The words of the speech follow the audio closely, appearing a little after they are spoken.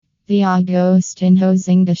The Agostinho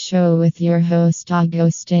Zinga Show with your host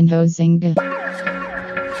Agostinho Zinga.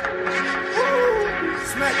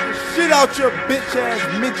 Smack the shit out your bitch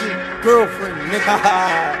ass midget girlfriend,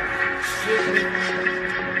 nigga.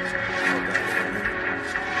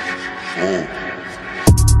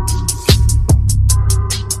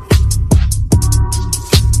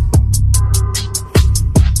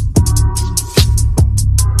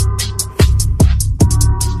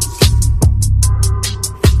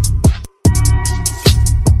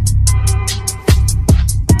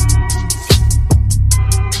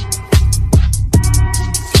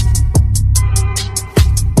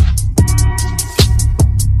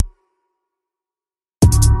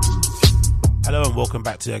 Hello and welcome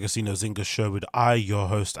back to the Agostinho Zinga Show with your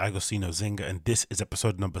host Agostinho Zinga, and this is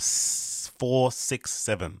episode number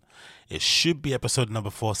 467. It should be episode number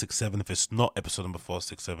 467. If it's not episode number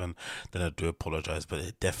 467, then I do apologize, but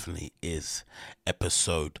it definitely is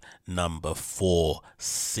episode number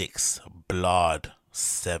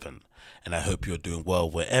 467. And I hope you're doing well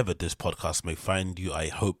wherever this podcast may find you. I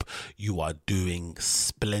hope you are doing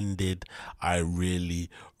splendid. I really,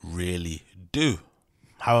 really do.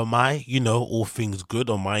 How am I? You know, all things good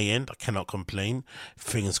on my end. I cannot complain.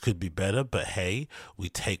 Things could be better, but hey, we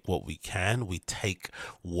take what we can. We take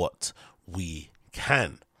what we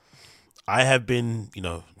can. I have been,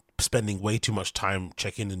 spending way too much time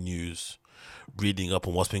checking the news, reading up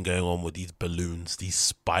on what's been going on with these balloons, these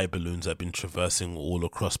spy balloons that have been traversing all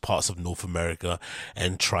across parts of North America,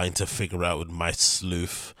 and trying to figure out with my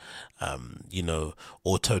sleuth,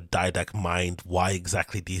 autodidact mind, why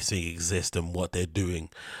exactly these things exist and what they're doing.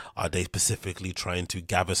 Are they specifically trying to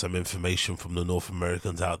gather some information from the North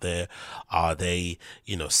Americans out there? Are they,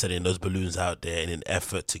 sending those balloons out there in an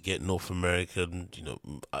effort to get North American,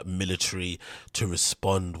 military to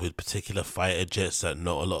respond with particular fighter jets that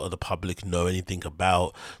not a lot of the public know anything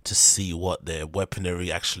about, to see what their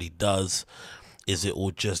weaponry actually does? Is it all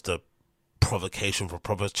just a provocation for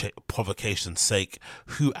provocation's sake?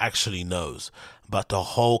 Who actually knows? But the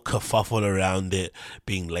whole kerfuffle around it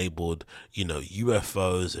being labeled,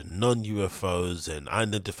 UFOs and non-UFOs and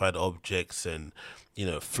unidentified objects and,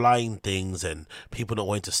 flying things, and people not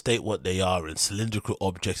wanting to state what they are, and cylindrical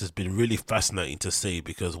objects has been really fascinating to see,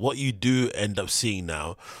 because what you do end up seeing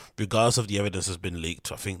now, regardless of the evidence has been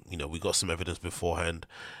leaked. I think, we got some evidence beforehand.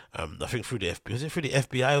 I think through the FBI, was it through the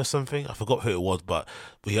FBI or something? I forgot who it was, but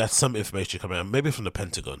we had some information coming out, maybe from the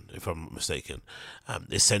Pentagon, if I'm not mistaken,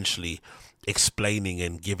 essentially explaining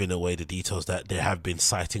and giving away the details that there have been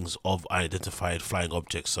sightings of unidentified flying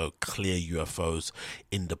objects, so clear UFOs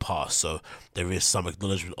in the past. So there is some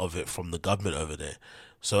acknowledgement of it from the government over there.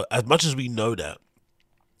 So as much as we know that,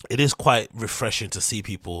 it is quite refreshing to see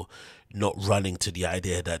people not running to the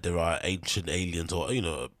idea that there are ancient aliens, or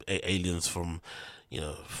aliens from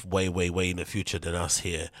way in the future than us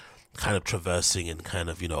here, kind of traversing and kind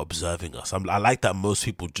of observing us. I like that most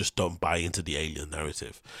people just don't buy into the alien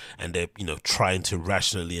narrative, and they're trying to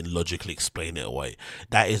rationally and logically explain it away.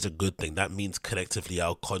 That is a good thing. That means collectively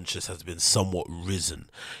our conscience has been somewhat risen.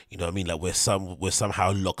 Like we're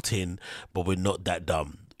somehow locked in, but we're not that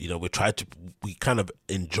dumb. We kind of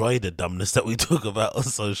enjoy the dumbness that we talk about on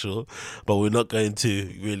social, but we're not going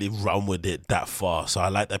to really run with it that far. So I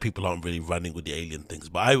like that people aren't really running with the alien things,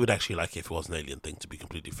 but I would actually like it if it was an alien thing, to be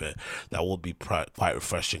completely fair. That would be quite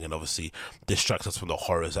refreshing, and obviously distract us from the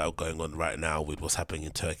horrors that are going on right now with what's happening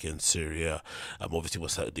in Turkey and Syria. Obviously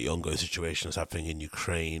what's the ongoing situation that's happening in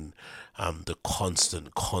Ukraine. The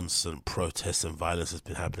constant protests and violence has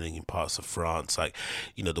been happening in parts of France.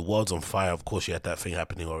 The world's on fire. Of course, you had that thing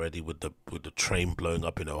happening already with the train blowing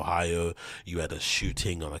up in Ohio. You had a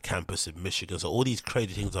shooting on a campus in Michigan. So all these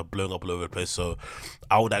crazy things are blowing up all over the place. So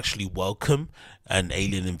I would actually welcome an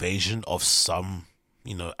alien invasion of some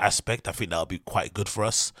aspect. I think that would be quite good for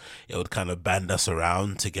us. It would kind of band us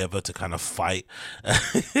around together to kind of fight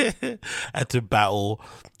and to battle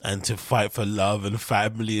and to fight for love and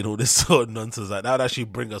family and all this sort of nonsense. That would actually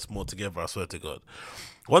bring us more together, I swear to God.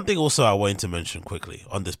 One thing also I wanted to mention quickly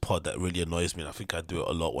on this pod that really annoys me, and I think I do it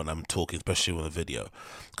a lot when I'm talking, especially on a video,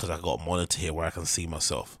 because I got a monitor here where I can see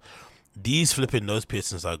myself. These flipping nose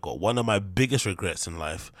piercings I got, one of my biggest regrets in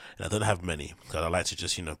life, and I don't have many, because I like to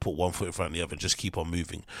just, put one foot in front of the other and just keep on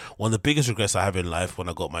moving. One of the biggest regrets I have in life when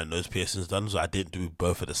I got my nose piercings done was I didn't do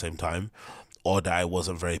both at the same time, or that I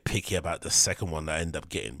wasn't very picky about the second one that I ended up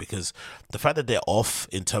getting, because the fact that they're off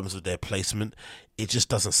in terms of their placement, it just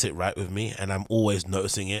doesn't sit right with me, and I'm always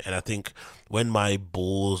noticing it. And I think when my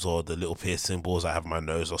balls or the little piercing balls I have in my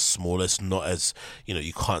nose are smaller, it's not as,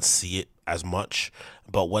 you can't see it as much.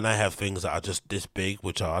 But when I have things that are just this big,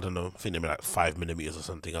 which are, I don't know, I think they're like 5 millimeters or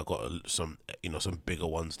something. I got some, some bigger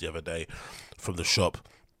ones the other day from the shop.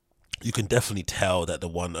 You can definitely tell that the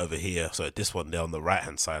one over here, so this one there on the right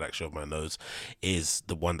hand side actually of my nose, is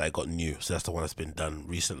the one that I got new. So that's the one that's been done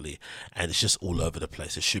recently, and it's just all over the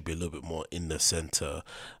place. It should be a little bit more in the center,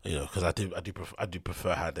 because I do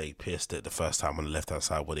prefer how they pierced it the first time on the left hand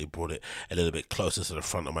side, where they brought it a little bit closer to the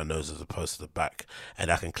front of my nose as opposed to the back,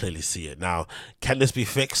 and I can clearly see it now. Can this be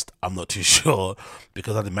fixed? I'm not too sure,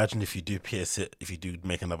 because I'd imagine if you do pierce it, if you do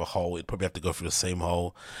make another hole, it'd probably have to go through the same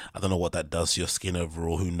hole. I don't know what that does to your skin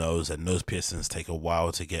overall. Who knows? And nose piercings take a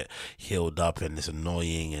while to get healed up, and it's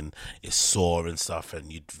annoying and it's sore and stuff,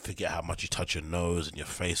 and you forget how much you touch your nose and your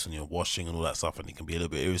face when you're washing and all that stuff, and it can be a little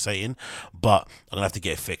bit irritating. But I'm gonna have to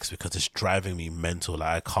get it fixed because it's driving me mental.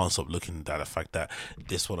 Like, I can't stop looking at the fact that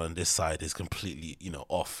this one on this side is completely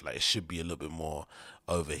off. Like, it should be a little bit more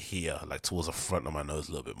over here, like towards the front of my nose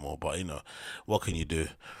a little bit more, but what can you do?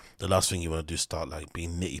 The last thing you want to do is start like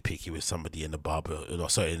being nitty picky with somebody in the barber, in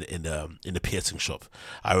the piercing shop.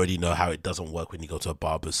 I already know how it doesn't work when you go to a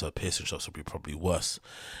barber, so piercing shops will be probably worse.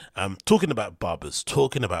 Talking about barbers,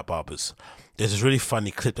 there's this really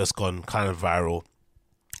funny clip that's gone kind of viral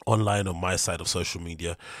online on my side of social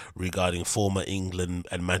media regarding former England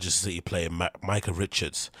and Manchester City player Micah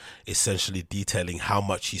Richards, essentially detailing how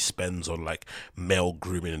much he spends on like male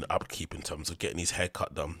grooming and upkeep in terms of getting his hair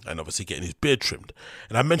cut done and obviously getting his beard trimmed.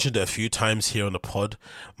 And I mentioned it a few times here on the pod,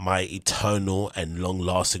 my eternal and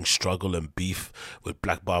long-lasting struggle and beef with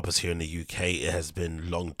black barbers here in the UK. It has been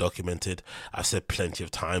long documented. I've said plenty of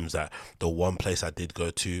times that the one place I did go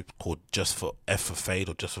to, called Just for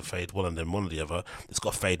Fade, one of them, one or the other, it's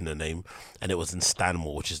got Fade in the name, and it was in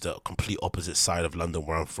Stanmore, which is the complete opposite side of London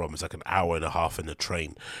where I'm from. It's like an hour and a half in the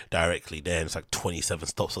train directly there, and it's like 27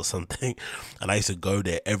 stops or something. And I used to go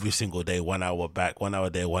there every single day, 1 hour back, 1 hour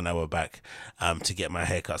there, 1 hour back, to get my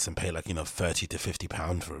haircuts and pay like 30 to 50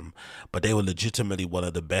 pounds for them. But they were legitimately one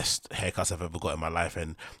of the best haircuts I've ever got in my life,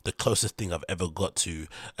 and the closest thing I've ever got to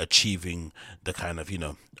achieving the kind of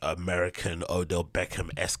American Odell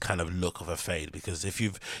Beckham-esque kind of look of a fade. Because if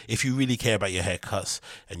you really care about your haircuts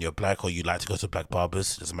and you're black, or you like to go to black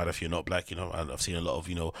barbers, doesn't matter if you're not black, I've seen a lot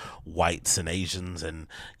of whites and Asians and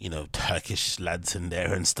Turkish lads in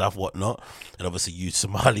there and stuff, whatnot, and obviously you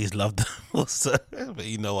Somalis love them also, but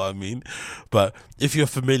you know what I mean. But if you're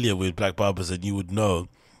familiar with black barbers, then you would know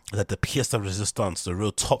that the pièce de résistance, the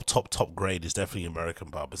real top grade, is definitely American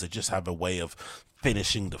barbers. They just have a way of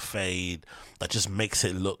finishing the fade that just makes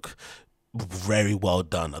it look very well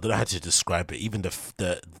done. I don't know how to describe it. Even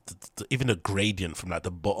the gradient from like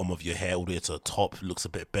the bottom of your hair all the way to the top looks a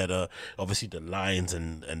bit better. Obviously the lines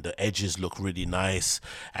and the edges look really nice,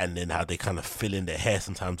 and then how they kind of fill in their hair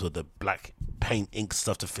sometimes with the black paint ink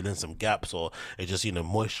stuff to fill in some gaps, or they just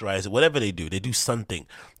moisturize it. Whatever they do something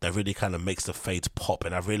that really kind of makes the fades pop.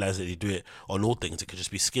 And I've realized that they do it on all things. It could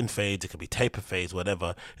just be skin fades, it could be taper fades,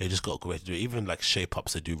 whatever. They just got a great way to do it. Even like shape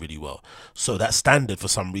ups, they do really well. So that standard, for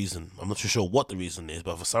some reason, I'm not too sure what the reason is,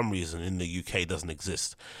 but for some reason in the UK doesn't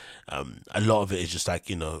exist. A lot of it is just like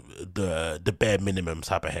the bare minimum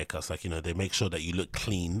type of haircuts. Like they make sure that you look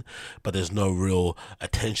clean, but there's no real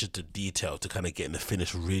attention to detail to kind of getting the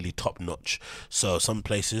finish really top notch. So some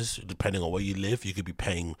places, depending on where you live, you could be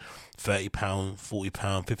paying £30, £40,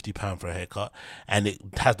 £50 for a haircut, and it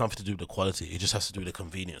has nothing to do with the quality. It just has to do with the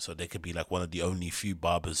convenience. So they could be like one of the only few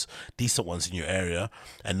barbers, decent ones in your area,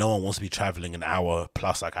 and no one wants to be traveling an hour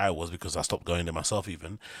plus like I was, because I stopped going there myself.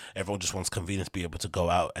 Even everyone just wants convenience, to be able to go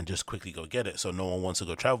out and just quickly go get it. So no one wants to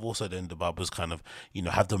go travel. So then the barbers kind of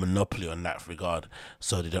have the monopoly on that regard.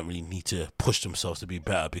 So they don't really need to push themselves to be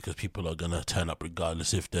better, because people are gonna turn up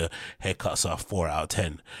regardless. If the haircuts are 4 out of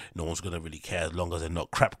 10, no one's gonna really care. As long as they're not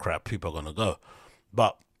crap, people are gonna go.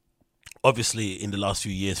 But obviously in the last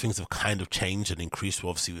few years things have kind of changed and increased,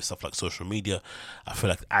 obviously with stuff like social media. I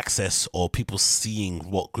feel like access, or people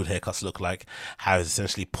seeing what good haircuts look like, has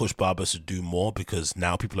essentially pushed barbers to do more, because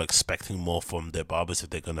now people are expecting more from their barbers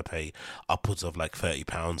if they're going to pay upwards of like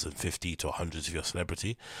 £30 and 50 to 100 if you're a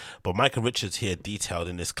celebrity. But Micah Richards here detailed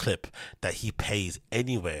in this clip that he pays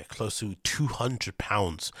anywhere close to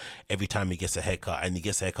 £200 every time he gets a haircut, and he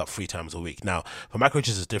gets a haircut 3 times a week. Now for Micah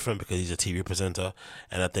Richards it's different because he's a TV presenter,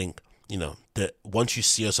 and I think that once you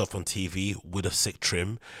see yourself on TV with a sick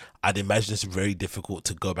trim, I'd imagine it's very difficult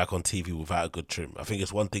to go back on TV without a good trim. I think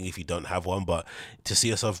it's one thing if you don't have one, but to see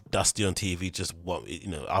yourself dusty on TV, just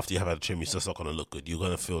after you have had a trim, it's just not going to look good. You're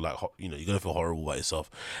going to feel like, you're going to feel horrible about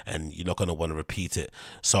yourself, and you're not going to want to repeat it.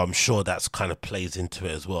 So I'm sure that's kind of plays into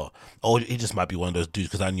it as well. Or he just might be one of those dudes,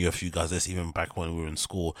 because I knew a few guys this even back when we were in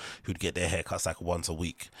school who'd get their haircuts like once a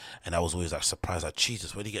week, and I was always like surprised, like,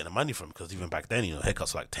 Jesus, where are you getting the money from? Because even back then,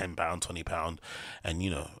 haircuts were like £10, £20,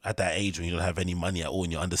 and at that age when you don't have any money at all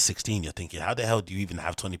and you're under 16, you're thinking, how the hell do you even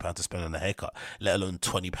have £20 to spend on a haircut, let alone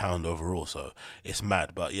 £20 overall? So it's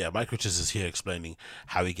mad. But yeah, Mike Richards is here explaining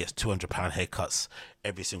how he gets £200 haircuts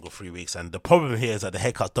every single 3 weeks, and the problem here is that the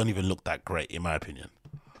haircuts don't even look that great, in my opinion.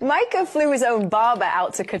 Micah flew his own barber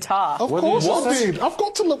out to Qatar. Of course I did. I've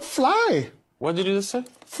got to look fly. What did you just say?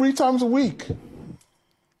 3 times a week.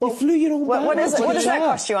 You flew your own barber. What does that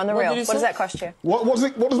cost you on the real? What does that cost you? What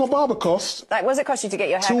does my barber cost? Like, what does it cost you to get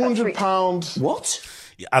your haircut? £200. What?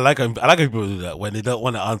 Yeah, I like when people do that when they don't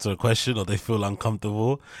want to answer a question or they feel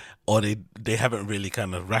uncomfortable, or they haven't really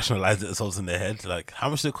kind of rationalized it themselves in their head. Like, how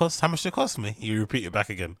much did it cost? How much did it cost me? You repeat it back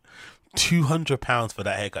again. £200 for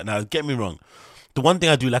that haircut. Now, get me wrong. The one thing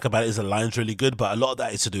I do like about it is the line's really good, but a lot of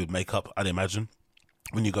that is to do with makeup, I'd imagine.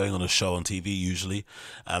 When you're going on a show on TV, usually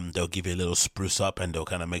they'll give you a little spruce up, and they'll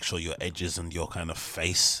kind of make sure your edges and your kind of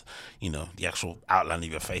face, the actual outline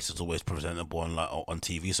of your face is always presentable on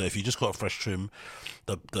TV. So if you just got a fresh trim,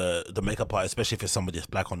 the makeup artist, especially if it's somebody that's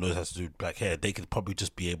black or knows how to do black hair, they could probably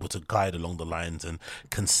just be able to guide along the lines and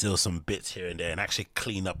conceal some bits here and there and actually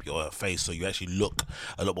clean up your face so you actually look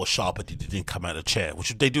a lot more sharper than you didn't come out of the chair, which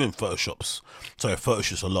they do in photo shoots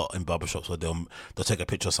a lot in barbershops, where they'll take a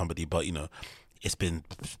picture of somebody, but it's been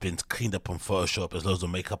cleaned up on Photoshop. There's loads of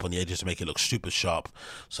makeup on the edges to make it look super sharp.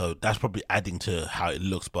 So that's probably adding to how it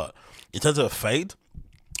looks. But in terms of a fade,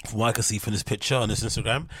 from what I can see from this picture on this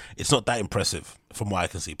Instagram, it's not that impressive from what I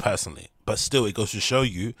can see personally. But still, it goes to show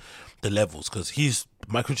you the levels, because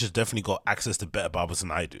Mike Richards definitely got access to better barbers than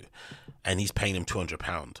I do. And he's paying him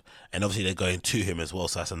 £200. And obviously they're going to him as well.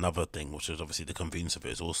 So that's another thing, which is obviously the convenience of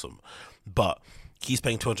it is awesome. But he's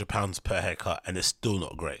paying £200 per haircut, and it's still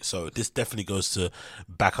not great. So this definitely goes to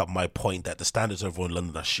back up my point that the standards overall in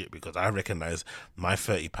London are shit, because I recognise my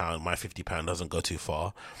 £30, my £50 doesn't go too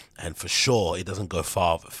far, and for sure it doesn't go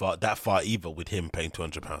that far either with him paying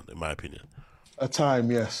 £200, in my opinion. A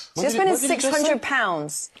time, yes. So you're spending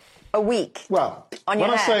 £600 a week. Well, on your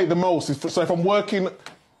when hair. I say the most, so if I'm working,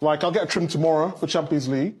 like I'll get a trim tomorrow for Champions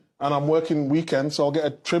League, and I'm working weekend, so I'll get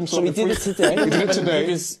a trim. So we did it today. We did it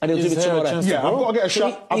today. And he'll do it tomorrow. Yeah, I've got to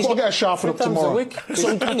get a sharpen up tomorrow.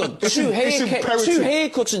 So hang on, two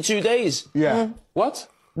haircuts in 2 days. Yeah. What?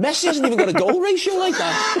 Messi hasn't even got a goal ratio like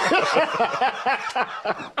that.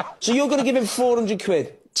 So you're going to give him 400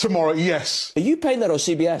 quid? Tomorrow, yes. Are you paying that or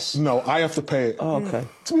CBS? No, I have to pay it. Oh, okay.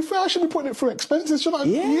 To be fair, I should be putting it through expenses, shouldn't I?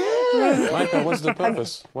 Yeah. Michael, what's the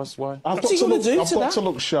purpose? Why? I've got to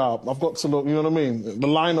look sharp. I've got to look, you know what I mean? The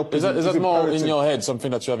lineup is that more in your head, something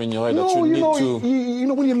that you have in your head that you need to... You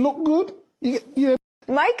know, when you look good,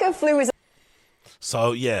 Micah flew his...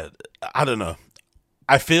 So, yeah, I don't know.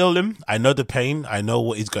 I feel him. I know the pain. I know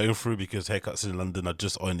what he's going through, because haircuts in London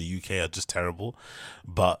or in the UK are just terrible.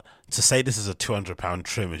 But to say this is a £200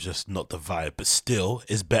 trim is just not the vibe. But still,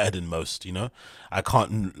 it's better than most. I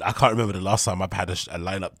can't remember the last time I've had a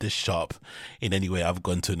lineup this sharp in any way I've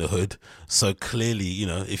gone to in the hood. So clearly,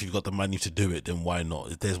 if you've got the money to do it, then why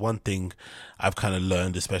not? If there's one thing I've kind of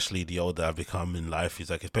learned, especially the older I've become in life, is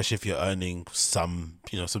like, especially if you're earning some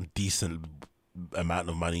decent amount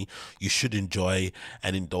of money, you should enjoy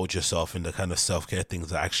and indulge yourself in the kind of self-care things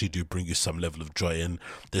that actually do bring you some level of joy. And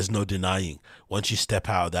there's no denying, once you step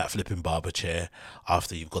out of that flipping barber chair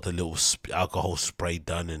after you've got a little alcohol spray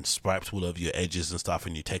done and striped all over your edges and stuff,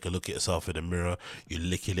 and you take a look at yourself in the mirror, you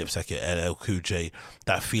lick your lips like your LL Cool J,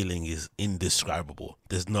 that feeling is indescribable.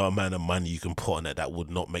 There's no amount of money you can put on it that would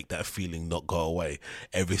not make that feeling not go away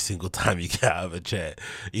every single time you get out of a chair,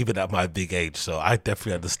 even at my big age. So I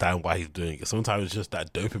definitely understand why he's doing it. Sometimes it's just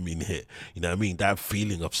that dopamine hit, you know what I mean? That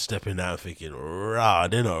feeling of stepping out and thinking, rah,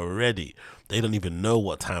 they're not ready. They don't even know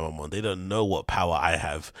what time I'm on. They don't know what power I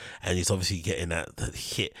have. And he's obviously getting that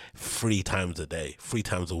hit 3 times a day. 3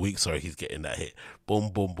 times a week, sorry, he's getting that hit. Boom,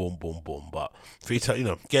 boom, boom, boom, boom. But 3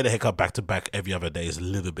 times, get a haircut back to back every other day is a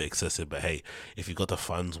little bit excessive. But hey, if you got the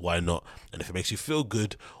funds, why not? And if it makes you feel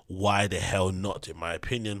good, why the hell not? In my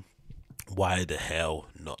opinion, why the hell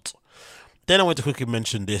not? Then I want to quickly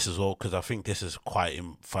mention this as well, because I think this is quite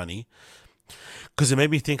funny. Because it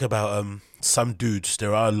made me think about some dudes.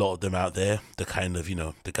 There are a lot of them out there. The kind of, you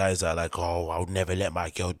know, the guys that are like, oh, I would never let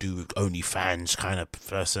my girl do OnlyFans kind of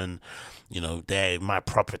person. You know, they're my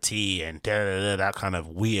property and that kind of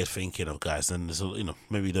weird thinking of guys. And there's, you know,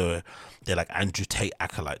 maybe they're like Andrew Tate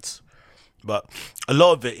acolytes. But a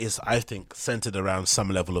lot of it is, I think, centered around some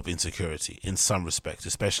level of insecurity in some respects,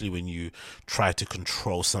 especially when you try to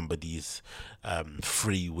control somebody's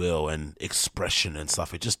free will and expression and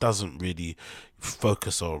stuff. It just doesn't really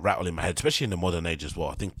focus or rattle in my head, especially in the modern age as well.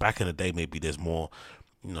 I think back in the day, maybe there's more,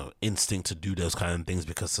 you know, instinct to do those kind of things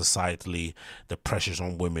because societally the pressures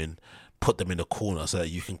on women put them in a corner so that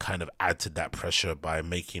you can kind of add to that pressure by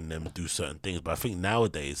making them do certain things. But I think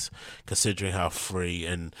nowadays, considering how free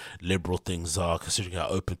and liberal things are, considering how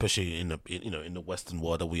open, especially in the Western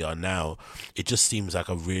world that we are now, it just seems like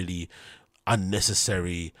a really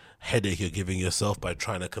unnecessary headache you're giving yourself by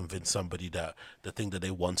trying to convince somebody that the thing that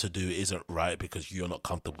they want to do isn't right because you're not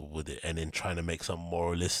comfortable with it, and then trying to make some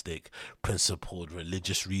moralistic, principled,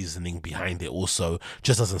 religious reasoning behind it also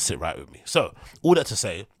just doesn't sit right with me. So all that to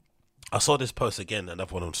say, I saw this post again,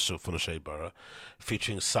 another one from the Shade Borough,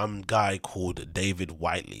 featuring some guy called David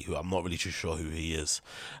Whiteley, who I'm not really too sure who he is.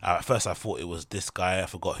 At first I thought it was this guy, I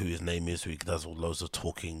forgot who his name is, who does loads of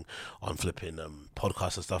talking on flipping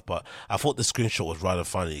podcasts and stuff, but I thought the screenshot was rather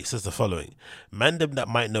funny. It says the following: "Mandem that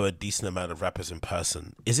might know a decent amount of rappers in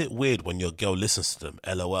person, is it weird when your girl listens to them?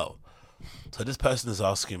 LOL." So this person is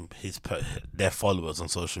asking their followers on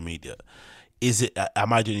social media,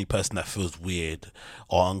 am I the only person that feels weird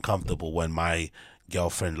or uncomfortable when my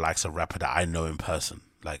girlfriend likes a rapper that I know in person,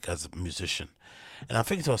 like as a musician? And I'm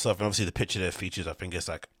thinking to myself, and obviously the picture there features, I think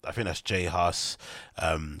that's Jay Haas,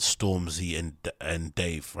 Stormzy, and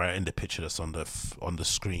Dave, right, in the picture that's on the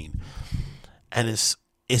screen. And it's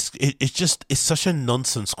such a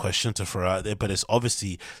nonsense question to throw out there, but it's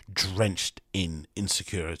obviously drenched in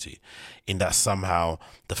insecurity, in that somehow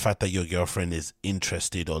the fact that your girlfriend is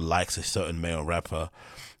interested or likes a certain male rapper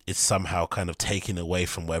is somehow kind of taken away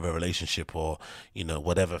from whatever relationship or, you know,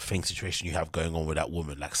 whatever thing situation you have going on with that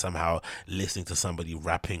woman. Like somehow listening to somebody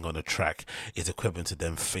rapping on a track is equivalent to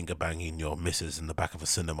them finger banging your missus in the back of a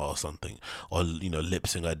cinema or something, or, you know,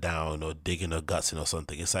 lipsing her down or digging her guts in or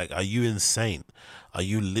something. It's like, are you insane? Are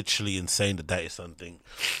you literally insane that is something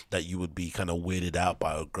that you would be kind of weirded out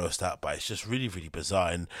by or grossed out by? It's just really, really bizarre.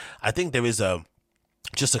 And I think there is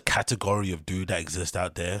just a category of dude that exists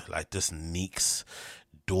out there, like just neeks,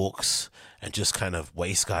 dorks, and just kind of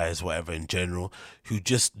waste guys, whatever, in general, who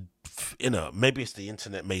just, you know, maybe it's the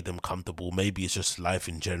internet made them comfortable, maybe it's just life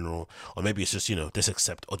in general, or maybe it's just, you know,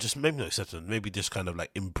 maybe not acceptance, maybe just kind of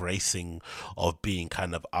like embracing of being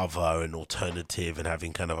kind of other and alternative and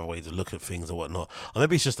having kind of a way to look at things or whatnot, or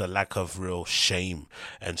maybe it's just a lack of real shame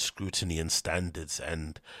and scrutiny and standards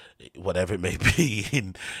and whatever it may be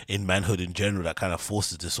in manhood in general that kind of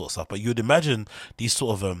forces this sort of stuff. But you'd imagine these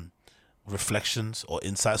sort of reflections or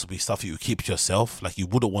insights will be stuff you keep to yourself. Like, you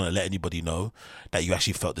wouldn't want to let anybody know that you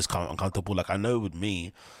actually felt this kind of uncomfortable. Like, I know with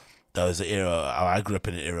me, there was an era, I grew up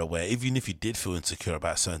in an era where even if you did feel insecure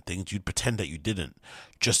about certain things, you'd pretend that you didn't,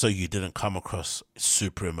 just so you didn't come across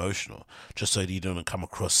super emotional, just so you didn't come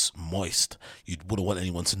across moist. You wouldn't want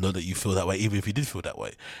anyone to know that you feel that way, even if you did feel that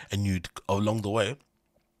way. And you'd, along the way,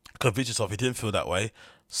 convince yourself you didn't feel that way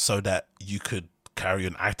so that you could carry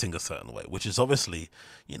on acting a certain way, which is obviously,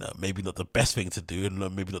 you know, maybe not the best thing to do and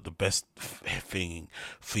maybe not the best thing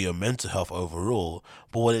for your mental health overall.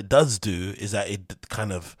 But what it does do is that it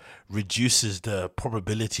kind of reduces the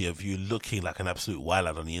probability of you looking like an absolute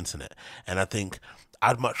wild on the internet. And I think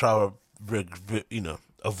I'd much rather, you know,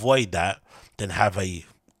 avoid that than have a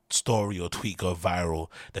story or tweet go viral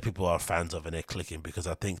that people are fans of and they're clicking, because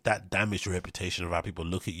I think that damaged the reputation of how people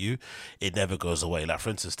look at you. It never goes away. Like, for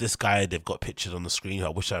instance, this guy, they've got pictures on the screen, I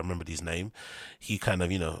wish I remembered his name. He kind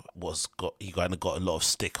of, you know, he kind of got a lot of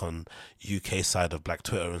stick on UK side of Black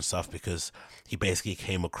Twitter and stuff, because he basically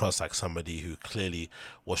came across like somebody who clearly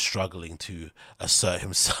was struggling to assert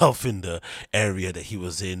himself in the area that he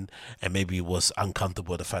was in, and maybe was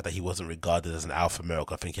uncomfortable with the fact that he wasn't regarded as an alpha male.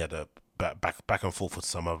 I think he had a back and forth with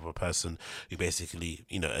some other person who basically,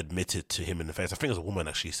 you know, admitted to him in the face. I think it was a woman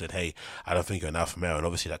actually said, "Hey, I don't think you're an alpha male," and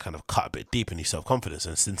obviously that kind of cut a bit deep in his self-confidence.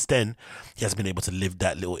 And since then, he has been able to live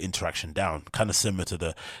that little interaction down, kind of similar to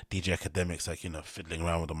the DJ Academics, like, you know, fiddling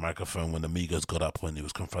around with the microphone when the Migos got up when he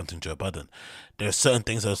was confronting Joe Budden. There are certain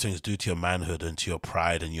things those things do to your manhood and to your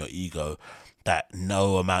pride and your ego that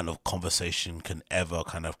no amount of conversation can ever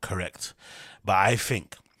kind of correct. But I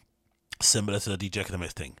think, similar to the DJ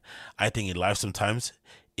Academics thing, I think in life sometimes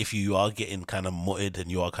if you are getting kind of mutted and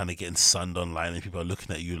you are kind of getting sunned online and people are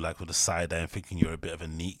looking at you like with a side eye and thinking you're a bit of a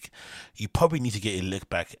neek, you probably need to get your lick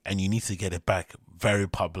back, and you need to get it back very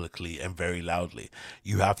publicly and very loudly.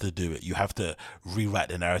 You have to do it. You have to rewrite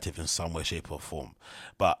the narrative in some way, shape or form.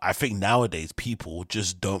 But I think nowadays people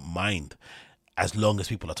just don't mind as long as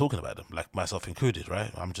people are talking about them, like myself included,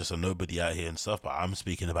 right? I'm just a nobody out here and stuff, but I'm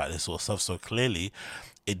speaking about this sort of stuff. So clearly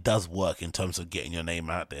it does work in terms of getting your name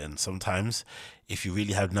out there. And sometimes if you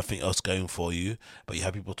really have nothing else going for you, but you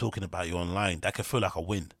have people talking about you online, that can feel like a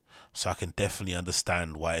win. So I can definitely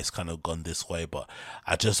understand why it's kind of gone this way. But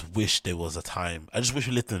I just wish there was a time, I just wish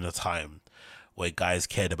we lived in a time where guys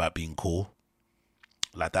cared about being cool.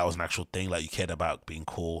 Like that was an actual thing. Like you cared about being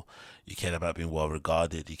cool, you cared about being well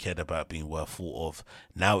regarded, you cared about being well thought of.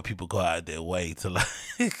 Now people go out of their way to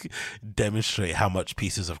like demonstrate how much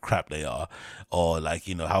pieces of crap they are, or like,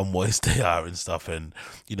 you know, how moist they are and stuff, and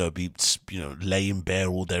you know, be, you know, laying bare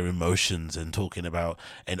all their emotions and talking about,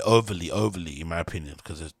 and overly in my opinion,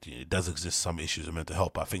 because it does exist some issues with mental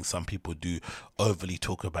health, but I think some people do overly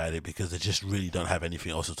talk about it because they just really don't have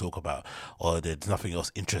anything else to talk about, or there's nothing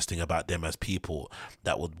else interesting about them as people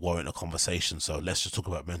that would warrant a conversation. So let's just talk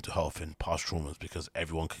about mental health and past traumas because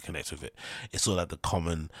everyone can connect with it. It's all like the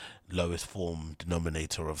common lowest form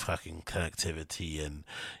denominator of fucking connectivity and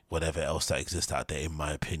whatever else that exists out there, in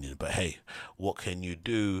my opinion. But hey, what can you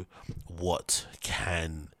do? What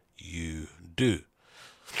can you do?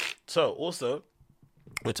 So also,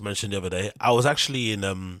 went to mention the other day, I was actually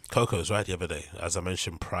in Coco's, right, the other day, as I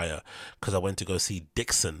mentioned prior, because I went to go see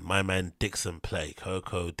Dixon, my man Dixon, play.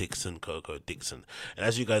 Coco Dixon. And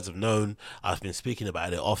as you guys have known, I've been speaking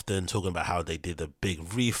about it often, talking about how they did a big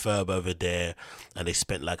refurb over there, and they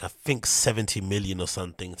spent like, I think 70 million or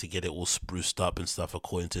something to get it all spruced up and stuff,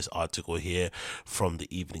 according to this article here from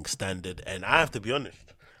the Evening Standard. And I have to be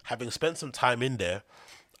honest, having spent some time in there,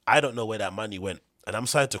 I don't know where that money went. And I'm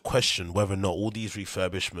starting to question whether or not all these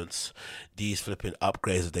refurbishments, these flipping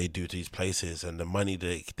upgrades that they do to these places, and the money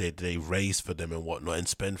they raise for them and whatnot and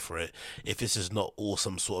spend for it, if this is not all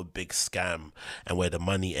some sort of big scam, and where the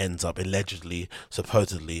money ends up allegedly,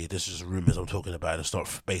 supposedly, this is rumors I'm talking about, it's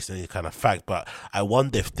not based on any kind of fact, but I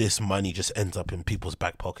wonder if this money just ends up in people's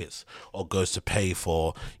back pockets or goes to pay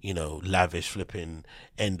for, you know, lavish flipping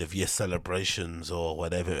end of year celebrations or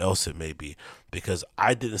whatever else it may be, because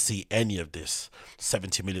I didn't see any of this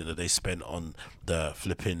 70 million that they spent on the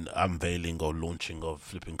flipping unveiling or launching of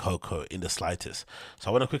flipping Coco in the slightest. So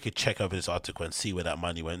I want to quickly check over this article and see where that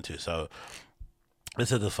money went to. So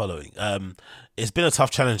let's say the following. It's been a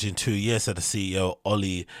tough challenge in 2 years, said the CEO,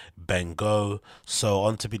 Oli Bengo. So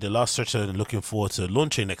on to be the last stretch and looking forward to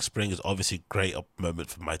launching next spring is obviously a great moment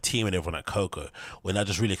for my team and everyone at Coco. We're now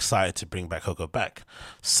just really excited to bring back Coco back.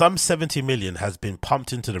 Some 70 million has been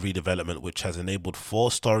pumped into the redevelopment, which has enabled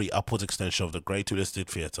 4-story upwards extension of the Great Twisted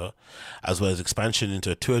Theatre, as well as expansion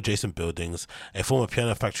into 2 adjacent buildings, a former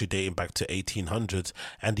piano factory dating back to 1800s,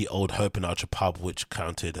 and the old Hope and Archer pub, which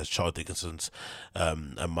counted as Charles Dickinson's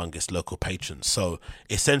among its local patrons. So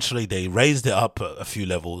essentially they raised it up a few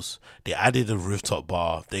levels, they added a rooftop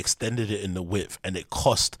bar, they extended it in the width, and it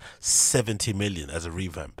cost 70 million as a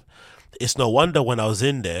revamp. It's no wonder when I was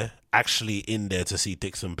in there, actually in there to see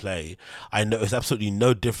Dixon play, I noticed absolutely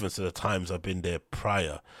no difference to the times I've been there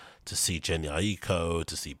prior to see Jenny Aiko,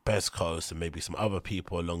 to see Best Coast, and maybe some other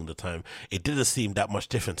people along the time. It didn't seem that much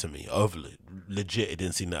different to me. Overly legit, it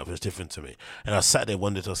didn't seem that much different to me. And I sat there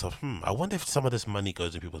wondering to myself, I wonder if some of this money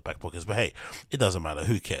goes in people's back pockets. But hey, it doesn't matter.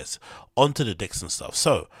 Who cares? On to the Dixon stuff.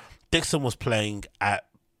 So Dixon was playing at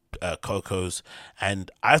Coco's,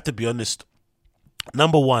 and I have to be honest,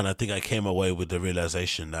 number one, I think I came away with the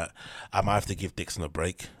realization that I might have to give Dixon a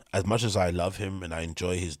break. As much as I love him and I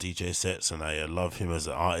enjoy his DJ sets and I love him as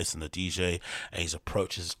an artist and a DJ and his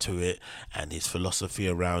approaches to it and his philosophy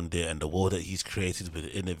around it and the world that he's created with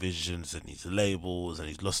Innovisions and his labels and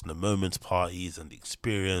his Lost in the Moments parties and the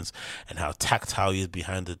experience and how tactile he is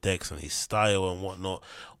behind the decks and his style and whatnot,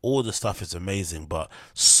 all the stuff is amazing. But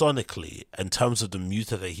sonically, in terms of the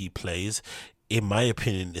music that he plays, in my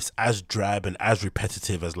opinion, it's as drab and as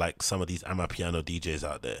repetitive as like some of these Amapiano DJs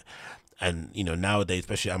out there. And, you know, nowadays,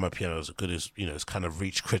 especially Amapiano, as good as, you know, it's kind of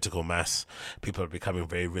reached critical mass. People are becoming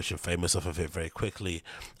very rich and famous off of it very quickly.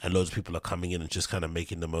 And loads of people are coming in and just kind of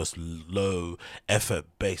making the most low effort,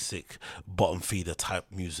 basic, bottom feeder type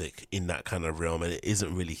music in that kind of realm. And it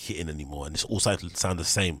isn't really hitting anymore. And it's all starting to sound the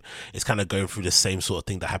same. It's kind of going through the same sort of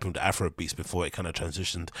thing that happened with Afro beats before it kind of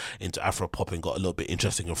transitioned into Afro pop and got a little bit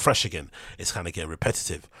interesting and fresh again. It's kind of getting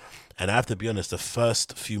repetitive. And I have to be honest, the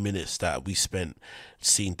first few minutes that we spent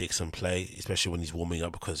seeing Dixon play, especially when he's warming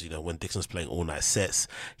up, because, you know, when Dixon's playing all night sets,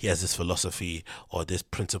 he has this philosophy or this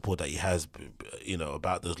principle that he has, you know,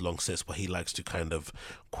 about those long sets where he likes to kind of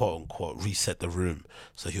quote unquote reset the room.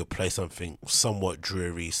 So he'll play something somewhat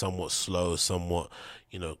dreary, somewhat slow, somewhat,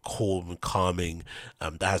 you know, calm and calming,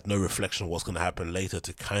 that has no reflection of what's going to happen later,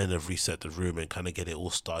 to kind of reset the room and kind of get it all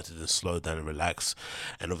started and slow down and relax,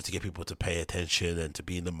 and obviously get people to pay attention and to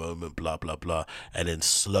be in the moment, blah blah blah, and then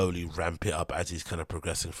slowly ramp it up as he's kind of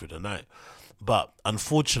progressing through the night. But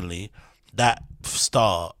unfortunately, that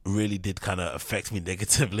start really did kind of affect me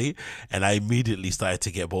negatively, and I immediately started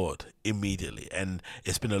to get bored immediately. And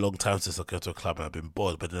it's been a long time since I go to a club and I've been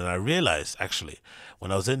bored. But then I realized, actually,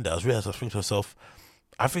 when I was in there, I was thinking to myself,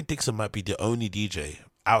 I think Dixon might be the only DJ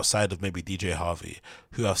outside of maybe DJ Harvey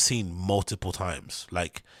who I've seen multiple times.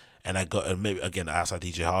 Like, and I got, and maybe again outside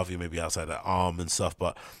DJ Harvey, maybe outside of Arm and stuff,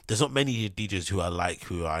 but there's not many DJs who I like,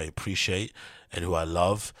 who I appreciate and who I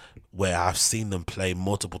love, where I've seen them play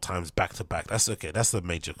multiple times back to back. That's okay. That's the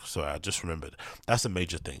major. Sorry, I just remembered. That's the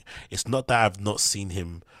major thing. It's not that I've not seen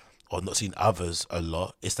him or not seen others a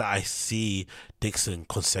lot. It's that I see Dixon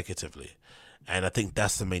consecutively. And I think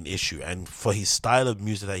that's the main issue. And for his style of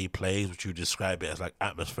music that he plays, which you describe it as like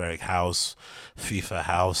atmospheric house, FIFA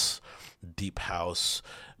house, deep house,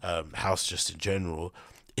 house just in general,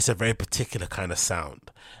 it's a very particular kind of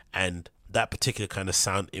sound. And that particular kind of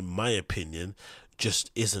sound, in my opinion,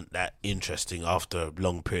 just isn't that interesting after a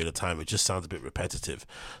long period of time. It just sounds a bit repetitive.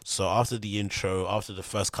 So after the intro, after the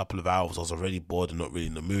first couple of hours, I was already bored and not really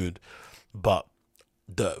in the mood. But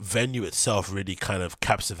the venue itself really kind of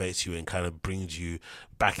captivates you and kind of brings you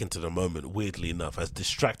back into the moment, weirdly enough. As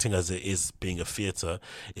distracting as it is being a theatre,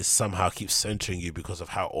 it somehow keeps centering you because of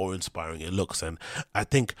how awe-inspiring it looks. And I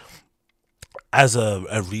think as a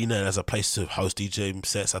arena and as a place to host DJ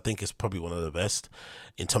sets, I think it's probably one of the best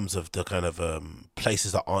in terms of the kind of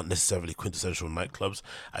places that aren't necessarily quintessential nightclubs.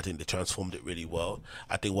 I think they transformed it really well.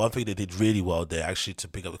 I think one thing they did really well there, actually, to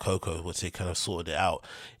pick up the Coco, once they kind of sorted it out,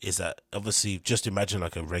 is that obviously just imagine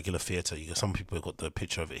like a regular theatre. Some people have got the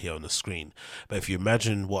picture of it here on the screen, but if you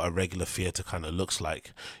imagine what a regular theatre kind of looks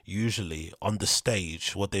like, usually on the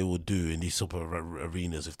stage, what they will do in these sort of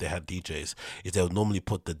arenas, if they had DJs, is they'll normally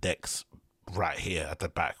put the decks right here at the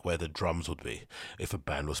back where the drums would be if a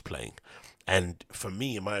band was playing. And for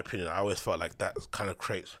me, in my opinion, I always felt like that kind of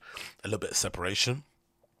creates a little bit of separation,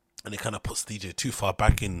 and it kind of puts DJ too far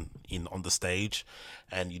back in on the stage,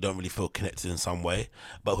 and you don't really feel connected in some way.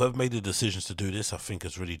 But whoever made the decisions to do this, I think,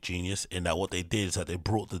 is really genius, in that what they did is that they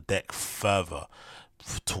brought the deck further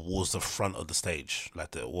towards the front of the stage,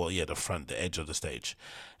 like the edge of the stage.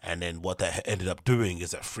 And then what that ended up doing is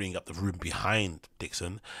that freeing up the room behind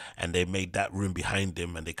Dixon, and they made that room behind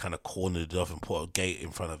him, and they kind of cornered it off and put a gate in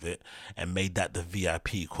front of it and made that the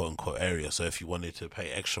VIP quote unquote area. So if you wanted to pay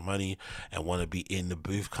extra money and want to be in the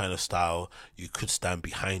booth kind of style, you could stand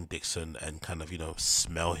behind Dixon and kind of, you know,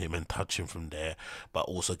 smell him and touch him from there, but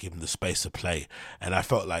also give him the space to play. And I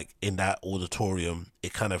felt like in that auditorium,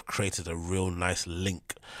 it kind of created a real nice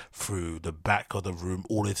link through the back of the room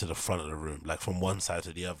all into the front of the room, like from one side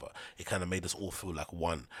to the other. It kind of made us all feel like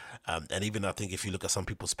one. And even I think if you look at some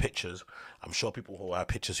people's pictures, I'm sure people who have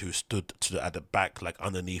pictures who stood at the back, like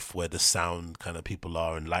underneath where the sound kind of people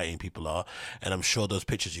are and lighting people are, and I'm sure those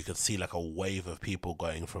pictures you could see like a wave of people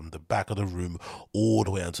going from the back of the room all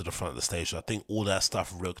the way onto the front of the stage. So I think all that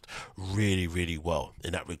stuff looked really, really well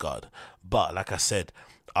in that regard. But like I said,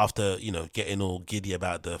 after, you know, getting all giddy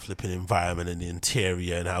about the flipping environment and the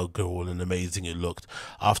interior and how cool and amazing it looked,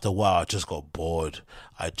 after a while I just got bored.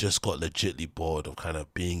 I just got legitly bored of kind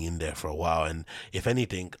of being in there for a while. And if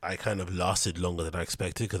anything, I kind of lasted longer than I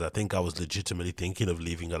expected, because I think I was legitimately thinking of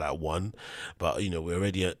leaving at like 1. But, you know, we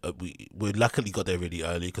already we luckily got there really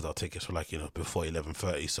early, because I'll take it for like, you know, before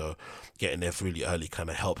 11:30. So getting there really early kind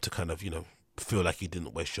of helped to kind of, you know, feel like you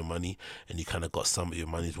didn't waste your money and you kind of got some of your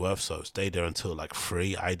money's worth. So stay there until like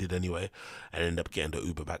 3, I did anyway, and ended up getting the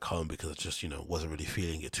Uber back home because I just, you know, wasn't really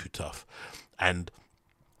feeling it too tough. And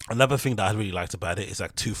another thing that I really liked about it is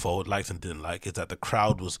like twofold, liked and didn't like, is that the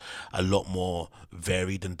crowd was a lot more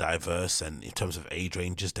varied and diverse, and in terms of age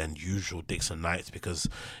ranges, than usual Dixon nights, because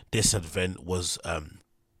this event was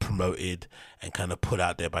promoted and kind of put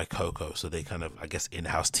out there by Coco. So they kind of, I guess,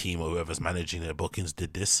 in-house team or whoever's managing their bookings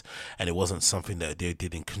did this, and it wasn't something that they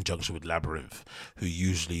did in conjunction with Labyrinth, who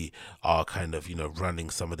usually are kind of, you know, running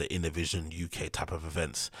some of the Innovision UK type of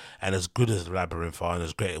events. And as good as Labyrinth are, and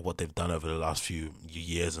as great at what they've done over the last few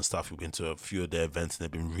years and stuff, we've been to a few of their events and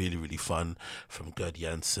they've been really, really fun, from Gerd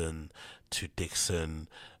Jansen to Dixon,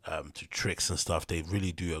 to Tricks and stuff. They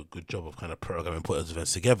really do a good job of kind of programming, put those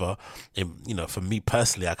events together. And, you know, for me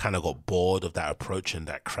personally, I kind of got bored of that approach and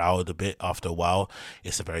that crowd a bit after a while.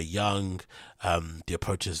 It's a very young, the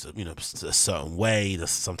approach is, you know, a certain way.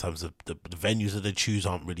 Sometimes the venues that they choose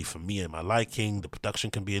aren't really for me and my liking. The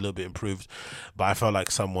production can be a little bit improved, but I felt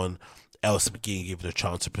like someone else being given a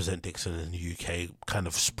chance to present Dixon in the UK kind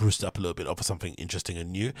of spruced up a little bit, offer something interesting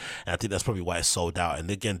and new, and I think that's probably why it sold out.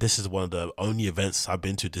 And again, this is one of the only events I've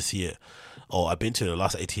been to this year, or I've been to in the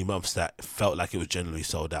last 18 months, that felt like it was generally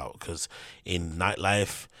sold out. Because in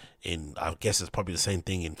nightlife, I guess it's probably the same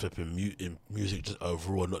thing in flipping in music just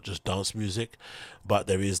overall, not just dance music, but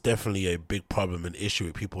there is definitely a big problem and issue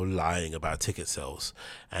with people lying about ticket sales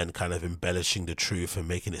and kind of embellishing the truth and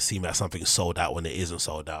making it seem like something sold out when it isn't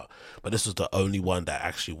sold out. But this was the only one that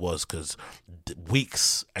actually was, because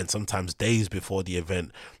weeks and sometimes days before the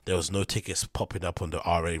event, there was no tickets popping up on the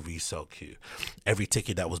RA resale queue. Every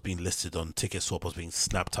ticket that was being listed on TicketSwap was being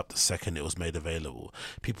snapped up the second it was made available.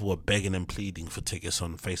 People were begging and pleading for tickets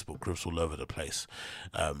on Facebook groups all over the place.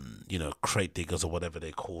 You know, crate diggers or whatever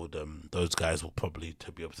they called those guys will probably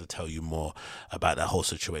to be able to tell you more about that whole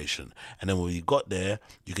situation. And then when we got there,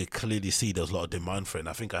 you could clearly see there was a lot of demand for it. And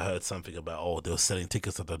I think I heard something about, they were selling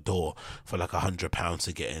tickets at the door for like £100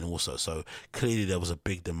 to get in also. So clearly there was a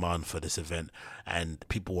big demand for this event and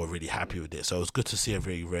people were really happy with it. So it was good to see a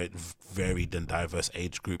very varied and diverse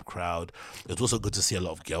age group crowd. It was also good to see a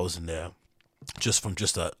lot of girls in there. Just from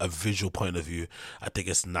a visual point of view, I think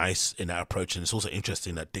it's nice in that approach, and it's also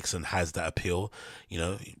interesting that Dixon has that appeal. You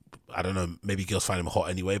know, I don't know, maybe girls find him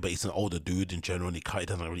hot anyway, but he's an older dude in general, and he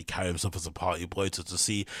doesn't really carry himself as a party boy. So to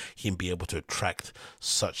see him be able to attract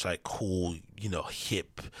such like cool, you know,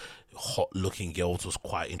 hip, hot looking girls was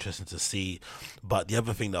quite interesting to see. But the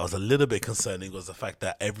other thing that was a little bit concerning was the fact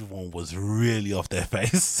that everyone was really off their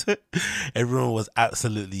face. Everyone was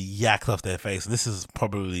absolutely yacked off their face. And this is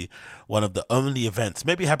probably one of the only events,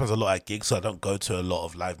 maybe it happens a lot at gigs, so I don't go to a lot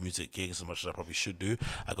of live music gigs as much as I probably should do.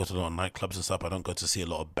 I go to a lot of nightclubs and stuff. I don't go to see a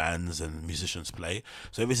lot of bands and musicians play.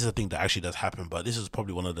 So this is a thing that actually does happen, but this is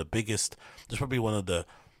probably one of the biggest, this is probably one of the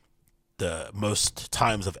most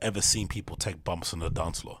times I've ever seen people take bumps on the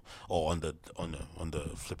dance floor or on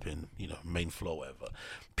the flipping, you know, main floor, whatever.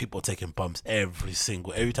 People taking bumps every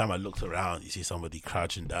time I looked around, you see somebody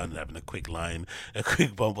crouching down and having a quick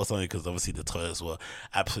bump or something, because obviously the toilets were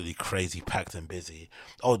absolutely crazy packed and busy.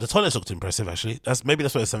 Oh, the toilets looked impressive actually. Maybe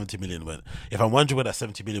that's where the 70 million went. If I'm wondering where that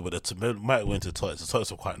 70 million went, it might have went to the toilets. The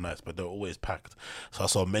toilets were quite nice, but they're always packed. So I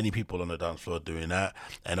saw many people on the dance floor doing that,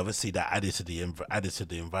 and obviously that added to the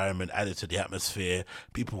environment, added to the atmosphere.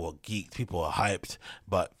 People were geeked, people were hyped,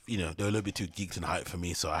 but you know, they were a little bit too geeked and hyped for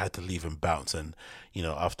me, so I had to leave and bounce. And you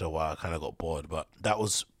know, after a while I kind of got bored, but that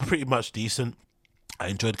was pretty much decent. I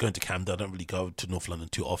enjoyed going to Camden. I don't really go to North London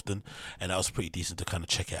too often, and that was pretty decent to kind of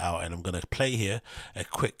check it out. And I'm going to play here a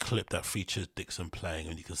quick clip that features Dixon playing,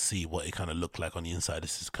 and you can see what it kind of looked like on the inside.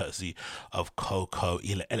 This is courtesy of Coco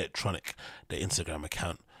Electronic, the Instagram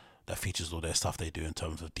account that features all their stuff they do in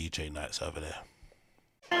terms of DJ nights over there.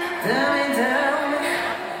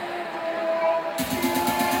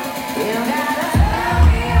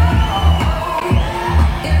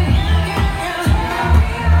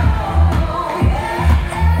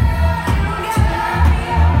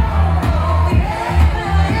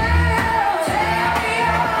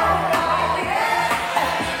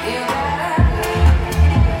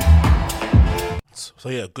 So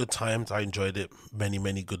yeah, good times. I enjoyed it.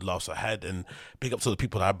 Many good laughs I had, and big up to the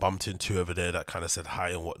people that I bumped into over there that kind of said hi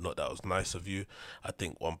and whatnot. That was nice of you. I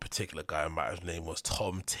think one particular guy, his name was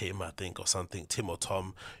Tim, I think, or something. Tim or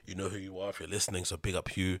Tom, you know who you are if you're listening. So big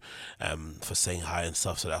up you for saying hi and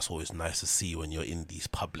stuff. So that's always nice to see when you're in these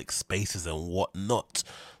public spaces and whatnot.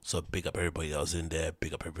 So big up everybody that was in there.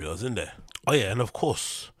 Big up everybody that was in there. Oh yeah, and of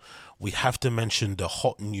course, we have to mention the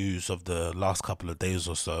hot news of the last couple of days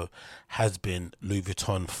or so has been Louis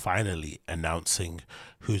Vuitton finally announcing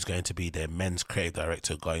who's going to be their men's creative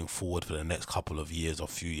director going forward for the next couple of years or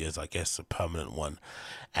few years, I guess, a permanent one.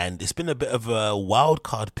 And it's been a bit of a wild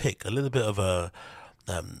card pick, a little bit of a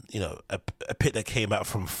pick that came out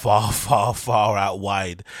from far out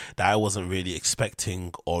wide that I wasn't really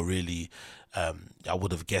expecting or really I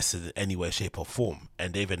would have guessed in any way, shape or form.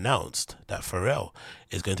 And they've announced that Pharrell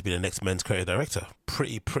is going to be the next men's creative director.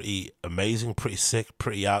 Pretty amazing, pretty sick,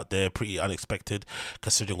 pretty out there, pretty unexpected,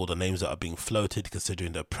 considering all the names that are being floated,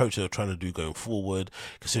 considering the approach they're trying to do going forward,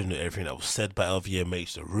 considering everything that was said by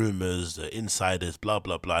LVMH, the rumors, the insiders, blah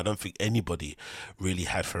blah blah. I don't think anybody really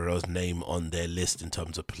had Pharrell's name on their list in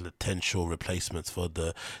terms of potential replacements for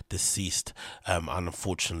the deceased.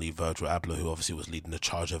 Unfortunately, Virgil Abloh, who obviously was leading the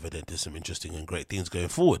charge over there, did some interesting interesting and great things going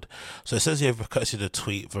forward. So it says here, courtesy of the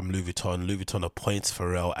tweet from Louis Vuitton appoints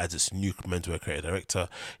Pharrell as its new menswear creative director.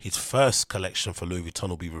 His first collection for Louis Vuitton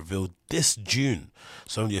will be revealed this June,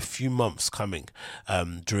 so only a few months coming,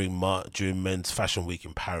 during Men's Fashion Week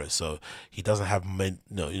in Paris. So he doesn't have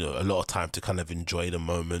a lot of time to kind of enjoy the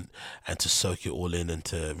moment and to soak it all in and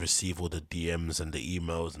to receive all the DMs and the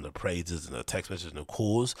emails and the praises and the text messages and the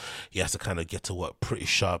calls. He has to kind of get to work pretty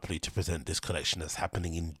sharply to present this collection that's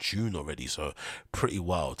happening in June already, so pretty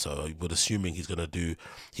wild. So I would assuming he's going to do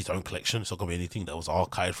his own collection. It's not going to be anything that was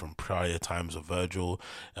archived from prior times of Virgil.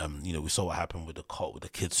 We saw what happened with the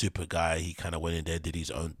Kid Super guy. He kind of went in there, did his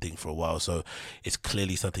own thing for a while, so it's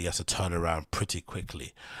clearly something he has to turn around pretty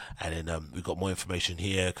quickly. And then we got more information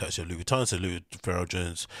here, courtesy of Louis Vuitton. So Pharrell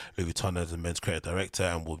joins Louis Vuitton as the men's creative director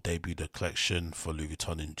and will debut the collection for Louis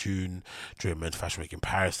Vuitton in June during Men's Fashion Week in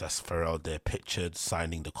Paris. That's Pharrell there pictured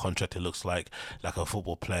signing the contract. It looks like a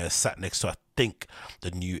football player sat next to, I think,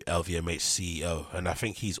 the new LVMH CEO, and I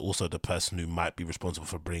think he's also the person who might be responsible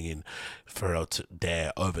for bringing Pharrell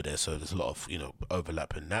over there. So there's a lot of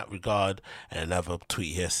overlap in that regard. And another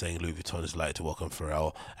tweet here saying Louis Vuitton is likely to welcome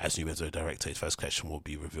Pharrell as new menswear director. His first collection will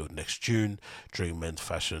be revealed next June during Men's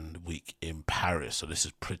Fashion Week in Paris. So this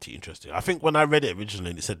is pretty interesting. I think when I read it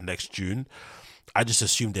originally and it said next June, I just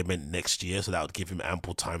assumed they meant next year, so that would give him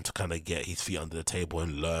ample time to kind of get his feet under the table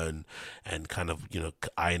and learn and kind of,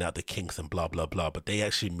 iron out the kinks and blah, blah, blah. But they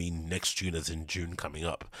actually mean next June, as in June coming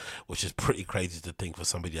up, which is pretty crazy to think for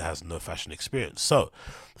somebody that has no fashion experience. So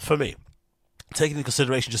for me, taking into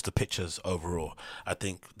consideration just the pictures overall, I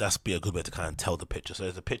think that's be a good way to kind of tell the picture. So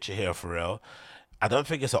there's a picture here of Pharrell. I don't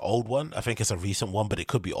think it's an old one. I think it's a recent one, but it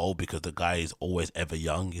could be old because the guy is always ever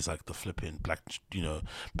young. He's like the flipping black,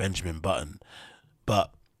 Benjamin Button.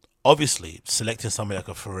 But obviously, selecting somebody like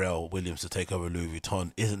a Pharrell Williams to take over Louis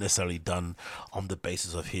Vuitton isn't necessarily done on the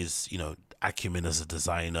basis of his, acumen as a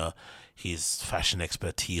designer, his fashion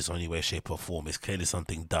expertise or any way, shape or form. It's clearly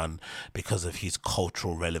something done because of his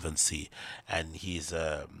cultural relevancy and his,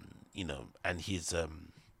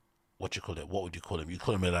 what would you call him? You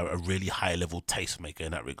call him a really high level tastemaker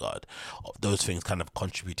in that regard. Those things kind of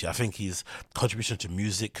contribute to it. I think his contribution to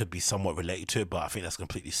music could be somewhat related to it, but I think that's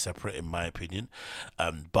completely separate in my opinion.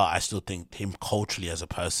 But I still think him culturally as a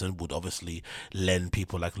person would obviously lend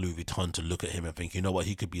people like Louis Vuitton to look at him and think, you know what,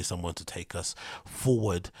 he could be someone to take us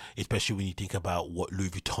forward, especially when you think about what Louis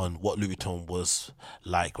Vuitton was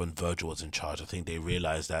like when Virgil was in charge. I think they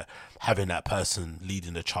realized that having that person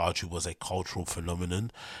leading the charge who was a cultural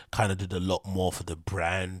phenomenon kind of did a lot more for the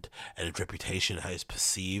brand and its reputation, how it's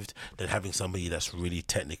perceived, than having somebody that's really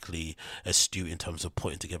technically astute in terms of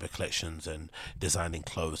putting together collections and designing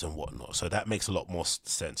clothes and whatnot. So that makes a lot more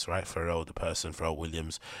sense, right? Pharrell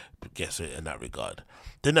Williams gets it in that regard.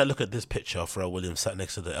 Then I look at this picture of Pharrell Williams sat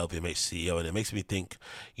next to the LVMH CEO, and it makes me think,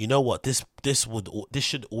 you know what, this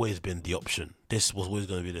should always been the option. This was always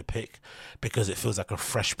going to be the pick because it feels like a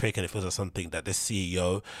fresh pick and it feels like something that this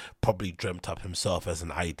CEO probably dreamt up himself as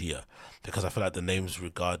an idea, because I feel like the names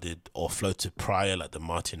regarded or floated prior, like the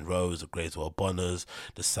Martin Rose, the Gradeswell Bonners,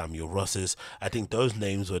 the Samuel Rosses, I think those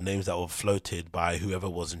names were names that were floated by whoever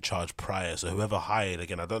was in charge prior. So whoever hired,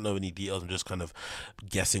 again, I don't know any details, I'm just kind of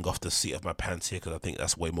guessing off the seat of my pants here because I think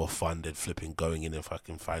that's way more fun than flipping going in if I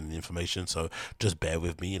can find the information. So just bear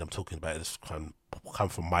with me, and I'm talking about this come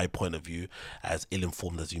from my point of view, as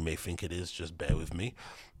ill-informed as you may think it is. Just bear with me.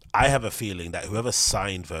 I have a feeling that whoever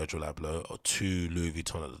signed Virgil Abloh to Louis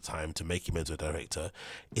Vuitton at the time to make him into a director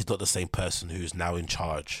is not the same person who's now in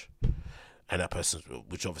charge. And that person,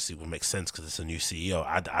 which obviously would make sense because it's a new CEO,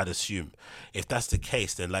 I'd assume. If that's the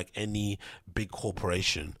case, then like any big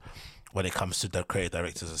corporation, when it comes to the creative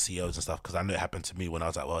directors and CEOs and stuff, because I know it happened to me when I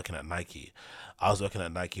was working at Nike. I was working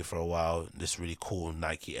at Nike for a while, this really cool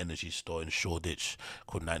Nike energy store in Shoreditch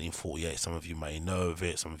called 1948. Some of you may know of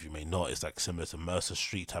it, some of you may not. It's like similar to Mercer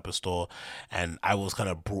Street type of store. And I was kind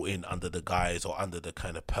of brought in under the guise or under the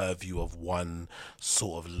kind of purview of one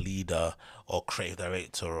sort of leader or creative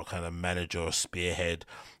director or kind of manager or spearhead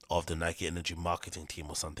of the Nike Energy marketing team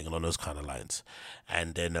or something along those kind of lines.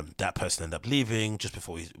 And then that person ended up leaving just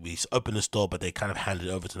before we opened the store, but they kind of handed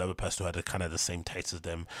it over to another person who had kind of the same taste as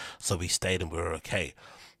them. So we stayed and we were okay.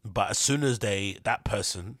 But as soon as that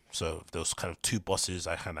person, so those kind of two bosses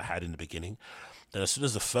I kind of had in the beginning, then as soon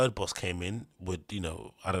as the third boss came in with,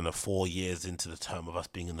 4 years into the term of us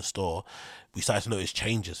being in the store, we started to notice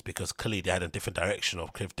changes because clearly they had a different direction or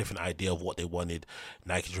different idea of what they wanted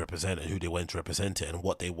Nike to represent and who they wanted to represent it and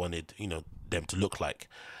what they wanted, them to look like.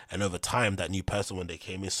 And over time, that new person, when they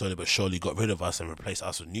came in, slowly but surely got rid of us and replaced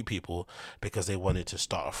us with new people because they wanted to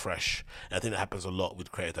start afresh. And I think that happens a lot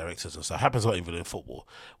with creative directors and stuff. It happens a lot even in football.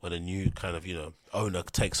 When a new kind of, owner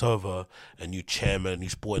takes over, a new chairman, a new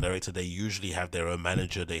sporting director, they usually have their own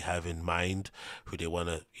manager they have in mind who they want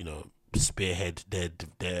to, spearhead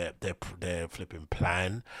their flipping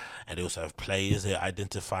plan. And they also have players they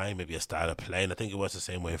identify, maybe a style of play, and I think it was the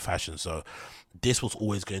same way in fashion. So this was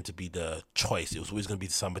always going to be the choice. It was always going to be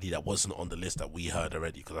somebody that wasn't on the list that we heard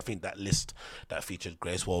already, because I think that list that featured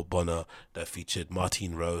Grace Wald-Bonner, that featured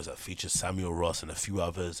Martine Rose, that featured Samuel Ross and a few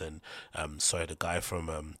others, and the guy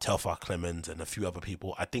from Telfar Clemens and a few other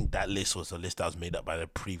people, I think that list was a list that was made up by the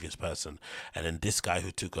previous person. And then this guy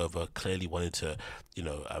who took over clearly wanted to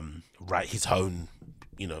write his own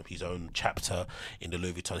chapter in the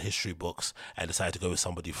Louis Vuitton history books, and decided to go with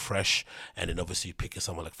somebody fresh. And then obviously picking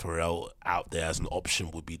someone like Pharrell out there as an option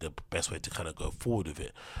would be the best way to kind of go forward with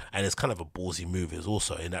it. And it's kind of a ballsy move is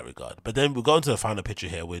also in that regard. But then we'll go into the final picture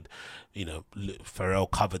here with Pharrell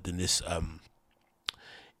covered in this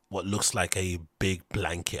what looks like a big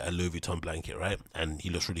blanket, a Louis Vuitton blanket, right? And he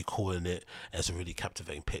looks really cool in it. It's a really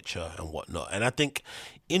captivating picture and whatnot. And I think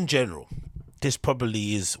in general, this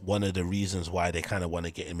probably is one of the reasons why they kind of want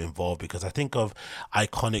to get him involved, because I think of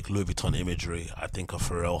iconic Louis Vuitton imagery. I think of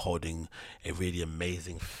Pharrell holding a really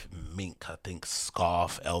amazing mink, I think,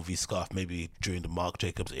 scarf, LV scarf, maybe during the Marc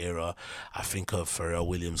Jacobs era. I think of Pharrell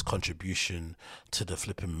Williams' contribution to the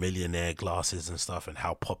flipping millionaire glasses and stuff, and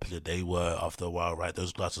how popular they were after a while, right?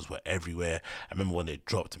 Those glasses were everywhere. I remember when they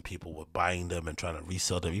dropped and people were buying them and trying to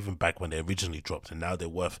resell them, even back when they originally dropped, and now they're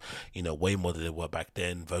worth, way more than they were back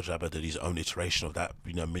then. Virgil Abloh did his own iteration of that,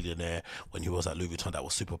 millionaire when he was at Louis Vuitton that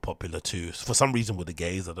was super popular too. For some reason with the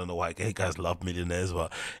gays, I don't know why gay guys love millionaires,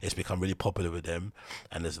 but it's become really popular with them.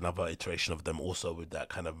 And there's another iteration of them also with that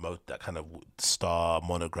kind of star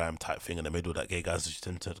monogram type thing in the middle that gay guys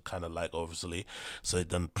tend to kind of like, obviously. So they've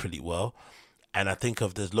done pretty well. And I think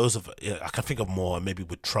there's loads of, I can think of more, maybe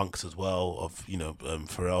with trunks as well, of,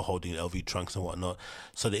 Pharrell holding LV trunks and whatnot.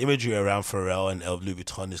 So the imagery around Pharrell and Louis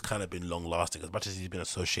Vuitton has kind of been long lasting. As much as he's been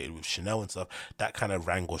associated with Chanel and stuff, that kind of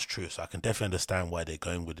wrangles true. So I can definitely understand why they're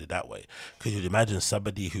going with it that way. Because you'd imagine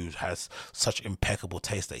somebody who has such impeccable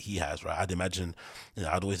taste that he has, right? I'd imagine,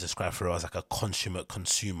 I'd always describe Pharrell as like a consummate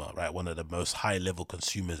consumer, right? One of the most high level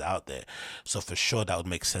consumers out there. So for sure, that would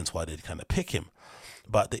make sense why they'd kind of pick him.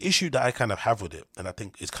 But the issue that I kind of have with it, and I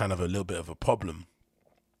think it's kind of a little bit of a problem,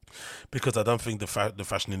 because I don't think the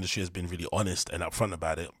fashion industry has been really honest and upfront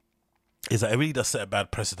about it, is that it really does set a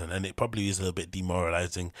bad precedent, and it probably is a little bit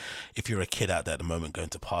demoralizing if you're a kid out there at the moment going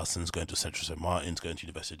to Parsons, going to Central St. Martin's, going to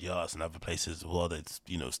University of Arts and other places as well that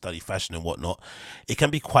study fashion and whatnot. It can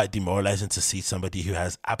be quite demoralizing to see somebody who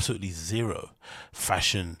has absolutely zero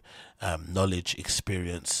fashion knowledge,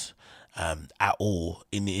 experience at all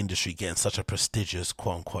in the industry getting such a prestigious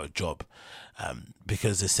quote-unquote job,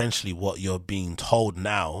 because essentially what you're being told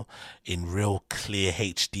now in real clear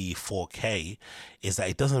HD 4K is that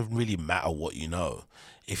it doesn't really matter what you know.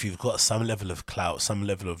 If you've got some level of clout, some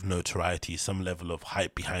level of notoriety, some level of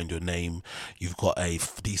hype behind your name, you've got a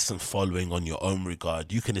decent following on your own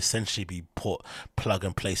regard, you can essentially be put plug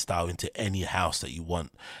and play style into any house that you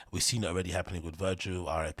want. We've seen it already happening with Virgil,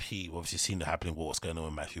 RIP. We've obviously seen it happening with what's going on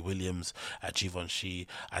with Matthew Williams at Givenchy.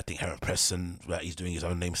 I think Heron Preston, right, he's doing his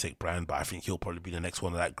own namesake brand, but I think he'll probably be the next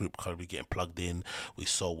one of that group, probably getting plugged in. We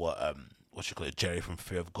saw what Jerry from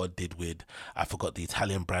Fear of God did with, I forgot the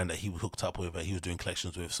Italian brand that he hooked up with, that he was doing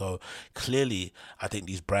collections with. So clearly, I think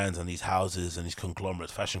these brands and these houses and these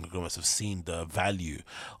conglomerates, fashion conglomerates, have seen the value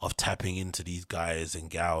of tapping into these guys and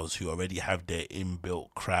gals who already have their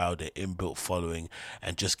inbuilt crowd, their inbuilt following,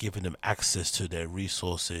 and just giving them access to their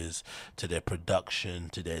resources, to their production,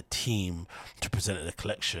 to their team to present in a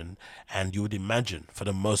collection. And you would imagine, for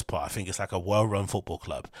the most part, I think it's like a well-run football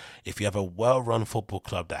club. If you have a well-run football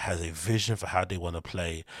club that has a vision for how they want to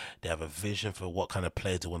play, they have a vision for what kind of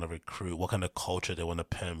players they want to recruit, what kind of culture they want to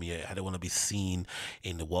permeate, how they want to be seen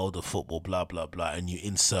in the world of football, blah blah blah, and you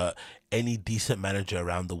insert any decent manager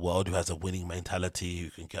around the world who has a winning mentality,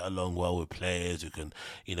 who can get along well with players, who can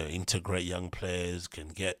integrate young players,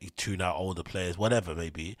 can tune out older players, whatever it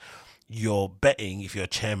may be. You're betting, if you're a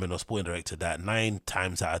chairman or sporting director, that 9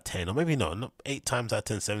 times out of 10, or maybe not 8 times out of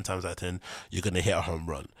 10, 7 times out of 10, you're going to hit a home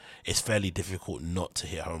run. It's fairly difficult not to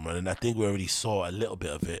hit a home run. And I think we already saw a little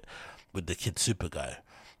bit of it with the Kid Super guy.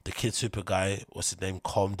 The Kid Super guy, what's his name?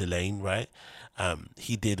 Com Delane, right?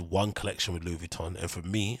 He did one collection with Louis Vuitton. And for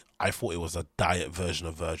me, I thought it was a diet version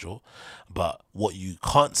of Virgil. But what you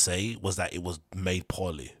can't say was that it was made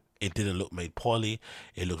poorly. it didn't look made poorly.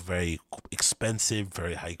 It looked very expensive,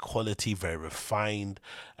 very high quality, very refined,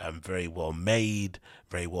 very well made,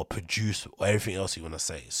 very well produced, or everything else you want to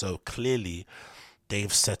say. So clearly they've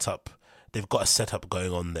got a setup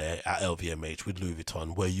going on there at LVMH with Louis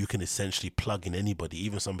Vuitton where you can essentially plug in anybody,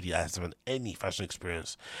 even somebody that hasn't any fashion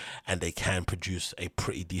experience, and they can produce a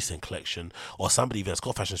pretty decent collection, or somebody even that's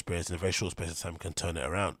got fashion experience in a very short space of time can turn it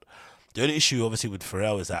around. The only issue obviously with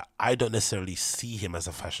Pharrell is that I don't necessarily see him as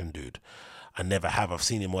a fashion dude. I never have. I've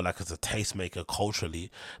seen him more like as a tastemaker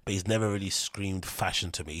culturally, but he's never really screamed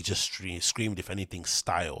fashion to me. He just screamed, if anything,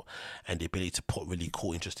 style and the ability to put really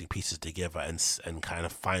cool, interesting pieces together and kind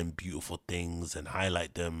of find beautiful things and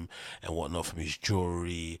highlight them and whatnot from his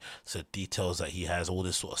jewelry, so details that he has, all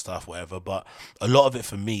this sort of stuff, whatever. But a lot of it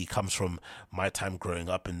for me comes from my time growing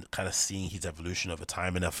up and kind of seeing his evolution over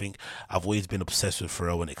time. And I think I've always been obsessed with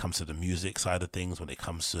Pharrell when it comes to the music side of things, when it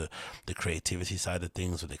comes to the creativity side of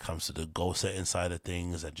things, when it comes to the goal setting side of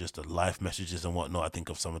things, and just the life messages and whatnot. I think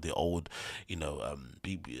of some of the old,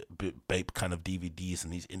 Bape kind of DVDs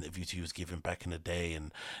and these interviews he was giving back in the day,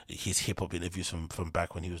 and his hip hop interviews from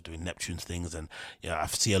back when he was doing Neptune's things. And I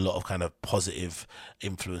see a lot of kind of positive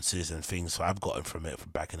influences and things, so I've gotten from it from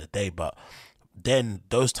back in the day. But then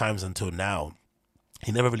those times until now,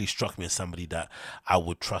 he never really struck me as somebody that I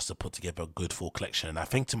would trust to put together a good full collection. And I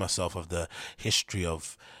think to myself of the history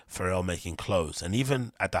of Pharrell making clothes, and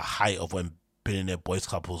even at the height of when Billionaire Boys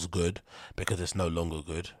Club was good, because it's no longer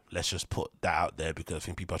good. Let's just put that out there, because I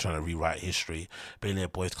think people are trying to rewrite history. Billionaire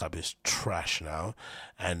Boys Club is trash now.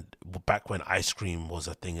 And back when Ice Cream was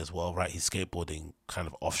a thing as well, right? His skateboarding kind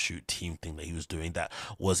of offshoot team thing that he was doing, that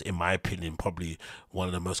was, in my opinion, probably one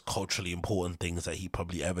of the most culturally important things that he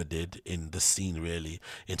probably ever did in the scene, really,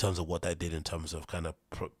 in terms of what that did in terms of kind of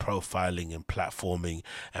profiling and platforming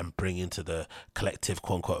and bringing to the collective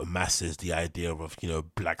quote-unquote masses the idea of,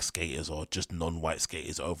 black skaters or just non-white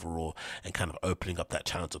skaters overall, and kind of opening up that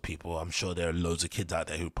channel to people. I'm sure there are loads of kids out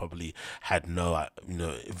there who probably had no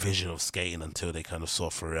vision of skating until they kind of saw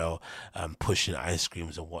Pharrell pushing ice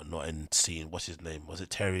creams and whatnot, and seeing, what's his name, was it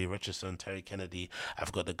Terry Richardson, Terry Kennedy,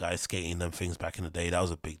 I've got the guy skating them things back in the day. That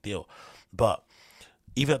was a big deal. But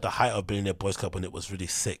even at the height of Billionaire Boys Club, when it was really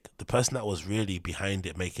sick, the person that was really behind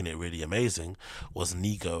it, making it really amazing, was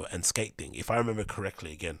Nigo and Skate Thing. If I remember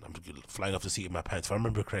correctly, again, I'm flying off the seat of my pants. If I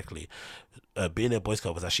remember correctly, Billionaire Boys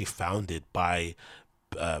Club was actually founded by,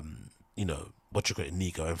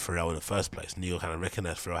 Nigo and Pharrell in the first place. Nigo kind of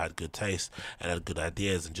recognized Pharrell had good taste and had good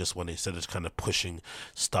ideas, and just wanted, instead of kind of pushing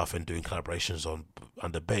stuff and doing collaborations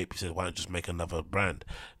under Bape, he said, why not just make another brand?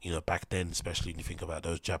 Back then, especially when you think about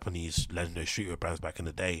those Japanese legendary streetwear brands back in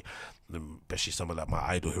the day, especially someone like my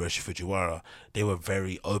idol Hiroshi Fujiwara, they were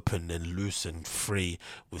very open and loose and free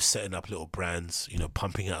with setting up little brands,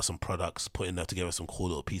 pumping out some products, putting together some cool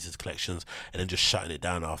little pieces, collections, and then just shutting it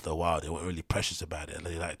down after a while. They weren't really precious about it.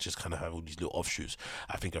 They just kind of have all these little offshoots.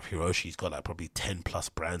 I think of Hiroshi, he's got probably 10 plus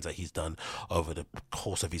brands that he's done over the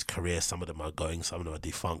course of his career. Some of them are going, some of them are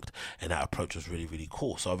defunct, and that approach was really, really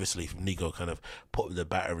cool. So obviously Nigo kind of put the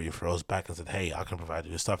battery in Pharrell's back and said, hey, I can provide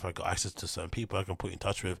you this stuff. I got access to certain people I can put you in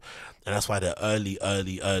touch with. And that's why the early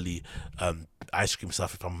ice cream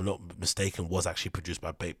stuff, if I'm not mistaken, was actually produced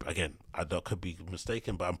by Bape. Again, I could be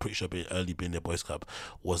mistaken, but I'm pretty sure early Billionaire Boys Club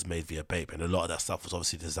was made via Bape. And a lot of that stuff was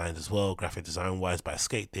obviously designed as well, graphic design wise, by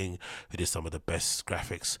Skate Thing, who did some of the best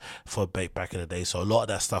graphics for Bape back in the day. So a lot of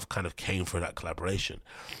that stuff kind of came through that collaboration.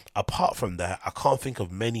 Apart from that, I can't think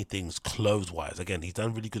of many things clothes wise. Again, he's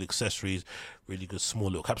done really good accessories, really good small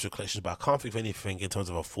little capsule collections, but I can't think of anything in terms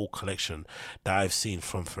of a full collection that I've seen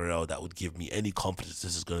from Pharrell that would give me any confidence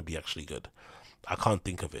this is going to be actually good. I can't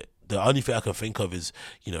think of it. The only thing I can think of is,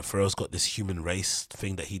 Pharrell's got this human race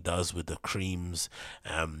thing that he does with the creams,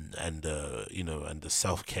 and the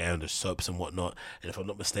self-care and the soaps and whatnot. And if I'm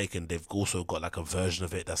not mistaken, they've also got like a version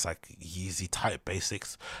of it that's like Yeezy type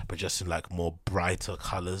basics, but just in like more brighter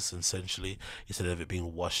colors, essentially, instead of it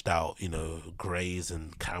being washed out, grays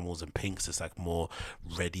and caramels and pinks. It's like more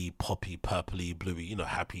reddy, poppy, purpley, bluey,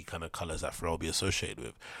 happy kind of colors that Pharrell will be associated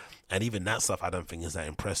with. And even that stuff I don't think is that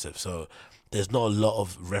impressive. So there's not a lot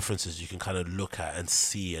of references you can kind of look at and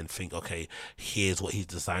see and think, okay, here's what he's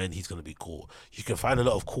designed, he's going to be cool. You can find a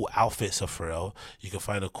lot of cool outfits of Pharrell. You can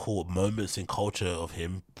find a cool moments in culture of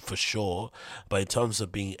him, for sure. But in terms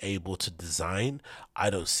of being able to design, I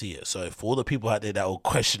don't see it. So for all the people out there that were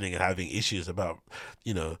questioning and having issues about,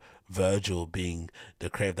 Virgil being the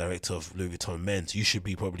creative director of Louis Vuitton Men's, you should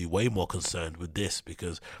be probably way more concerned with this,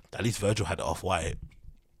 because at least Virgil had Off-White.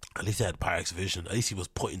 At least he had Pyrex vision. At least he was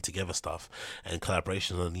putting together stuff and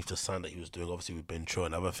collaborations underneath the sun that he was doing, obviously with Ben Choi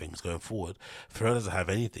and other things going forward. Pharrell doesn't have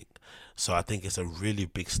anything. So I think it's a really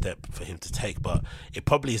big step for him to take. But it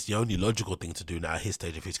probably is the only logical thing to do now at his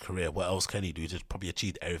stage of his career. What else can he do? He's probably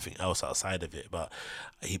achieved everything else outside of it. But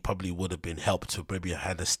he probably would have been helped to maybe have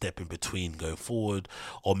had a step in between going forward.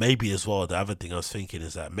 Or maybe as well, the other thing I was thinking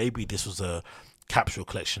is that maybe this was a capsule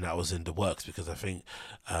collection that was in the works, because I think...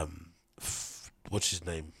 what's his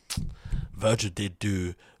name? Virgil did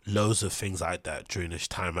do loads of things like that during his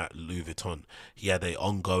time at Louis Vuitton. He had an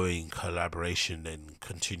ongoing collaboration and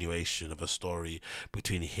continuation of a story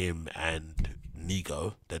between him and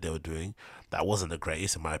Nigo that they were doing. That wasn't the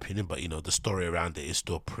greatest in my opinion, but you know, the story around it is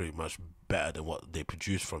still pretty much better than what they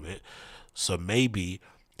produced from it. So maybe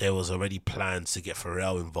there was already plans to get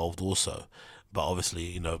Pharrell involved also. But obviously,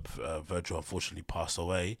 you know, Virgil unfortunately passed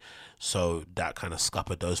away, so that kind of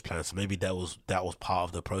scuppered those plans. So maybe that was part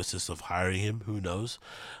of the process of hiring him. Who knows?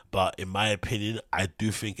 But in my opinion, I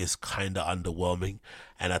do think it's kind of underwhelming,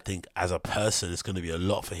 and I think as a person, it's going to be a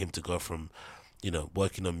lot for him to go from, you know,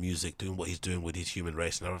 working on music, doing what he's doing with his human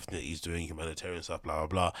race and everything that he's doing, humanitarian stuff, blah, blah,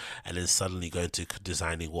 blah, and then suddenly going to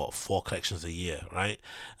designing, 4 collections a year, right?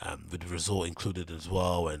 With the resort included as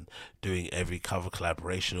well, and doing every cover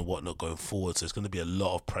collaboration and whatnot going forward. So it's going to be a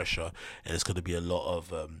lot of pressure, and it's going to be a lot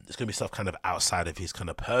of, it's going to be stuff kind of outside of his kind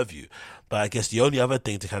of purview. But I guess the only other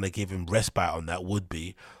thing to kind of give him respite on that would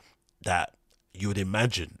be that you would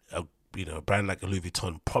imagine, a brand like Louis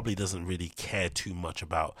Vuitton probably doesn't really care too much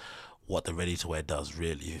about what the ready-to-wear does,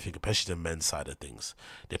 really. If you think, especially the men's side of things,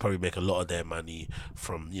 they probably make a lot of their money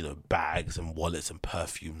from, you know, bags and wallets and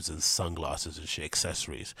perfumes and sunglasses and shit,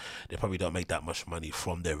 accessories. They probably don't make that much money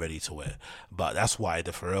from their ready-to-wear. But that's why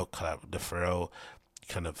the Pharrell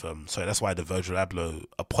that's why the Virgil Abloh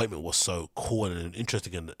appointment was so cool and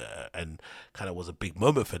interesting, and kind of was a big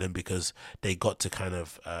moment for them, because they got to kind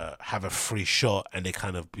of have a free shot, and they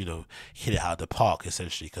kind of, you know, hit it out of the park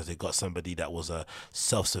essentially, because they got somebody that was a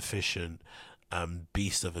self-sufficient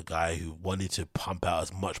beast of a guy who wanted to pump out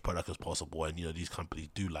as much product as possible. And you know, these companies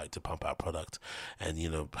do like to pump out product and, you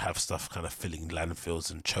know, have stuff kind of filling landfills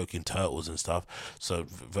and choking turtles and stuff. So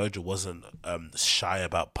Virgil wasn't shy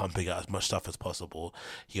about pumping out as much stuff as possible.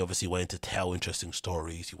 He obviously went to tell interesting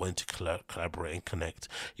stories. He went to collaborate and connect.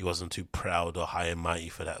 He wasn't too proud or high and mighty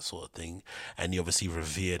for that sort of thing. And he obviously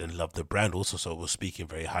revered and loved the brand also, so was speaking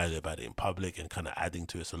very highly about it in public and kind of adding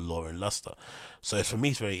to its allure and luster. So for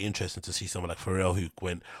me, it's very interesting to see someone like Pharrell, who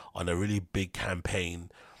went on a really big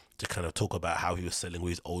campaign to kind of talk about how he was selling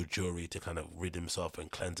with his old jewelry to kind of rid himself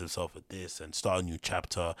and cleanse himself of this and start a new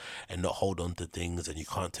chapter and not hold on to things, and you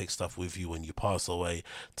can't take stuff with you when you pass away,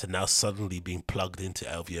 to now suddenly being plugged into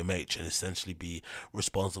LVMH and essentially be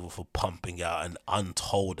responsible for pumping out an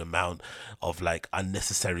untold amount of like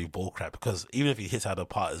unnecessary bullcrap. Because even if he hits out of the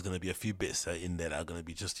park, there's going to be a few bits in there that are going to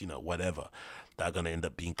be just, you know, whatever, that are going to end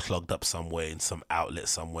up being clogged up somewhere in some outlet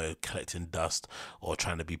somewhere, collecting dust, or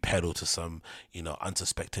trying to be peddled to some, you know,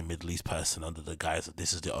 unsuspecting Middle East person under the guise that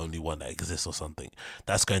this is the only one that exists or something.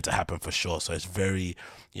 That's going to happen for sure. So it's very,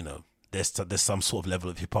 you know, there's some sort of level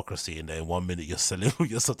of hypocrisy in there. In 1 minute you're selling all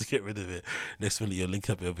your stuff to get rid of it, next minute you're linked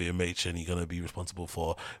up with VMH and you're going to be responsible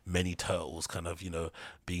for many turtles kind of, you know,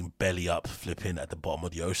 being belly up, flipping at the bottom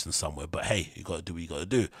of the ocean somewhere. But hey, you got to do what you got to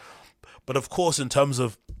do. But of course, in terms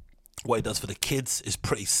of what it does for the kids is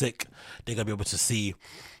pretty sick. They're going to be able to see,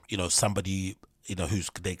 you know, somebody, you know, who's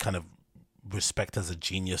they kind of respect as a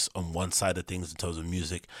genius on one side of things in terms of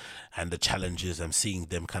music and the challenges, and seeing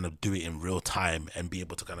them kind of do it in real time and be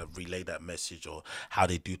able to kind of relay that message, or how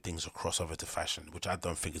they do things across over to fashion, which I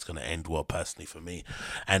don't think is going to end well personally for me.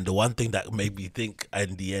 And the one thing that made me think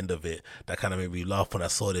in the end of it, that kind of made me laugh when I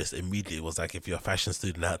saw this immediately, was like, if you're a fashion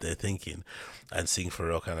student out there thinking and seeing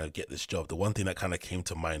Pharrell kind of get this job, the one thing that kind of came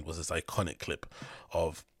to mind was this iconic clip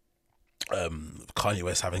of Kanye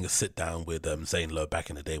West having a sit down with Zane Lowe back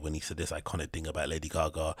in the day, when he said this iconic thing about Lady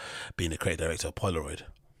Gaga being the creative director of Polaroid.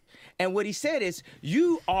 And what he said is,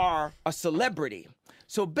 you are a celebrity.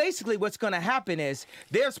 So basically what's going to happen is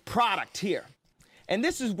there's product here. And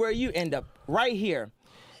this is where you end up, right here.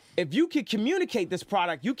 If you can communicate this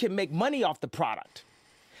product, you can make money off the product.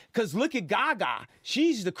 Because look at Gaga.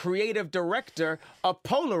 She's the creative director of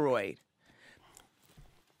Polaroid.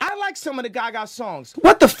 I like some of the Gaga songs.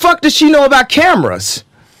 What the fuck does she know about cameras?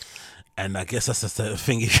 And I guess that's the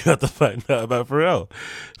thing you have to find out about Pharrell.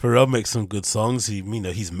 Pharrell makes some good songs.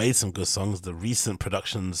 He's made some good songs. The recent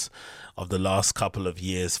productions of the last couple of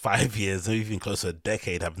years, 5 years, or even close to a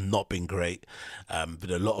decade, have not been great.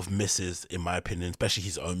 But a lot of misses, in my opinion, especially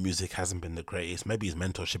his own music hasn't been the greatest. Maybe his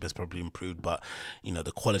mentorship has probably improved, but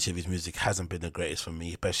the quality of his music hasn't been the greatest for me,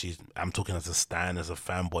 especially I'm talking as a stan, as a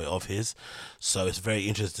fanboy of his. So it's very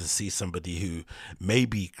interesting to see somebody who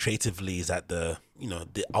maybe creatively is at the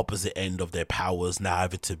opposite end of their powers, now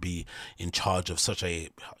having to be in charge of such a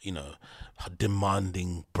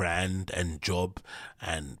demanding brand and job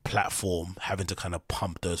and platform, having to kind of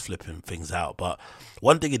pump those flipping things out. But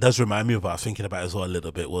one thing it does remind me of, I was thinking about as well a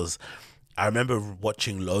little bit, was I remember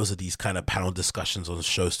watching loads of these kind of panel discussions on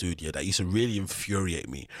Show Studio that used to really infuriate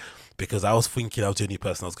me, because I was thinking I was the only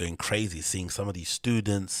person that was going crazy seeing some of these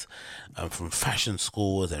students from fashion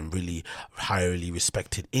schools and really highly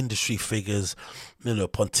respected industry figures,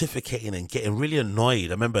 pontificating and getting really annoyed.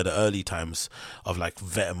 I remember the early times of like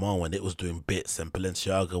Vetements when it was doing bits, and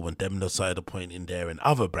Balenciaga when them started to point in there, and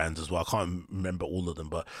other brands as well. I can't remember all of them,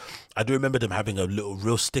 but I do remember them having a little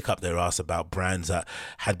real stick up their ass about brands that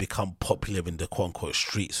had become popular in the quote unquote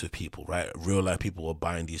streets with people, right? Real life people were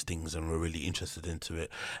buying these things and were really interested into it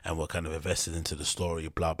and were kind of invested into the story,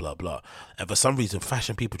 blah blah blah. And for some reason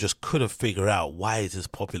fashion people just couldn't figure out, why is this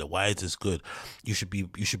popular, why is this good? You should be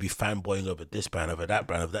fanboying over this brand, over that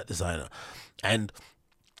brand, over that designer. And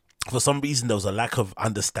for some reason there was a lack of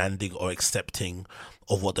understanding or accepting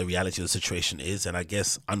of what the reality of the situation is. And I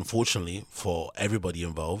guess unfortunately for everybody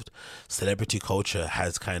involved, celebrity culture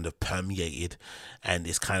has kind of permeated, and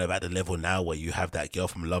it's kind of at the level now where you have that girl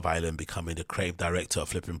from Love Island becoming the creative director of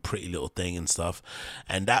flipping Pretty Little Thing and stuff.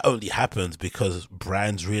 And that only happens because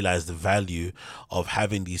brands realize the value of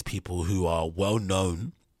having these people who are well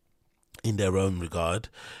known in their own regard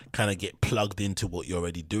kind of get plugged into what you're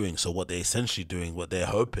already doing. So what they're essentially doing, what they're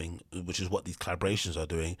hoping, which is what these collaborations are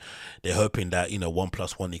doing, they're hoping that 1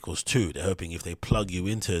 + 1 = 2. They're hoping if they plug you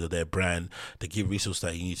into their brand, to give resources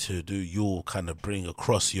that you need to do, you'll kind of bring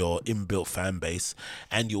across your inbuilt fan base,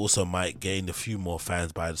 and you also might gain a few more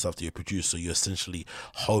fans by the stuff that you produce. So you're essentially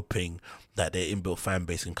hoping that their inbuilt fan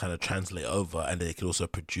base can kind of translate over, and they can also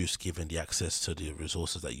produce, given the access to the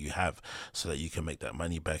resources that you have, so that you can make that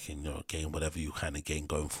money back and gain whatever you kind of gain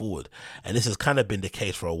going forward. And this has kind of been the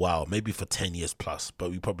case for a while, maybe for 10 years plus, but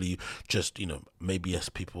we probably just maybe as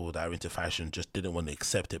people that are into fashion just didn't want to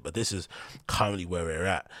accept it. But this is currently where we're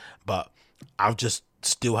at. But I just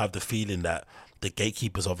still have the feeling that the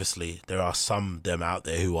gatekeepers, obviously, there are some of them out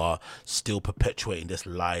there who are still perpetuating this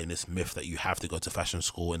lie and this myth that you have to go to fashion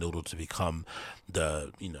school in order to become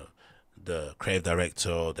the creative director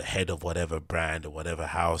or the head of whatever brand or whatever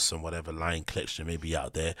house and whatever line collection may be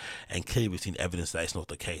out there. And clearly we've seen evidence that it's not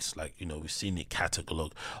the case. Like, we've seen it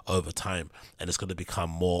catalog over time, and it's going to become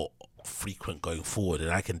more frequent going forward. And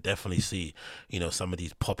I can definitely see some of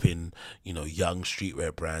these popping young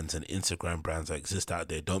streetwear brands and Instagram brands that exist out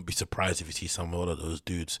there. Don't be surprised if you see some of those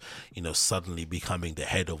dudes suddenly becoming the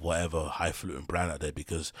head of whatever highfalutin brand out there,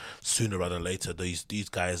 because sooner rather than later these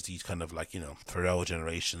guys, these kind of like Pharrell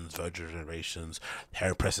generations, Virgil generations,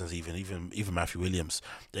 Harry Pressons, even Matthew Williams,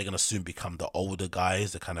 they're gonna soon become the older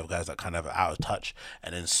guys, the kind of guys that kind of are out of touch.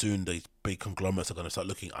 And then soon the big conglomerates are going to start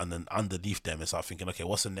looking underneath them and start thinking, okay,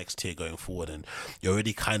 what's the next tier going forward? And you're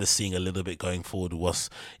already kind of seeing a little bit going forward what's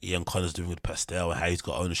Ian Connor's doing with Pastel and how he's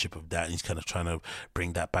got ownership of that, and he's kind of trying to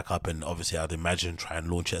bring that back up. And obviously I'd imagine try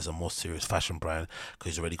and launch it as a more serious fashion brand,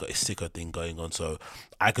 because he's already got a sicker thing going on. So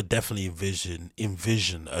I could definitely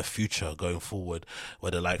envision a future going forward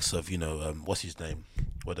where the likes of what's his name,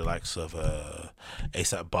 where the likes of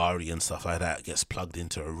ASAP Bari and stuff like that gets plugged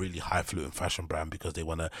into a really highfalutin fashion brand, because they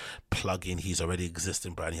want to plug in his already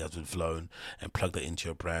existing brand he has with Vlone and plug that into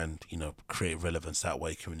your brand, create relevance that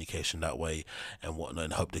way, communication that way and whatnot,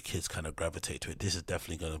 and hope the kids kind of gravitate to it. This is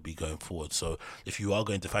definitely going to be going forward. So if you are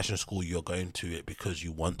going to fashion school, you're going to it because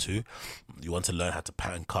you want to learn how to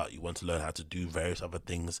pattern cut, you want to learn how to do various other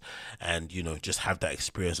things, and just have that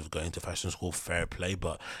experience of going to fashion school, fair play.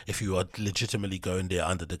 But if you are legitimately going there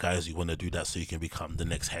under the guise you want to do that so you can become the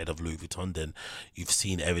next head of Louis Vuitton, then you've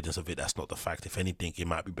seen evidence of it. That's not the fact. If anything, it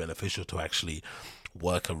might be beneficial to actually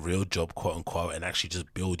work a real job, quote unquote, and actually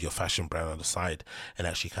just build your fashion brand on the side, and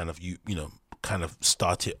actually kind of kind of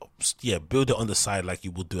start it, build it on the side like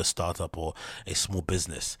you would do a startup or a small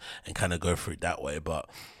business, and kind of go through it that way. But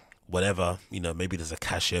whatever, maybe there's a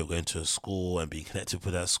cashier going to a school and being connected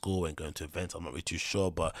with that school and going to events. I'm not really too sure,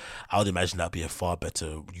 but I would imagine that'd be a far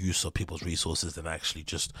better use of people's resources than actually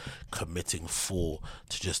just committing full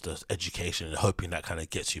to just education and hoping that kind of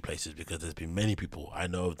gets you places, because there's been many people, I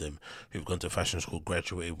know of them, who've gone to fashion school,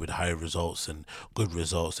 graduated with higher results and good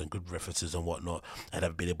references and whatnot, and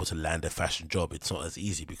have been able to land a fashion job. It's not as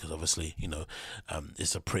easy because obviously,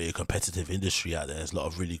 it's a pretty competitive industry out there. There's a lot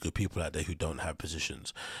of really good people out there who don't have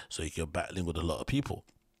positions. So you're battling with a lot of people.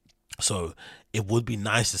 So it would be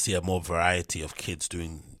nice to see a more variety of kids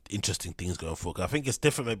doing interesting things going forward. I think it's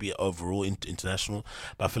different maybe overall international,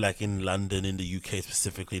 but I feel like in London, in the UK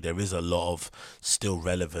specifically, there is a lot of still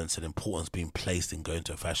relevance and importance being placed in going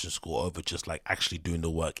to a fashion school over just like actually doing the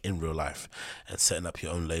work in real life and setting up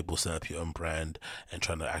your own label, setting up your own brand, and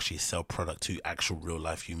trying to actually sell product to actual real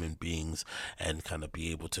life human beings, and kind of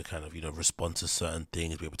be able to kind of respond to certain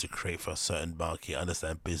things, be able to create for a certain market,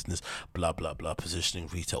 understand business, blah blah blah, positioning,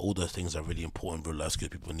 retail. All those things are really important real life skills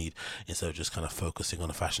people need, instead of just kind of focusing on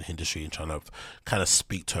the fashion industry and trying to kind of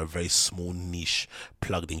speak to a very small niche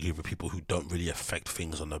plugged in group of people who don't really affect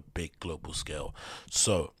things on a big global scale.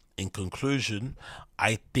 So in conclusion,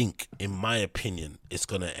 I think, in my opinion, it's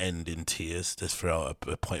going to end in tears, this Pharrell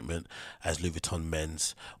appointment as Louis Vuitton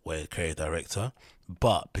men's wear creative director.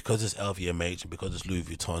 But because it's LVMH and because it's Louis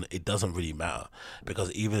Vuitton, it doesn't really matter, because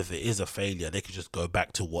even if it is a failure, they could just go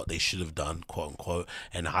back to what they should have done, quote unquote,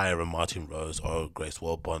 and hire a Martin Rose or a Grace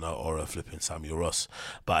Bonner or a flipping Samuel Ross.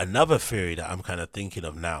 But another theory that I'm kind of thinking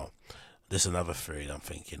of now,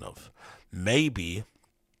 maybe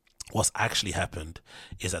what's actually happened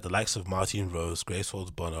is that the likes of Martin Rose, Grace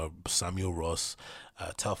Bonner, Samuel Ross,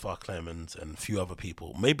 Telfar Clemens, and a few other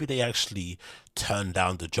people, maybe they actually turned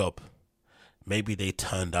down the job. Maybe they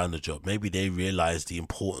turned down the job. Maybe they realized the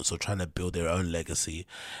importance of trying to build their own legacy,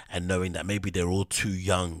 and knowing that maybe they're all too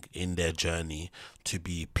young in their journey to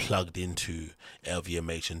be plugged into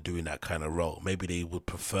LVMH and doing that kind of role. Maybe they would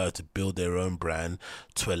prefer to build their own brand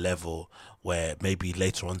to a level where maybe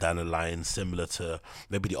later on down the line, similar to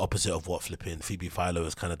maybe the opposite of what flipping Phoebe Philo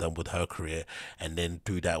has kind of done with her career, and then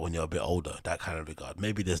do that when you're a bit older, that kind of regard.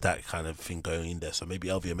 Maybe there's that kind of thing going in there. So maybe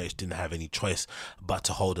LVMH didn't have any choice but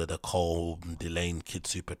to hold her the Cole, Delane, Kid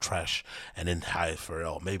Super Trash, and then hire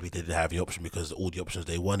Pharrell. Maybe they didn't have any option because all the options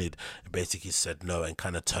they wanted basically said no and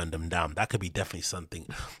kind of turned them down. That could be definitely something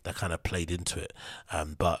that kind of played into it.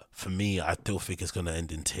 But for me, I still think it's going to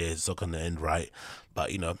end in tears. It's not going to end right. But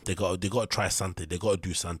they got to try something. They got to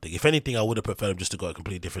do something. If anything, I would have preferred them just to go a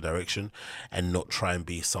completely different direction and not try and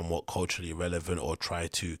be somewhat culturally relevant or try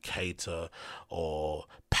to cater or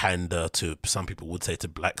pander to, some people would say, to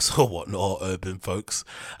blacks or whatnot, or urban folks.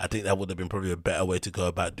 I think that would have been probably a better way to go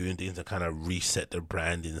about doing things and kind of reset the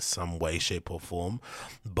brand in some way, shape or form.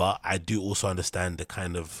 But I do also understand the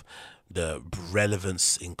kind of the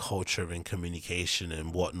relevance in culture and communication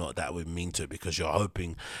and whatnot that would mean to it, because you're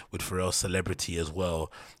hoping with Pharrell's celebrity as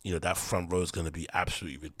well, that front row is going to be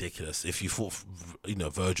absolutely ridiculous. If you thought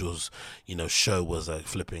Virgil's show was a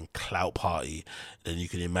flipping clout party, then you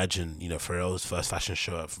can imagine Pharrell's first fashion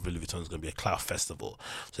show at Louis Vuitton is going to be a clout festival.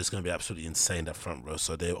 So it's going to be absolutely insane, that front row.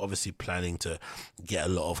 So they're obviously planning to get a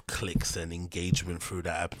lot of clicks and engagement through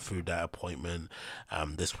that appointment.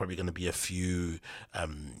 There's probably going to be a few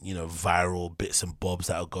viral bits and bobs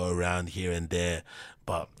that'll go around here and there.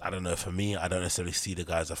 But I don't know, for me, I don't necessarily see the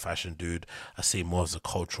guy as a fashion dude. I see him more as a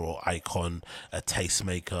cultural icon, a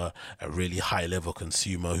tastemaker, a really high level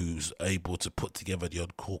consumer who's able to put together the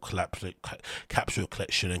odd cool capsule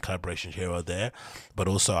collection and collaboration here or there. But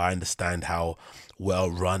also I understand how well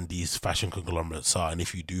run these fashion conglomerates are, and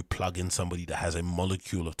if you do plug in somebody that has a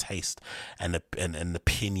molecule of taste and an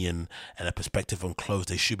opinion and a perspective on clothes,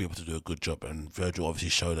 they should be able to do a good job. And Virgil obviously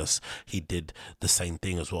showed us he did the same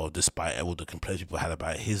thing as well. Despite all the complaints people had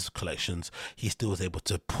about his collections, he still was able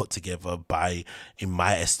to put together, by, in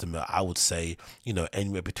my estimate, I would say,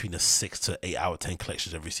 anywhere between a 6 to 8 out of 10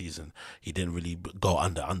 collections every season. He didn't really go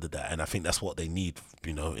under that, and I think that's what they need,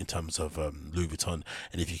 in terms of Louis Vuitton.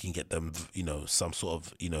 And if you can get them, some sort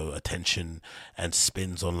of attention and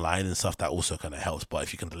spins online and stuff, that also kind of helps. But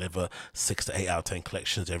if you can deliver 6 to 8 out of 10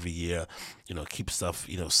 collections every year, keep stuff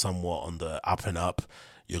somewhat on the up and up,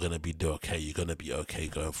 you're gonna be okay. You're gonna be okay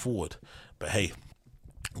going forward. But hey,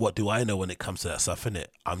 what do I know when it comes to that stuff, innit?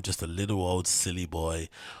 I'm just a little old silly boy.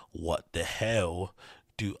 What the hell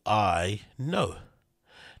do I know?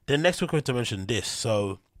 Then next we're going to mention this.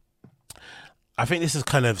 So I think this is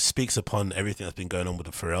kind of speaks upon everything that's been going on with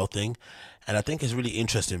the Pharrell thing, and I think it's really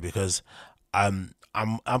interesting because I'm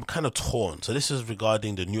kind of torn. So this is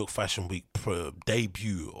regarding the New York Fashion Week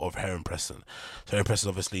debut of Heron Preston. So Heron Preston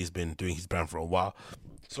obviously has been doing his brand for a while.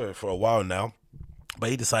 for a while now. But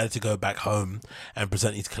he decided to go back home and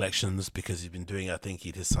present these collections because he's been doing, I think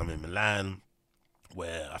he did some in Milan,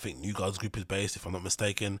 where I think New Guards Group is based, if I'm not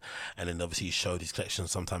mistaken. And then obviously he showed his collections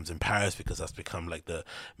sometimes in Paris, because that's become like the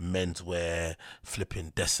menswear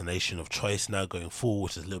flipping destination of choice now going forward,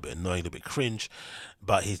 which is a little bit annoying, a little bit cringe.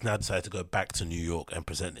 But he's now decided to go back to New York and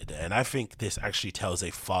present it there. And I think this actually tells a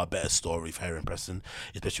far better story for Heron Preston,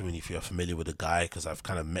 especially if you're familiar with the guy, because I've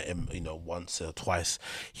kind of met him, once or twice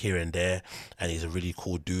here and there. And he's a really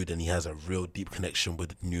cool dude, and he has a real deep connection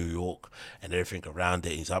with New York and everything around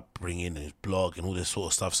it, his upbringing and his blog and all this sort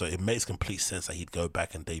of stuff. So it makes complete sense that he'd go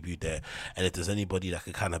back and debut there. And if there's anybody that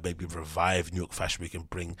could kind of maybe revive New York Fashion Week and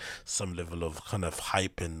bring some level of kind of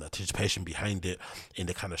hype and anticipation behind it in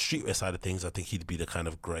the kind of streetwear side of things, I think he'd be the kind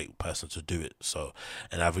of great person to do it. So,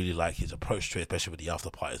 and I really like his approach to it, especially with the after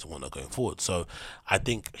parties and whatnot going forward. So I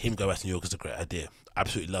think him going back to New York is a great idea.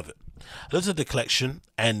 Absolutely love it. I looked at the collection,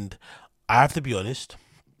 and I have to be honest,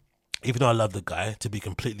 even though I love the guy, to be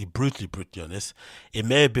brutally honest, it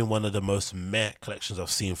may have been one of the most meh collections I've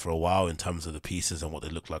seen for a while in terms of the pieces and what they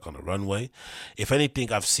look like on the runway. If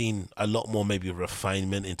anything, I've seen a lot more maybe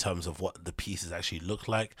refinement in terms of what the pieces actually look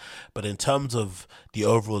like. But in terms of the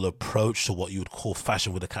overall approach to what you would call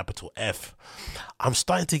fashion with a capital F, I'm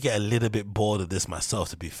starting to get a little bit bored of this myself,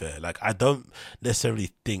 to be fair. Like, I don't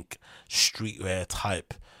necessarily think streetwear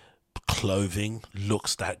type clothing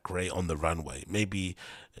looks that great on the runway. Maybe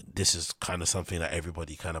this is kind of something that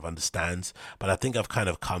everybody kind of understands, but I think I've kind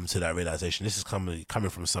of come to that realization. This is coming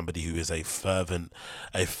from somebody who is a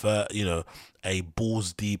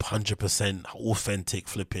balls deep, 100% authentic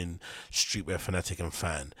flipping streetwear fanatic and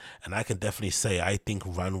fan. And I can definitely say I think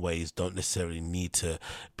runways don't necessarily need to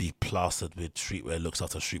be plastered with streetwear looks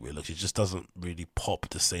after streetwear looks. It just doesn't really pop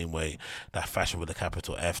the same way that fashion with a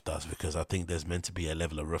capital F does, because I think there's meant to be a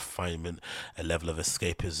level of refinement, a level of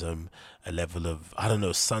escapism, a level of, I don't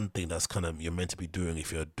know, something that's kind of you're meant to be doing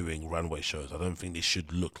if you're doing runway shows. I don't think they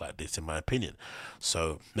should look like this, in my opinion.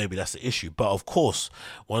 So maybe that's the issue. But of course,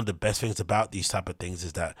 one of the best things about these type of things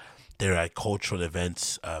is that they're like cultural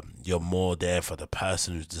events. You're more there for the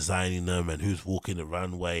person who's designing them and who's walking the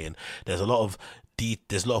runway, and there's a lot of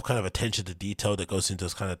kind of attention to detail that goes into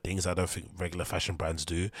those kind of things I don't think regular fashion brands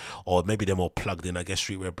do. Or maybe they're more plugged in, I guess,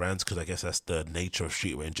 streetwear brands, because I guess that's the nature of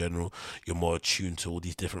streetwear in general. You're more attuned to all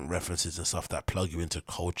these different references and stuff that plug you into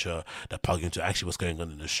culture, that plug you into actually what's going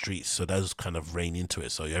on in the streets. So those kind of rein into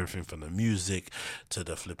it. So everything from the music to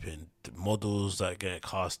the flipping models that get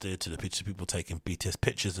casted to the pictures, people taking BTS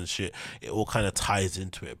pictures and shit, it all kind of ties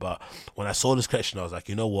into it. But when I saw this collection, I was like,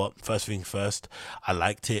 you know what, first thing first, I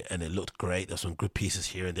liked it and it looked great. There's some good pieces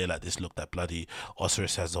here and there, like this look that bloody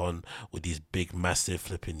Osiris has on with these big massive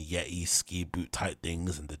flipping Yeti ski boot type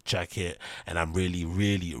things and the jacket, and I'm really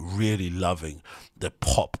loving the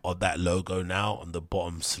pop of that logo now on the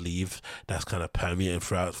bottom sleeve that's kind of permeating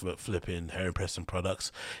throughout flipping Heron Preston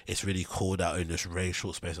products. It's really cool that in this very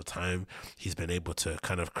short space of time he's been able to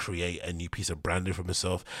kind of create a new piece of branding for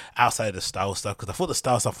himself outside of the style stuff, because I thought the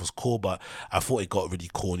style stuff was cool, but I thought it got really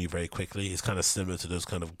corny very quickly. It's kind of similar to those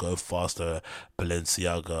kind of Go Faster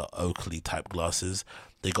Balenciaga Oakley type glasses.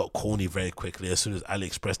 They got corny very quickly as soon as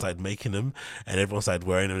AliExpress started making them and everyone started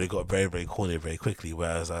wearing them. They got very corny very quickly.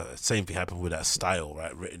 Whereas same thing happened with that style,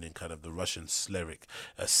 right, written in kind of the Russian Cyrillic,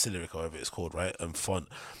 however it's called, right, and font.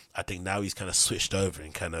 I think now he's kind of switched over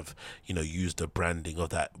and kind of, used the branding of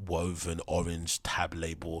that woven orange tab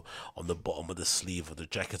label on the bottom of the sleeve of the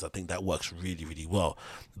jackets. I think that works really well.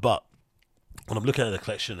 But when I'm looking at the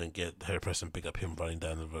collection and get Heron Preston, big up him running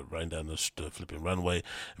down the flipping runway,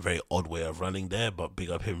 a very odd way of running there, but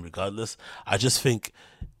big up him regardless. I just think,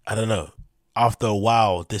 I don't know, after a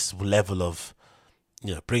while, this level of,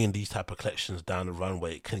 bringing these type of collections down the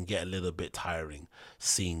runway, it can get a little bit tiring.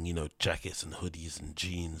 Seeing, jackets and hoodies and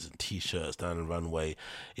jeans and t-shirts down the runway,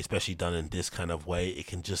 especially done in this kind of way, it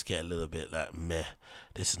can just get a little bit like, meh,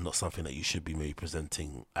 this is not something that you should be maybe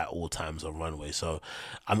presenting at all times on runway. So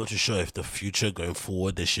I'm not too sure if the future going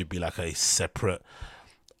forward, there should be like a separate,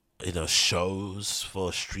 shows for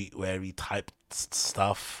streetwear type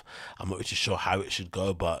stuff. I'm not really sure how it should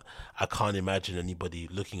go, but I can't imagine anybody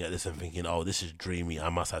looking at this and thinking, oh, this is dreamy, I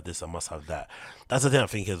must have this, I must have that. That's the thing I'm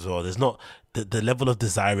thinking as well. There's not the level of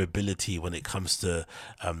desirability when it comes to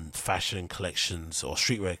fashion collections or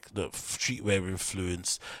streetwear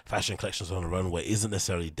influenced fashion collections on the runway isn't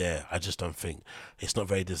necessarily there. I just don't think it's not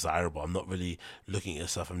very desirable. I'm not really looking at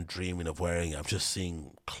stuff I'm dreaming of wearing. I'm just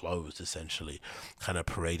seeing clothes essentially kind of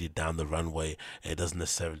paraded down the runway, and it doesn't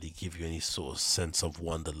necessarily give you any sort of sense of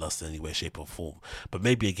wanderlust in any way, shape or form. But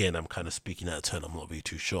maybe again, I'm kind of speaking out of turn, I'm not really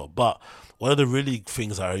too sure. But one of the really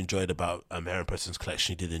things I enjoyed about Heron Preston's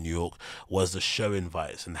collection he did in New York was the show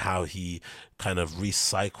invites, and how he kind of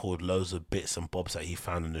recycled loads of bits and bobs that he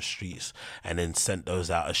found in the streets and then sent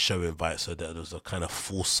those out as show invites, so that there was a kind of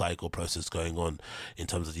full cycle process going on in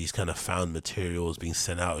terms of these kind of found materials being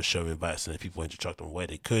sent out as show invites. And if people wanted to chuck them away,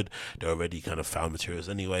 they could. They're already kind of found materials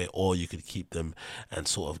anyway, or you could keep them and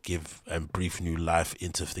sort of give and breathe new life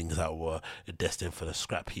into things that were destined for the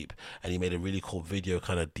scrap heap. And he made a really cool video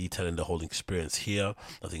kind of detailing the whole experience here.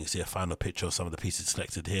 I think you see a final picture of some of the pieces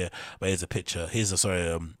selected here, but here's a picture,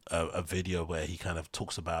 a video where he kind of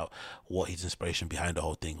talks about what his inspiration behind the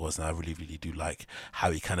whole thing was. And I really do like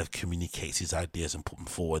how he kind of communicates his ideas and put them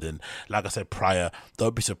forward. And like I said prior,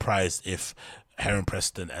 don't be surprised if Heron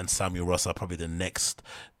Preston and Samuel Ross are probably the next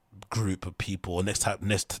group of people, next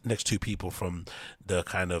two people from the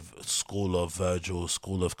kind of school of Virgil,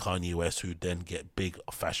 school of Kanye West, who then get big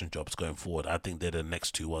fashion jobs going forward. I think they're the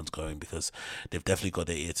next two ones going, because they've definitely got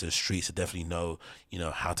their ear to the streets. They definitely know,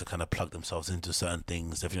 how to kind of plug themselves into certain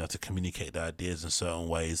things. Definitely know how to communicate their ideas in certain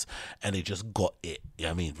ways, and they just got it.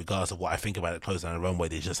 I mean, regardless of what I think about it, close down the runway,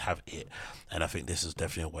 they just have it. And I think this is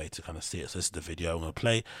definitely a way to kind of see it. So this is the video I'm going to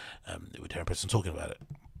play with Heron Preston talking about it.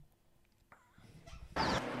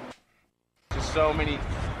 There's so many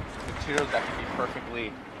materials that can be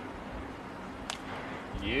perfectly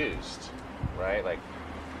used, right? Like,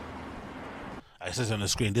 it says on the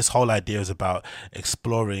screen, this whole idea is about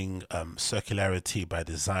exploring circularity by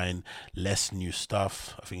design, less new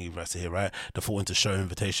stuff. I think you writes it here, right? The Fall Into Show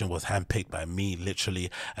invitation was handpicked by me, literally,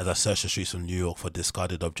 as I searched the streets of New York for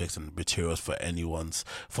discarded objects and materials for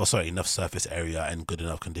enough surface area and good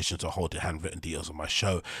enough condition to hold the handwritten details of my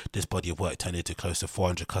show. This body of work turned into close to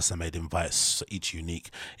 400 custom-made invites, each unique.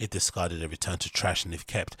 If discarded, they return to trash, and if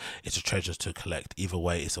kept, it's a treasure to collect. Either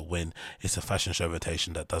way, it's a win. It's a fashion show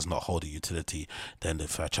invitation that does not hold a utility. Then the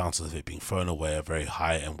chances of it being thrown away are very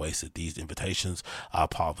high and wasted. These invitations are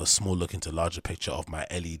part of a small look into larger picture of my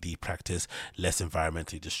LED practice, less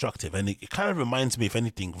environmentally destructive. And it kind of reminds me, if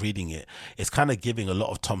anything, reading it, it's kind of giving a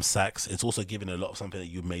lot of Tom Sachs. It's also giving a lot of something that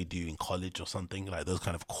you may do in college or something, like those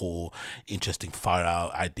kind of cool, interesting, far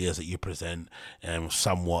out ideas that you present,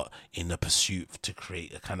 somewhat in the pursuit to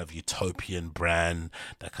create a kind of utopian brand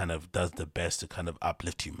that kind of does the best to kind of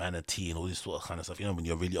uplift humanity and all this sort of kind of stuff. When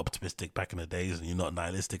you're really optimistic back in the day, and you're not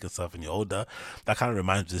nihilistic and stuff and you're older, that kind of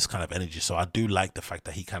reminds me of this kind of energy. So I do like the fact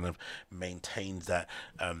that he kind of maintains that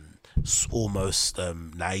almost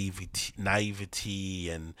naivety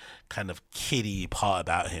and kind of kiddie part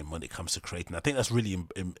about him when it comes to creating. I think that's really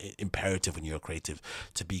imperative when you're a creative,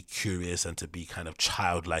 to be curious and to be kind of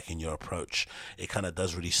childlike in your approach. It kind of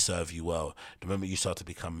does really serve you well. The moment you start to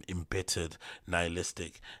become embittered,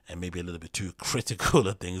 nihilistic, and maybe a little bit too critical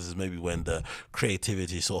of things is maybe when the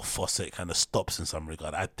creativity sort of faucet kind of stops in some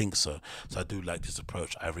regard. I think so. So I do like this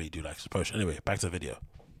approach. I really do like this approach. Anyway, back to the video.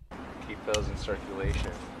 keep those in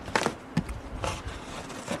circulation.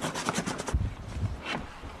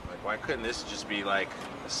 Like, why couldn't this just be like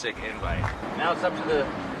a sick invite? Now it's up to the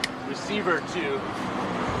receiver to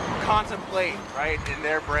contemplate, right, in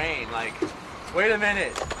their brain, like, wait a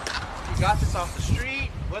minute, you got this off the street,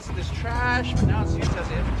 wasn't this trash, but now it's used as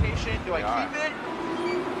an invitation, do I keep it?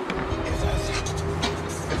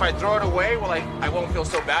 If I throw it away, well, I won't feel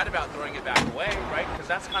so bad about throwing it back away, right? Because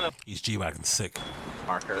that's kind of... He's G-Wagon sick.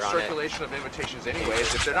 Marker the circulation of invitations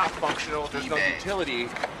anyways, if they're not functional, if there's no utility,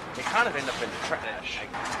 they kind of end up in the trash.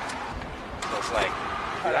 So it's like,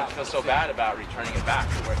 you don't feel so bad about returning it back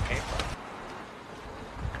to where it came from.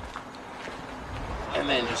 And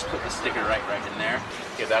then just put the sticker right in there.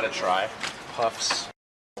 Give that a try. Puffs.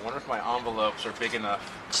 I wonder if my envelopes are big enough.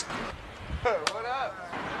 What up?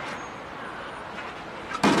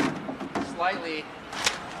 Slightly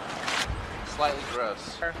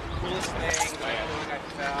gross. Coolest thing I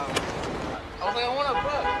found. I was like, I want a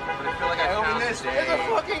book, but I feel like I found this. It's a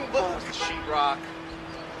fucking book. Sheetrock,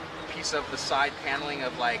 piece of the side paneling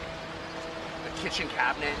of like a kitchen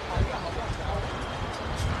cabinet.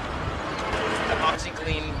 An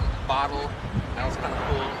OxyClean bottle. That was kind of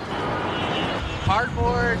cool.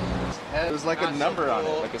 Cardboard. There's like a number on it.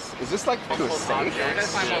 Like, is this like to a safe?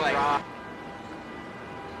 Like,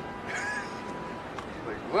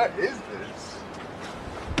 what is this?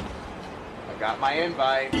 I got my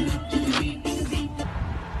invite.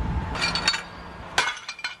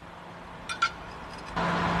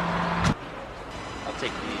 I'll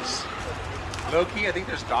take these. Low key, I think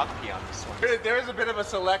there's dog pee on this one. There is a bit of a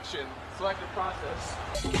selective process.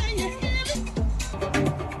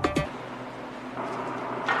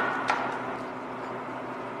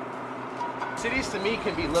 cities to me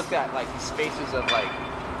can be looked at like these spaces of like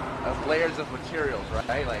of layers of materials,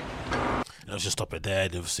 right? Like. Let's just stop it there.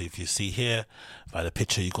 Obviously, if you see here by the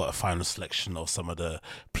picture, you got a final selection of some of the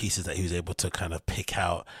pieces that he was able to kind of pick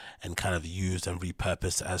out and kind of use and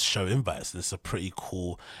repurpose as show invites. And it's a pretty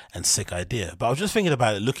cool and sick idea. But I was just thinking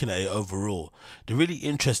about it, looking at it overall, the really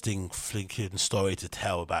interesting flinking story to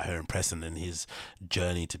tell about Heron Preston and his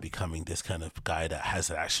journey to becoming this kind of guy that has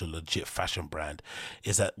an actual legit fashion brand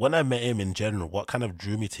is that when I met him in general, what kind of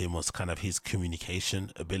drew me to him was kind of his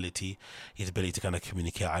communication ability, his ability to kind of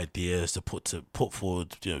communicate ideas, to put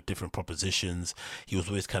forward, you know, different propositions. He was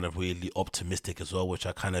always kind of really optimistic as well, which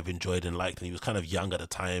I kind of enjoyed and liked. And he was kind of young at the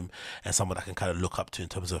time and someone I can kind of look up to in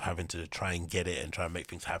terms of having to try and get it and try and make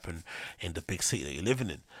things happen in the big city that you're living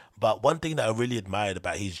in. But one thing that I really admired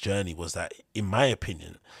about his journey was that, in my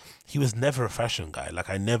opinion, he was never a fashion guy. Like,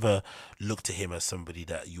 I never looked at him as somebody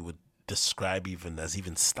that you would describe even as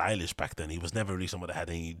even stylish back then. He was never really someone that had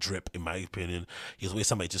any drip, in my opinion. He was always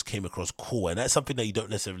somebody that just came across cool, and that's something that you don't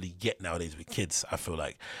necessarily get nowadays with kids. I feel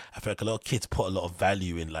like a lot of kids put a lot of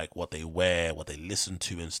value in like what they wear, what they listen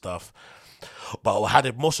to and stuff,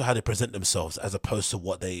 but mostly how they present themselves as opposed to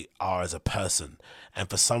what they are as a person. And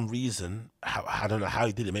for some reason, I don't know how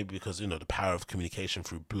he did it, maybe because, you know, the power of communication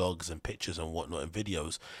through blogs and pictures and whatnot and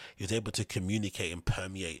videos, he was able to communicate and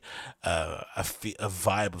permeate a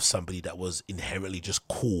vibe of somebody that was inherently just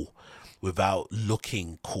cool without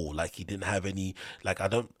looking cool. Like, he didn't have any, like, I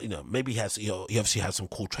don't, you know, maybe he has, you know, he obviously had some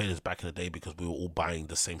cool trainers back in the day because we were all buying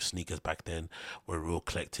the same sneakers back then. We were all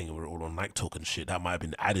collecting and we were all on Nike Talk and shit. That might have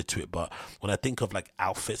been added to it. But when I think of like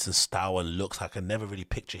outfits and style and looks, I can never really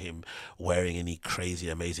picture him wearing any crazy,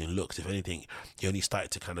 amazing looks. If anything, he only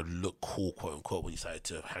started to kind of look cool, quote unquote, when he started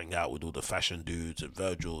to hang out with all the fashion dudes and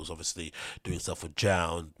Virgil's, obviously doing stuff with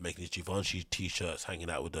Jown, making his Givenchy t-shirts,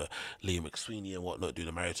 hanging out with the Liam McSweeney and whatnot, doing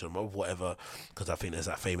the Marathon or whatever. Because I think there's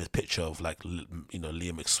that famous picture of, like, you know,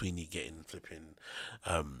 Liam McSweeney getting flipping,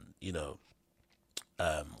 you know,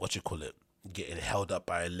 what you call it, getting held up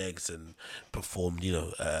by her legs and performed, you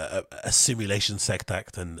know, a simulation sex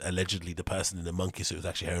act, and allegedly the person in the monkey suit was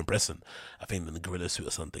actually Heron Preston, I think, in the gorilla suit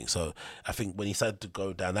or something. So I think when he started to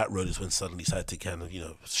go down that road is when suddenly he started to kind of, you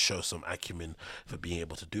know, show some acumen for being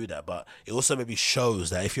able to do that. But it also maybe shows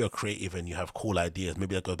that if you're creative and you have cool ideas,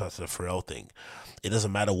 maybe that goes back to the Pharrell thing, it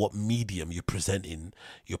doesn't matter what medium you present in,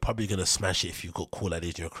 you're probably going to smash it if you've got cool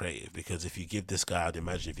ideas and you're creative. Because if you give this guy, I'd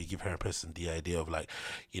imagine if you give Heron Preston the idea of, like,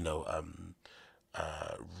 you know,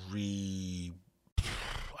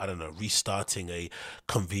 restarting a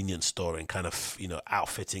convenience store and kind of, you know,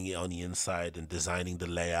 outfitting it on the inside and designing the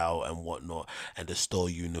layout and whatnot, and the store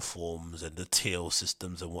uniforms and the till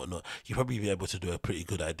systems and whatnot, you'd probably be able to do a pretty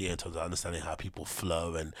good idea in terms of understanding how people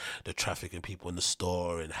flow and the traffic and people in the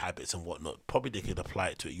store and habits and whatnot. Probably they could apply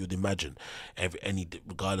it to it, you'd imagine,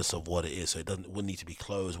 regardless of what it is. So it wouldn't need to be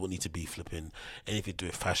clothes, wouldn't need to be flipping anything to do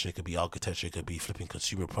with fashion. It could be architecture, it could be flipping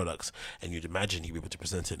consumer products, and you'd imagine you'd be able to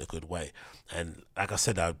present it in a good way. And like I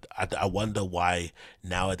said, I wonder why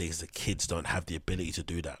nowadays the kids don't have the ability to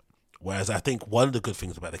do that. Whereas I think one of the good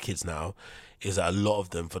things about the kids now is that a lot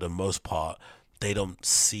of them, for the most part, they don't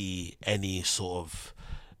see any sort of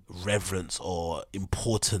reverence or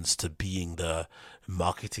importance to being the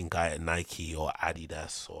marketing guy at Nike or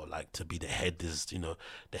Adidas, or like to be the head, is, you know,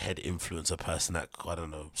 the head influencer person at, I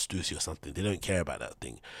don't know, Stussy or something. They don't care about that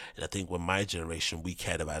thing. And I think when my generation, we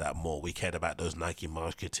cared about that more. We cared about those Nike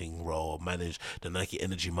marketing role, the Nike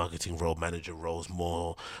energy marketing role, manager roles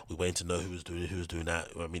more. We went to know who was doing that.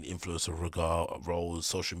 I mean, influencer roles,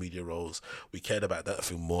 social media roles. We cared about that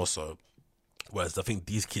thing more so. Whereas I think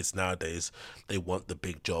these kids nowadays, they want the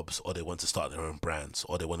big jobs, or they want to start their own brands,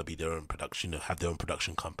 or they want to be their own production, have their own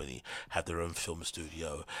production company, have their own film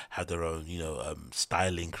studio, have their own, you know,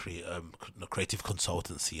 styling, creative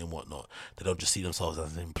consultancy and whatnot. They don't just see themselves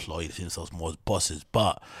as an employee, they see themselves more as bosses.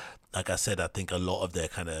 But like I said, I think a lot of their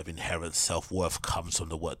kind of inherent self-worth comes from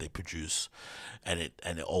the work they produce, and it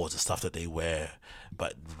always the stuff that they wear.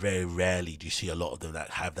 But very rarely do you see a lot of them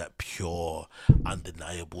that have that pure,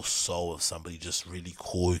 undeniable soul of somebody just really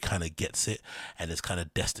cool who kind of gets it and is kind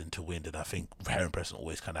of destined to win. And I think Heron Preston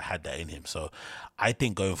always kind of had that in him. So I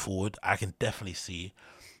think going forward, I can definitely see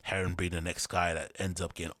Heron being the next guy that ends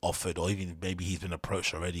up getting offered, or even maybe he's been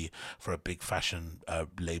approached already for a big fashion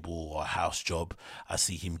label or house job. I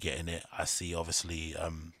see him getting it. I see, obviously,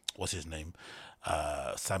 what's his name?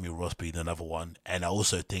 Samuel Ross being another one. And I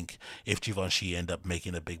also think if Givenchy end up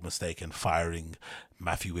making a big mistake and firing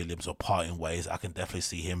Matthew Williams or parting ways, I can definitely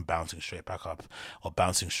see him bouncing straight back up or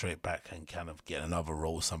bouncing straight back and kind of get another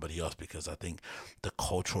role with somebody else, because I think the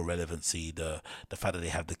cultural relevancy, the fact that they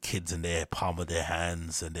have the kids in their palm of their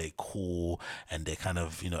hands and they're cool and they're kind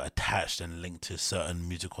of, you know, attached and linked to certain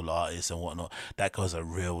musical artists and whatnot, that goes a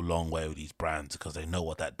real long way with these brands, because they know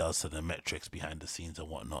what that does to the metrics behind the scenes and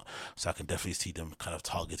whatnot. So I can definitely see them kind of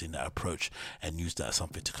targeting that approach and use that as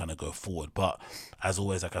something to kind of go forward. But as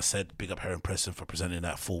always, like I said, big up Heron Preston for presenting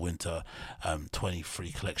that fall winter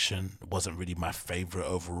 23 collection. It wasn't really my favorite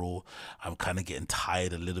overall. I'm kind of getting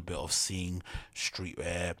tired a little bit of seeing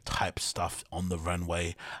streetwear type stuff on the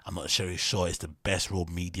runway. I'm not necessarily sure it's the best real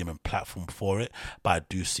medium and platform for it, but I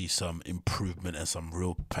do see some improvement and some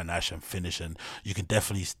real panache and finish, and you can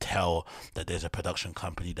definitely tell that there's a production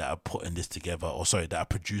company that are putting this together, or sorry, that are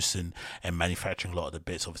producing and manufacturing a lot of the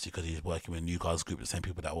bits, obviously because he's working with New Guards Group, the same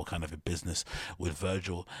people that were kind of in business with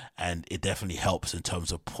Virgil, and it definitely helps in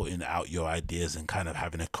terms of putting out your ideas and kind of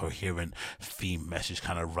having a coherent theme message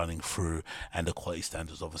kind of running through, and the quality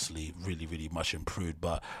standards obviously really much improved.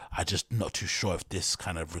 But I just not too sure if this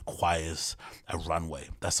kind of requires a runway.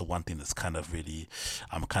 That's the one thing that's kind of really,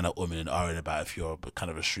 I'm kind of umming and ahhing about. If you're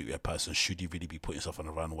kind of a streetwear person, should you really be putting yourself on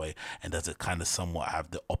a runway, and does it kind of somewhat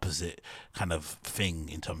have the opposite kind of thing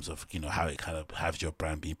in terms of, you know, how it kind of has your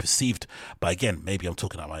brand being perceived? But again, maybe I'm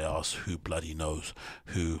talking out my ass. Who bloody knows?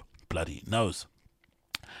 Who bloody knows?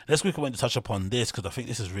 Let's quickly want to touch upon this, because I think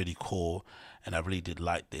this is really cool and I really did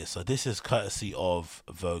like this. So this is courtesy of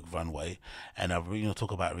Vogue Runway, and I'm really going to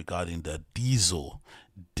talk about regarding the Diesel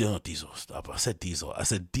I said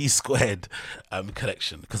D Squared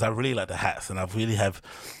collection, because I really like the hats and I really have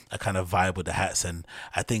a kind of vibe with the hats. And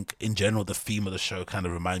I think in general the theme of the show kind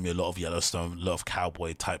of reminded me a lot of Yellowstone, a lot of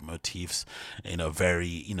cowboy type motifs, you know, very,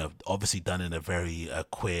 you know, obviously done in a very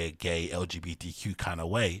queer, gay, LGBTQ kind of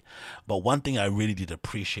way. But one thing I really did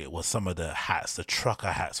appreciate was some of the hats. The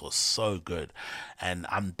trucker hats was so good, and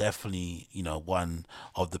I'm definitely, you know, one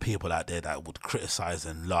of the people out there that would criticize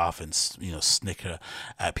and laugh and, you know, snicker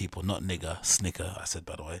at people, not nigger, snicker, I said,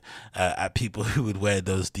 by the way, at people who would wear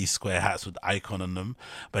those D-Square hats with icon on them.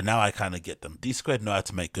 But now I kind of get them. D-Squared know how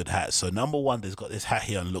to make good hats. So number one, there's got this hat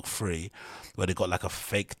here on Look Free, where they got like a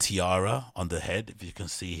fake tiara on the head, if you can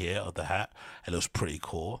see here, of the hat. It looks pretty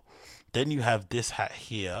cool. Then you have this hat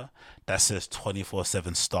here that says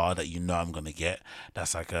 24/7 star, that you know I'm gonna get.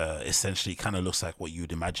 That's like essentially kind of looks like what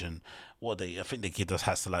you'd imagine. I think they give those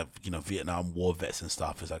hats to, like, you know, Vietnam War vets and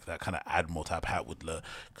stuff. It's like that kind of Admiral type hat with the,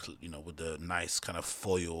 you know, with the nice kind of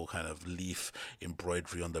foil kind of leaf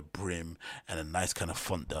embroidery on the brim and a nice kind of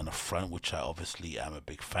font down the front, which I obviously am a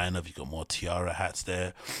big fan of. You got more tiara hats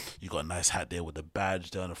there. You got a nice hat there with the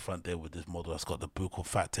badge down the front there with this model that's got the buccal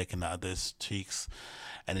fat taken out of his cheeks.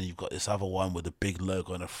 And then you've got this other one with the big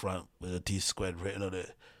logo on the front with a D Squared written on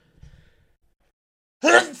it.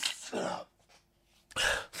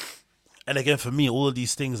 And again, for me, all of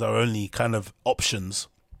these things are only kind of options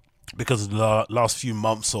because of the last few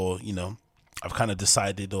months, or, you know, I've kind of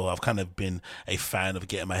decided, or I've kind of been a fan of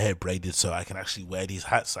getting my hair braided so I can actually wear these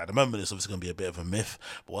hats. At the moment, it's obviously going to be a bit of a myth,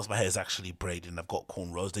 but once my hair is actually braided and I've got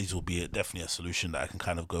cornrows, these will be definitely a solution that I can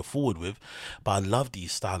kind of go forward with. But I love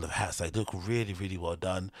these style of hats. They look really well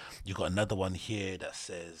done. You got another one here that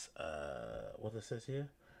says, what it says here?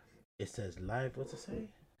 It says live, what's it say?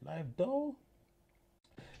 Live doll?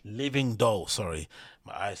 Living Doll, sorry.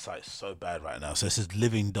 My eyesight's so bad right now. So this is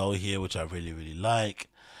Living Doll here, which I really like.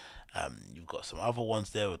 You've got some other ones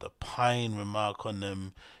there with a pine remark on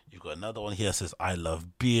them. You've got another one here that says I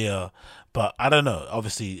love beer. But I don't know,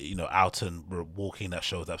 obviously, you know, out and walking that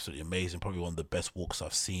show is absolutely amazing. Probably one of the best walks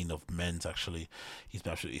I've seen of men's, actually. He's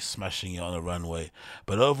been absolutely smashing it on the runway.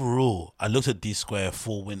 But overall, I looked at D-Square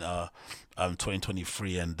Fall Winter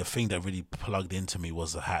 2023, and the thing that really plugged into me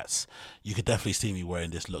was the hats. You could definitely see me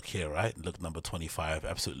wearing this look here, right? Look number 25,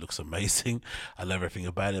 absolutely looks amazing. I love everything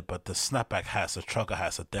about it. But the snapback hats, the trucker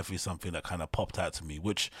hats, are definitely something that kind of popped out to me,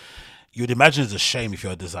 which you'd imagine is a shame if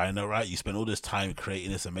you're a designer, right? You spend all this time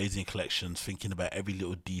creating this amazing collection, thinking about every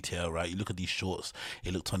little detail, right? You look at these shorts,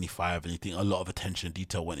 it looked 25, and you think a lot of attention and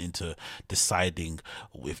detail went into deciding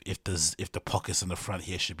if the pockets in the front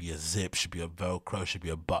here should be a zip, should be a Velcro, should be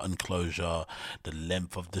a button closure, the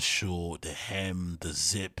length of the short, the hem, the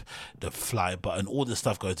zip, the fly button, all this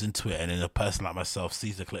stuff goes into it. And then a person like myself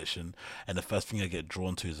sees the collection, and the first thing I get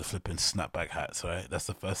drawn to is the flipping snapback hats, right? That's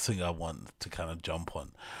the first thing I want to kind of jump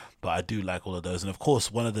on. but I do like all of those. And of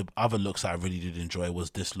course, one of the other looks I really did enjoy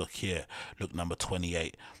was this look here, look number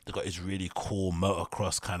 28. They got his really cool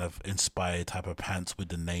motocross kind of inspired type of pants with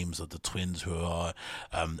the names of the twins who are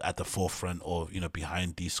at the forefront, or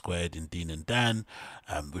behind D Squared in Dean and Dan,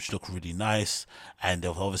 which look really nice. And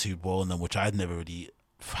they've obviously worn them, which I'd never really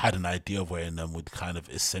had an idea of wearing them, with kind of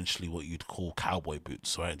essentially what you'd call cowboy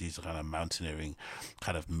boots, right? These are kind of mountaineering,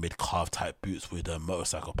 kind of mid-calf type boots with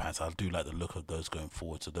motorcycle pants. I do like the look of those going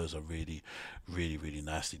forward, so those are really, really, really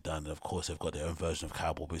nicely done. And of course, they've got their own version of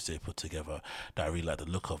cowboy boots they put together that I really like the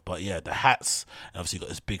look of. But yeah, the hats, and obviously you've got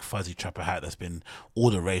this big fuzzy trapper hat that's been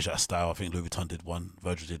all the rage, that style. I think Louis Vuitton did one,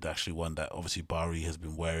 Virgil did actually one that obviously Barry has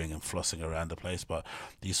been wearing and flossing around the place. But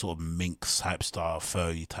these sort of minx type style,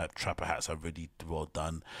 furry type trapper hats are really well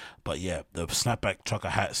done. But yeah, the snapback trucker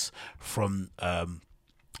hats from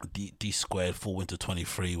D Squared Fall Winter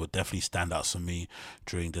 23 would definitely stand out for me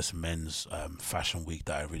during this men's fashion week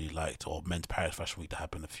that I really liked, or men's Paris fashion week that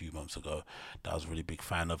happened a few months ago, that I was a really big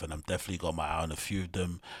fan of. And I'm definitely got my eye on a few of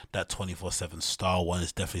them. That 24/7 star one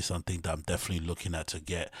is definitely something that I'm definitely looking at to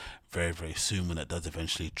get very, very soon when it does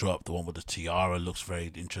eventually drop. The one with the tiara looks very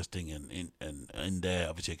interesting, and in there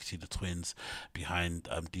obviously you can see the twins behind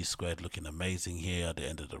D Squared looking amazing here at the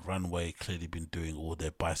end of the runway, clearly been doing all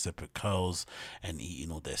their bicep curls and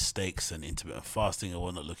eating all their steaks and intermittent fasting and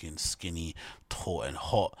whatnot, looking skinny, taut and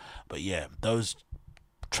hot. But yeah, those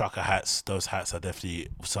trucker hats, those hats are definitely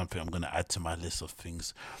something I'm going to add to my list of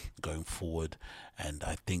things going forward, and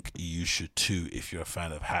I think you should too if you're a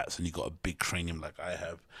fan of hats and you got a big cranium like I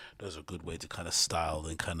have. Those are a good way to kind of style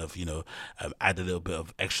and kind of add a little bit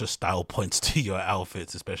of extra style points to your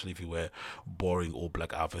outfits, especially if you wear boring all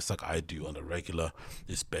black outfits like I do on a regular,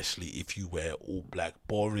 especially if you wear all black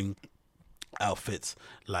boring outfits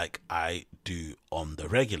like I do on the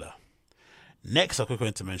regular. Next up, we're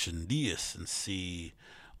going to mention these and see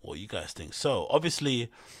what you guys think. So obviously,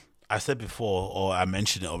 I said before, or I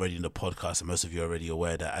mentioned it already in the podcast, and most of you are already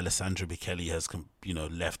aware that Alessandro Michele has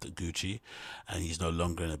left Gucci, and he's no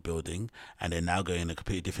longer in the building, and they're now going in a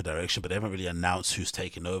completely different direction, but they haven't really announced who's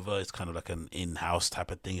taking over. It's kind of like an in-house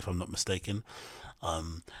type of thing, if I'm not mistaken.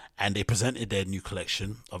 And they presented their new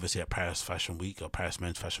collection, obviously at Paris Fashion Week, or Paris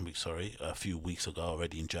Men's Fashion Week, sorry, a few weeks ago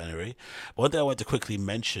already in January. But one thing I want to quickly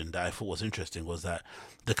mention that I thought was interesting was that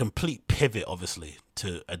the complete pivot, obviously,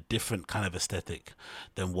 to a different kind of aesthetic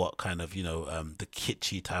than what kind of, the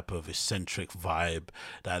kitschy type of eccentric vibe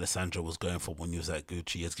that Alessandro was going for when he was at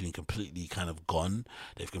Gucci has been completely kind of gone.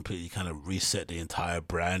 They've completely kind of reset the entire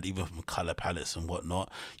brand, even from color palettes and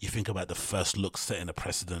whatnot. You think about the first look setting a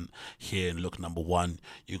precedent here in look number 1.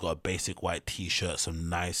 You got a basic white t-shirt, some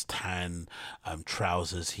nice tan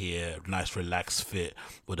trousers here, nice relaxed fit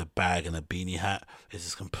with a bag and a beanie hat. This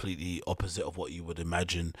is completely opposite of what you would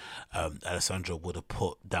imagine Alessandro would have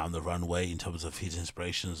put down the runway in terms of his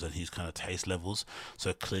inspirations and his kind of taste levels.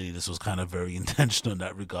 So clearly this was kind of very intentional in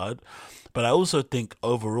that regard. But I also think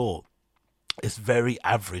overall it's very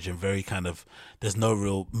average and very kind of, there's no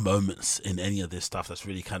real moments in any of this stuff that's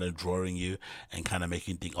really kind of drawing you and kind of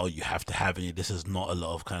making you think, oh, you have to have any. This is not a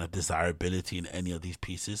lot of kind of desirability in any of these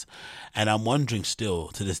pieces. And I'm wondering still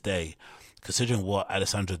to this day, considering what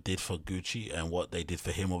Alessandro did for Gucci and what they did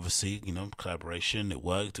for him, obviously, collaboration, it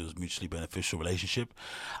worked, it was a mutually beneficial relationship.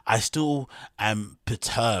 I still am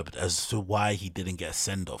perturbed as to why he didn't get a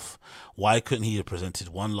send-off. Why couldn't he have presented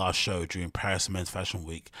one last show during Paris Men's Fashion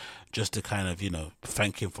Week just to kind of,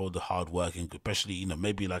 thank him for all the hard work, and especially,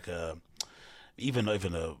 maybe like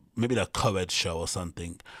maybe a co-ed show or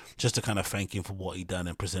something, just to kind of thank him for what he done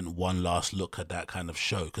and present one last look at that kind of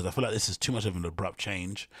show. Because I feel like this is too much of an abrupt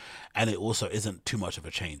change, and it also isn't too much of a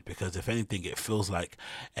change, because if anything it feels like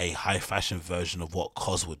a high fashion version of what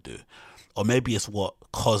COS would do. Or maybe it's what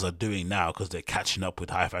COS are doing now because they're catching up with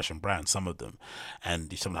high fashion brands, some of them,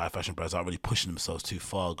 and some of the high fashion brands aren't really pushing themselves too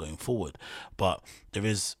far going forward. But there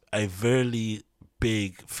is a very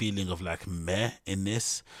big feeling of like meh in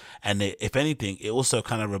this, and if anything it also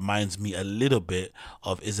kind of reminds me a little bit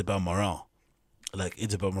of Isabel Marant. Like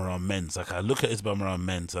Isabel Marant men's, like I look at Isabel Marant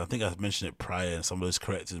men's, and I think I mentioned it prior, and somebody was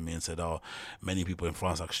corrected me and said, oh, many people in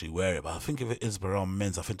France actually wear it. But I think of it Isabel Marant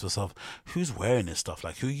men's, I think to myself, who's wearing this stuff?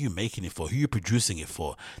 Like, who are you making it for? Who are you producing it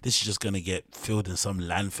for? This is just going to get filled in some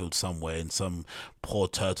landfill somewhere, and some poor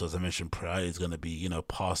turtle, as I mentioned prior, is going to be,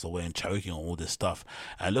 passed away and choking on all this stuff.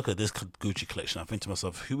 And I look at this Gucci collection, I think to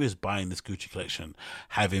myself, who is buying this Gucci collection,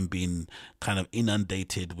 having been kind of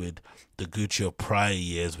inundated with the Gucci of prior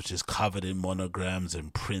years, which is covered in monogram monograms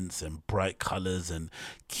and prints and bright colors and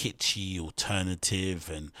kitschy alternative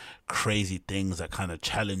and crazy things that kind of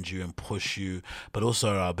challenge you and push you, but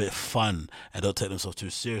also are a bit fun and don't take themselves too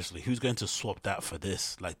seriously. Who's going to swap that for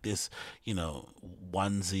this? Like this, you know,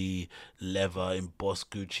 onesie, leather, embossed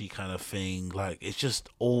Gucci kind of thing. Like, it's just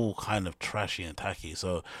all kind of trashy and tacky.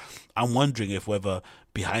 So I'm wondering if whether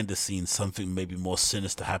behind the scenes something maybe more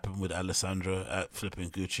sinister happened with Alessandro at flipping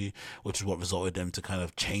Gucci, which is what resulted them to kind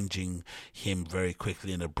of changing him very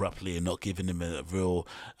quickly and abruptly and not giving him a real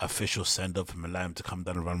official send-off and allowing him to come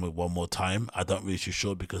down the runway one more time. I don't really too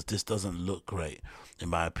sure, because this doesn't look great in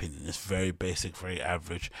my opinion. It's very basic, very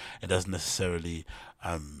average. It doesn't necessarily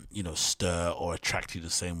you know, stir or attract you the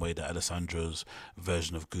same way that Alessandro's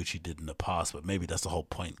version of Gucci did in the past. But maybe that's the whole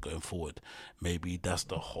point going forward. Maybe that's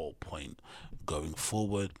the whole point going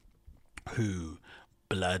forward. Who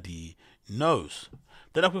bloody knows?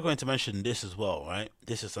 Then I'm going to mention this as well, right?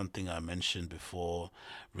 This is something I mentioned before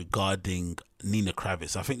regarding Nina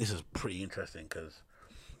Kravitz. I think this is pretty interesting because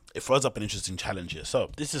it throws up an interesting challenge here.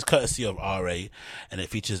 So this is courtesy of RA, and it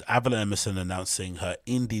features Avalon Emerson announcing her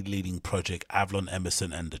indie leading project, Avalon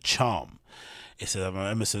Emerson and the Charm. It says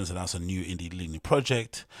Avalon Emerson has announced a new indie leading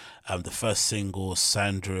project. The first single,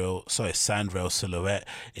 Sandrail Silhouette,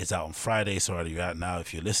 is out on Friday. It's already out now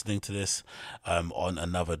if you're listening to this. On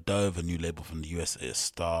Another Dove, a new label from the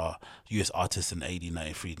US artist and AD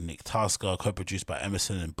 93 Nick Tasker, co-produced by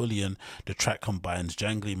Emerson and Bullion. The track combines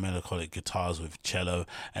jangly melancholic guitars with cello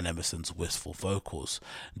and Emerson's wistful vocals.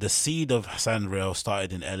 The seed of Sandrail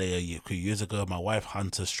started in LA a few years ago. My wife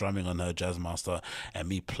Hunter strumming on her Jazzmaster and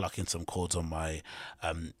me plucking some chords on my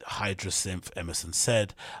Hydra synth, Emerson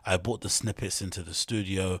said. I brought the snippets into the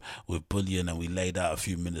studio with Bullion and we laid out a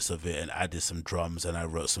few minutes of it and added some drums, and I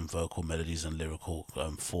wrote some vocal melodies and lyrical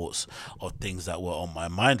thoughts of things that were on my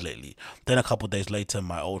mind lately. Then a couple of days later,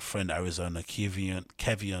 my old friend Arizona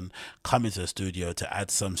Kevion come into the studio to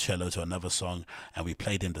add some cello to another song, and we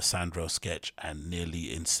played him the Sandro sketch, and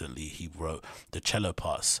nearly instantly he wrote the cello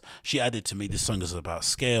parts. She added to me, this song is about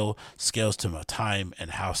scales to my time,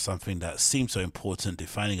 and how something that seemed so important,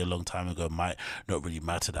 defining a long time ago, might not really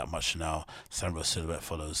matter that much now. Sandro Silhouette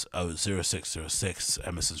follows 0606,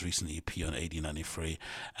 Emerson's recent EP on AD 93,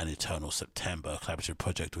 and Eternal September, a collaborative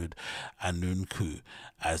project with Anunku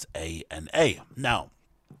as A&A. Now,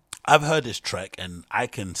 I've heard this track, and I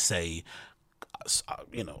can say,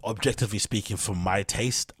 you know, objectively speaking, from my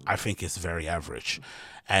taste, I think it's very average.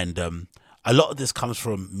 And a lot of this comes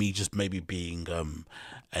from me just maybe being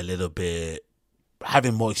a little bit,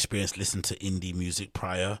 having more experience listening to indie music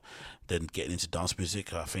prior than getting into dance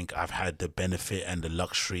music. I think I've had the benefit and the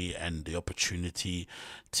luxury and the opportunity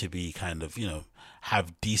to be kind of, you know,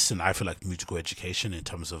 have decent, I feel like, musical education in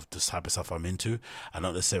terms of the type of stuff I'm into. I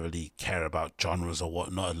don't necessarily care about genres or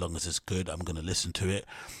whatnot. As long as it's good, I'm going to listen to it.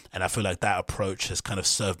 And I feel like that approach has kind of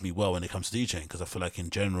served me well when it comes to DJing, because I feel like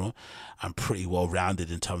in general, I'm pretty well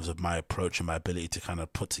rounded in terms of my approach and my ability to kind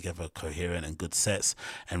of put together coherent and good sets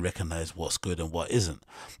and recognize what's good and what isn't.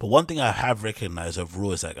 But one thing I have recognized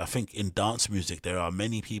overall is, like, I think in dance music, there are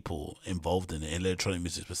many people involved in it, in electronic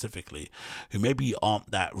music specifically, who maybe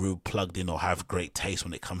aren't that real plugged in or have great taste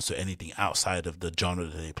when it comes to anything outside of the genre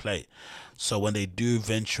that they play. So when they do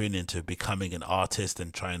venturing into becoming an artist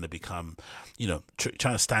and trying to become, you know,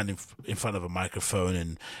 trying to stand in front of a microphone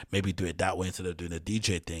and maybe do it that way instead of doing a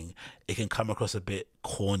DJ thing, it can come across a bit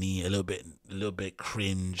corny, a little bit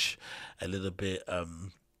cringe, a little bit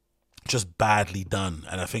just badly done.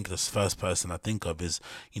 And I think the first person I think of is,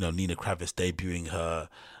 you know, Nina Kravitz debuting her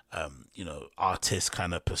you know, artist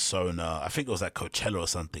kind of persona. I think it was at Coachella or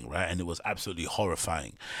something, right? And it was absolutely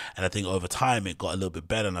horrifying. And I think over time it got a little bit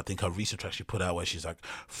better. And I think her recent track she put out where she's like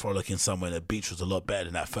frolicking somewhere in the beach was a lot better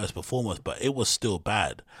than that first performance, but it was still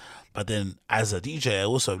bad. But then as a DJ, I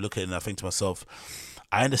also look at it and I think to myself,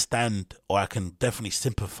 I understand, or I can definitely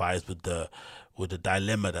sympathize with the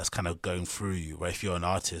dilemma that's kind of going through you, right? If you're an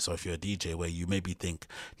artist or if you're a DJ, where you maybe think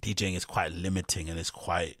DJing is quite limiting and it's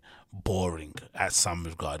quite boring at some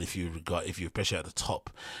regard. If you especially at the top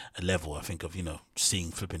level, I think of, you know,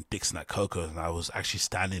 seeing flipping Dixon at Coco, and I was actually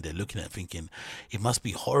standing there looking at it thinking, it must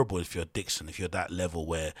be horrible if you're Dixon, if you're that level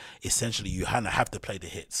where essentially you have to play the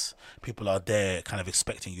hits. People are there kind of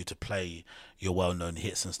expecting you to play your well-known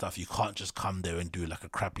hits and stuff. You can't just come there and do like a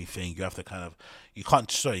crappy thing. You have to kind of, you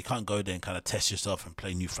can't go there and kind of test yourself and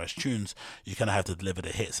play new fresh tunes. You kind of have to deliver the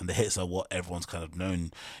hits, and the hits are what everyone's kind of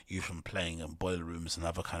known you from playing in boiler rooms and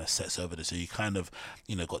other kind of sets over there. So you kind of,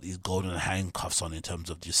 you know, got these golden handcuffs on in terms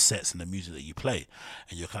of your sets and the music that you play,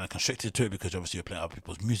 and you're kind of constricted to it because obviously you're playing other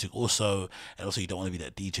people's music also, and also you don't want to be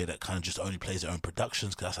that DJ that kind of just only plays their own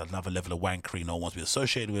productions, because that's another level of wankery no one wants to be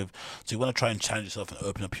associated with. So you want to try and challenge yourself and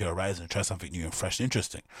open up your horizon and try something new and fresh and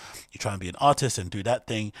interesting. You try and be an artist and do that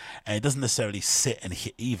thing, and it doesn't necessarily sit and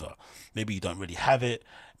hit either. Maybe you don't really have it.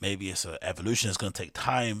 Maybe it's an evolution. It's going to take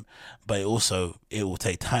time, but it will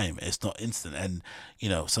take time. It's not instant. And, you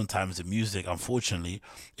know, sometimes in music, unfortunately,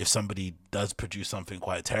 if somebody does produce something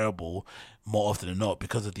quite terrible, more often than not,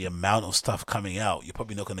 because of the amount of stuff coming out, you're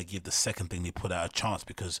probably not going to give the second thing they put out a chance,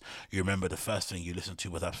 because you remember the first thing you listened to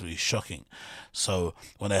was absolutely shocking. So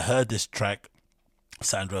when I heard this track,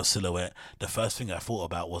 Sandro Silhouette, the first thing I thought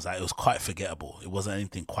about was that it was quite forgettable. It wasn't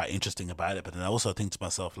anything quite interesting about it. But then I also think to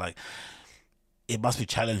myself, like, it must be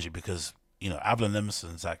challenging because, you know, Avalon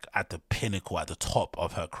Emerson's like at the pinnacle, at the top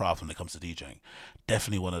of her craft when it comes to DJing.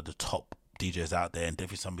 Definitely one of the top DJs out there, and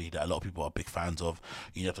definitely somebody that a lot of people are big fans of.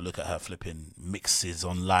 You have to look at her flipping mixes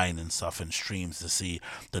online and stuff and streams to see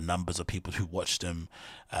the numbers of people who watch them.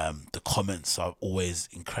 The comments are always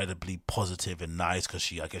incredibly positive and nice,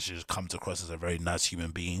 because I guess she just comes across as a very nice human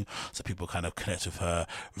being, so people kind of connect with her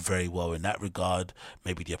very well in that regard.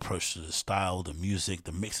 Maybe the approach to the style, the music,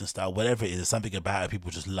 the mixing style, whatever it is, something about her people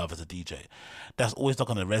just love as a DJ. That's always not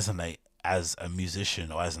going to resonate as a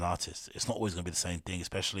musician or as an artist. It's not always going to be the same thing,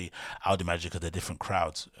 especially I would imagine because they're different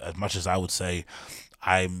crowds. As much as I would say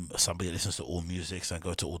I'm somebody that listens to all music and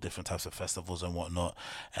go to all different types of festivals and whatnot,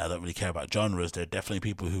 and I don't really care about genres, there are definitely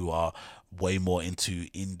people who are way more into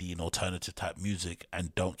indie and alternative type music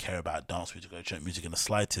and don't care about dance music or electronic music in the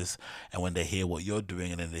slightest. And when they hear what you're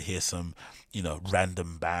doing, and then they hear some, you know,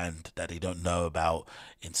 random band that they don't know about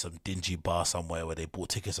in some dingy bar somewhere where they bought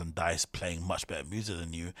tickets on Dice playing much better music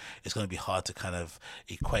than you, it's going to be hard to kind of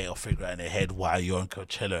equate or figure out in their head why you're on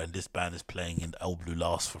Coachella and this band is playing in El Blue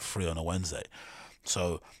Last for free on a Wednesday.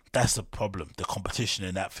 So that's the problem. The competition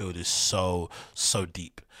in that field is so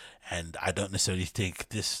deep, and I don't necessarily think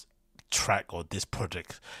this track or this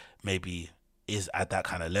project maybe is at that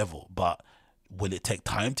kind of level. But will it take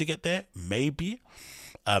time to get there? Maybe.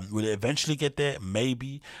 Will it eventually get there?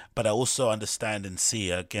 Maybe. But I also understand and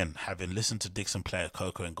see, again, having listened to Dixon play at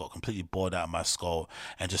Coco and got completely bored out of my skull,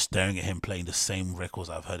 and just staring at him playing the same records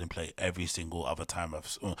I've heard him play every single other time.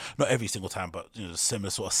 Not every single time, but, you know, the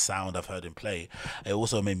similar sort of sound I've heard him play. It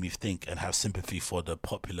also made me think and have sympathy for the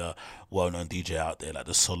popular, well-known DJ out there, like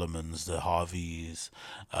the Solomons, the Harveys,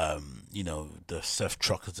 you know, the Seth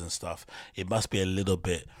Truckers and stuff. It must be a little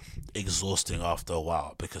bit exhausting after a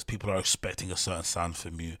while, because people are expecting a certain sound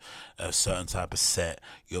from you, a certain type of set.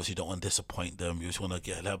 You obviously don't want to disappoint them. You just want to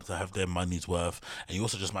get help to have their money's worth, and you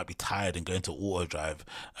also just might be tired and going to auto drive,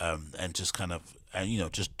 and just kind of, and, you know,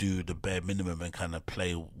 just do the bare minimum and kind of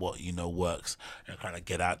play what you know works, and kind of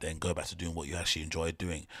get out there and go back to doing what you actually enjoy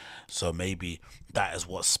doing. So maybe that is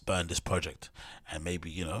what spurned this project, and maybe,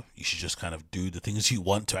 you know, you should just kind of do the things you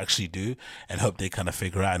want to actually do and hope they kind of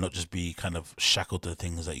figure out, and not just be kind of shackled to the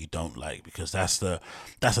things that you don't like, because that's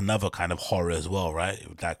another kind of horror as well, right?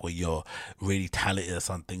 Like where you're really talented at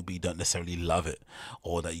something but you don't necessarily love it,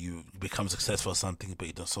 or that you become successful at something but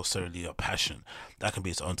you don't necessarily have passion. That can be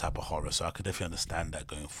its own type of horror. So I could definitely understand that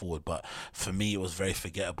going forward. But for me, it was very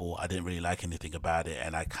forgettable. I didn't really like anything about it,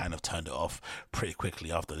 and I kind of turned it off pretty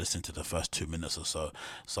quickly after listening to the first 2 minutes or so.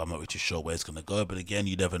 So I'm not really sure where it's going to go, but again,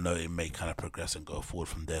 you never know, it may kind of progress and go forward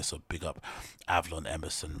from there. So big up Avalon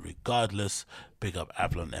Emerson regardless. Big up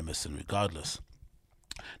Avalon Emerson regardless.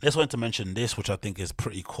 Next, I want to mention this, which I think is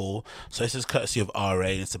pretty cool. So this is courtesy of RA,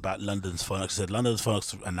 and it's about London's Phonox. It said London's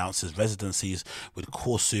Phonox announces residencies with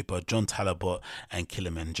Core Super, John Talabot, and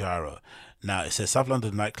Kilimanjaro. Now, it says South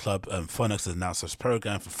London nightclub Phonox has announced its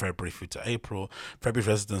program for February through to April. February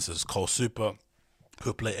residence is Core Super,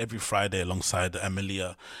 who play every Friday alongside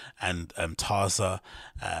Amelia and Tarza.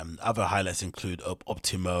 Other highlights include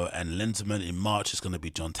Optimo and Lensman. In March, it's going to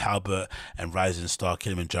be John Talbot and rising star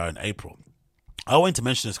Kilimanjaro in April. I wanted to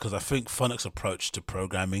mention this because I think Phonox's approach to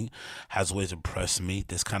programming has always impressed me.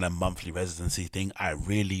 This kind of monthly residency thing I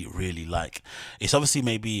really, really like. It's obviously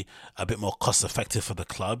maybe a bit more cost effective for the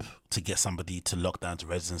club to get somebody to lock down to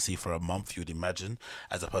residency for a month, you'd imagine,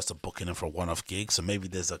 as opposed to booking them for a one-off gig. So maybe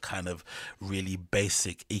there's a kind of really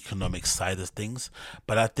basic economic side of things.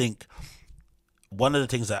 But I think one of the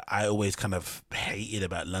things that I always kind of hated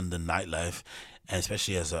about London nightlife and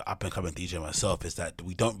especially as an up-and-coming DJ myself, is that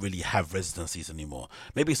we don't really have residencies anymore.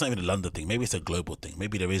 Maybe it's not even a London thing. Maybe it's a global thing.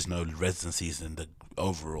 Maybe there is no residencies in the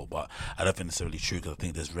overall, but I don't think it's necessarily true, because I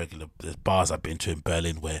think there's bars I've been to in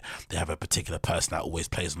Berlin where they have a particular person that always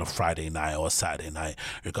plays on a Friday night or a Saturday night,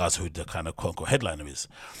 regardless of who the kind of quote-unquote headliner is.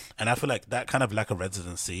 And I feel like that kind of lack of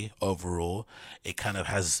residency overall, it kind of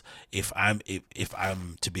has, if I'm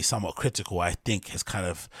to be somewhat critical, I think has kind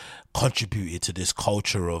of contributed to this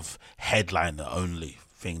culture of headliner only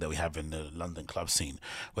thing that we have in the London club scene,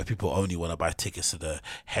 where people only want to buy tickets to the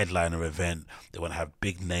headliner event. They want to have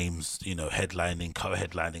big names, you know, headlining,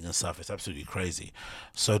 co-headlining and stuff. It's absolutely crazy.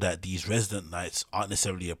 So that these resident nights aren't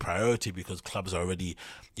necessarily a priority, because clubs are already,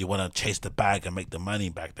 you want to chase the bag and make the money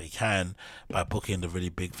back they can by booking the really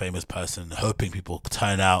big famous person, hoping people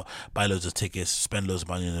turn out, buy loads of tickets, spend loads of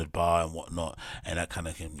money in the bar and whatnot, and that kind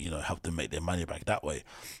of can, you know, help them make their money back that way.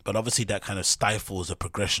 But obviously that kind of stifles the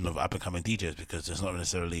progression of up-and-coming DJs, because there's not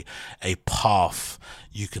necessarily a path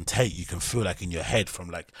you can take. You can feel like in your head, from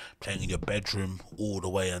like playing in your bedroom all the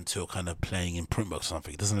way until kind of playing in Printbox or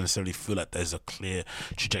something. It doesn't necessarily feel like there's a clear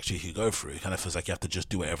trajectory you can go through. It kind of feels like you have to just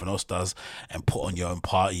do what everyone else does and put on your own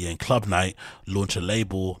party and club night, launch a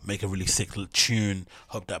label, make a really sick tune,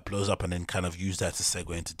 hope that blows up, and then kind of use that to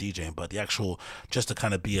segue into DJing. But the actual, just to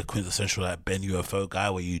kind of be a quintessential like Ben UFO guy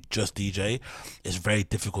where you just DJ, it's very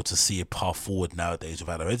difficult to see a path forward nowadays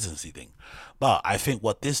without a residency thing. But I think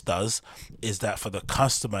what this does is that for the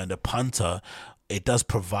customer and the punter, it does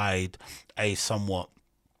provide a somewhat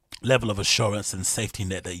level of assurance and safety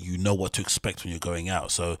net that you know what to expect when you're going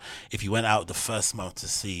out. So if you went out the first month to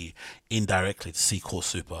see, indirectly to see Court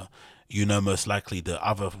Super, you know most likely the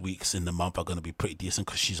other weeks in the month are going to be pretty decent,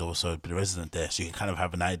 because she's also the resident there, so you can kind of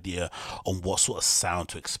have an idea on what sort of sound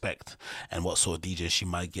to expect and what sort of DJ she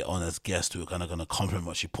might get on as guests who are kind of going to complement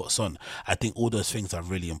what she puts on. I think all those things are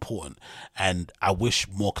really important, and I wish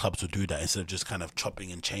more clubs would do that instead of just kind of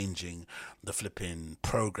chopping and changing the flipping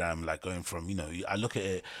program, like going from, you know, I look at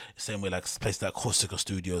it the same way like places like Corsica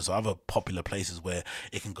Studios or other popular places where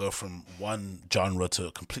it can go from one genre to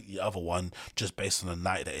a completely other one just based on the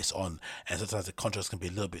night that it's on. And sometimes the contrast can be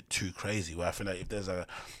a little bit too crazy, where I feel like if there's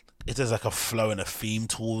like a flow and a theme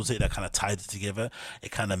towards it that kind of ties it together, it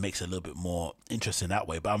kind of makes it a little bit more interesting that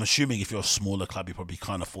way. But I'm assuming if you're a smaller club, you probably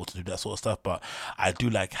can't afford to do that sort of stuff. But I do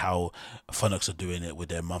like how Phonox are doing it with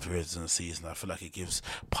their monthly residencies, and I feel like it gives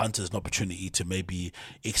punters an opportunity to maybe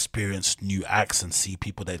experience new acts and see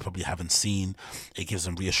people they probably haven't seen. It gives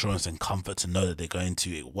them reassurance and comfort to know that they're going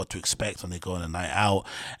to what to expect when they go on a night out,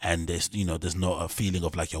 and there's not a feeling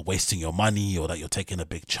of like you're wasting your money or that you're taking a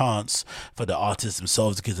big chance. For the artists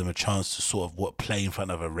themselves, it gives them a chance to sort of play in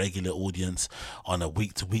front of a regular audience on a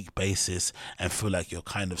week-to-week basis and feel like you're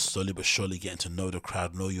kind of slowly but surely getting to know the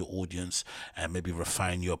crowd, know your audience, and maybe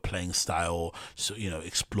refine your playing style. So, you know,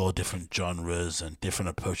 explore different genres and different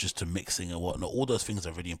approaches to mixing and whatnot. All those things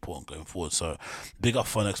are really important going forward. So big up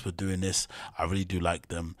Phonox for doing this. I really do like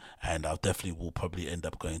them, and I definitely will probably end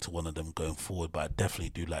up going to one of them going forward. But I definitely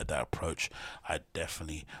do like that approach. I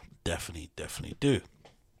definitely do.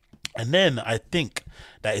 And then I think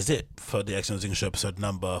that is it for the X Zing Show episode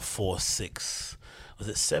number 46. Was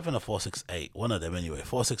it 7 or 468? One of them anyway.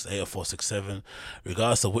 468 or 467.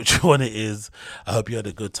 Regardless of which one it is, I hope you had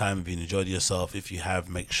a good time. If you enjoyed yourself, if you have,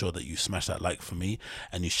 make sure that you smash that like for me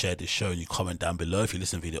and you share this show and you comment down below. If you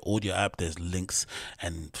listen via the audio app, there's links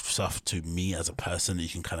and stuff to me as a person that you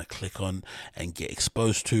can kind of click on and get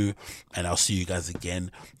exposed to. And I'll see you guys again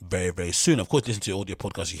very, very soon. Of course, listen to the audio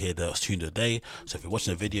podcast, you hear the tune of the day. So if you're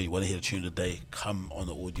watching a video, you want to hear the tune of the day, come on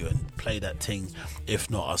the audio and play that thing. If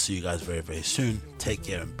not, I'll see you guys very, very soon. Take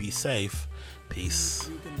care and be safe. Peace.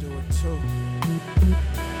 You can do it too.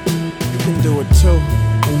 You can do it too.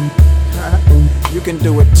 You can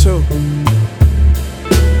do it too.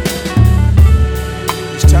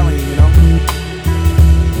 Just telling you, you know.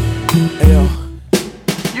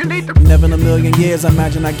 Ayo. You need to. Never in a million years, I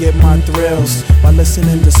imagine I get my thrills by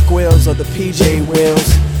listening to squeals of the PJ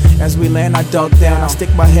wheels. As we land, I duck down. I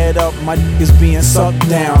stick my head up, my dick is being sucked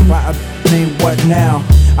down by a name. What now?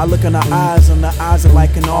 I look in her eyes, and the eyes are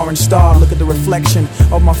like an orange star. Look at the reflection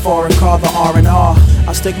of my foreign car, the R&R.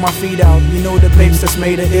 I stick my feet out, you know the babes that's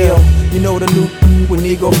made her ill. You know the new with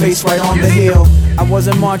Negro face right on the hill. I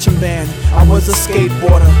wasn't marching band, I was a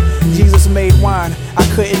skateboarder. Jesus made wine, I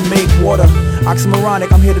couldn't make water.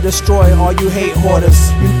 Oxymoronic, I'm here to destroy all you hate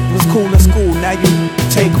hoarders. You was cool in school, now you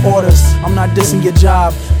take orders. I'm not dissing your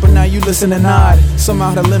job, but now you listen and nod.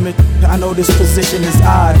 Somehow the limit, I know this position is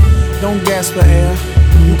odd. Don't gasp for air,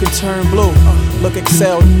 you can turn blue. Look,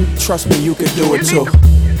 excel, trust me, you could do it too.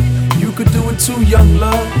 You could do it too, young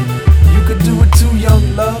love. You could do it too,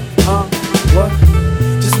 young love. What?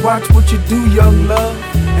 Just watch what you do, young love,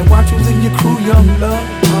 and watch who's in your crew, young love.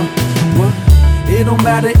 What? It don't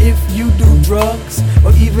matter if you do drugs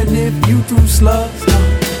or even if you threw slugs.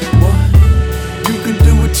 What? You can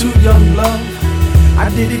do it too, young love. I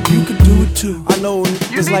did it, you could do it too. I know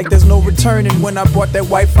it's like there's no returning when I bought that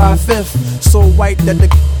white 5/5. So white that the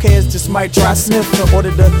kids just might try sniff. I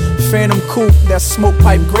ordered the Phantom Coupe, that smoke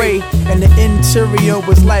pipe gray, and the interior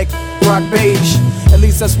was like rock beige. At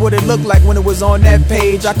least that's what it looked like when it was on that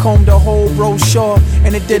page. I combed the whole brochure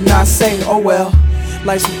and it did not say, oh well,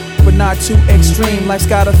 life's but not too extreme. Life's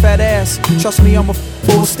got a fat ass, trust me, I'm a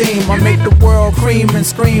full steam. I make the world cream and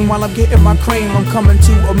scream while I'm getting my cream. I'm coming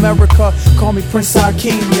to America, call me Prince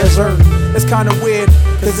Hakeem, yes sir. It's kinda weird,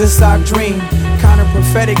 cause this I've dreamed. Kinda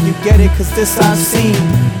prophetic, you get it, cause this I've seen.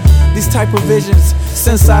 These type of visions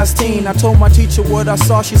since I was teen. I told my teacher what I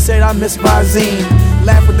saw, she said I miss Visine.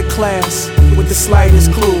 Laugh with the class, with the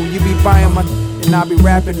slightest clue. You be buying my and I'll be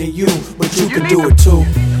rapping to you, but you could do it too.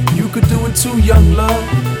 You could do it too, young love.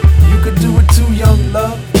 You could do it too, young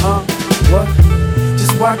love. What?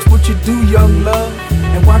 Just watch what you do, young love,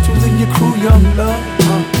 and watch who's in your crew, young love.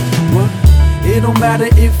 What? It don't matter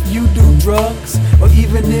if you do drugs or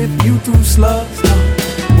even if you threw slugs.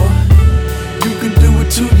 What? You could do it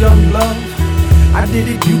too, young love. I did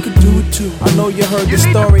it, you could do it too. I know you heard the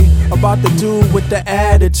story about the dude with the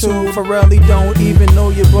attitude. Pharrell, he don't even know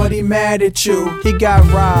you, but he mad at you. He got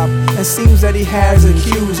robbed, and seems that he has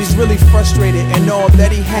accused. He's really frustrated, and all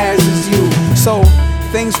that he has is you. So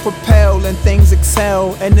things propel and things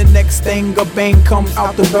excel, and the next thing a bang comes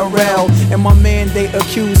out the barrel. And my man they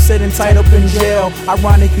accused sitting tight up in jail.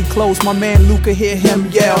 Ironically close, my man Luca hear him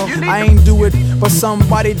yell. I ain't do it, but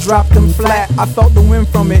somebody dropped him flat. I felt the wind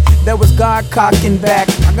from it, that was God cocking back.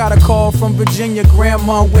 I got a call from Virginia,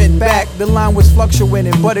 grandma went back. The line was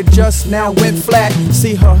fluctuating, but it just now went flat.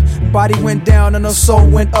 See, her body went down and her soul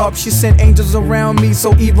went up. She sent angels around me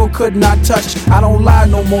so evil could not touch. I don't lie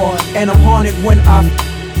no more, and I'm haunted when I'm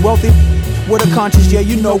wealthy with a conscience, yeah,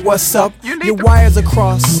 you know what's up. Your wires are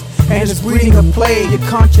crossed, and it's breeding a plague. Your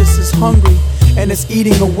conscience is hungry, and it's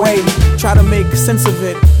eating away. Try to make sense of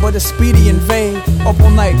it, but it's speedy and vague. Up all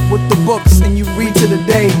night with the books, and you read to the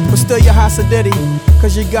day. But still you're Hasidity,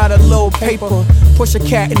 cause you got a little paper. Push a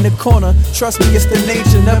cat in the corner, trust me, it's the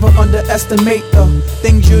nature. Never underestimate the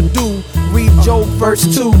things you do. Read Job verse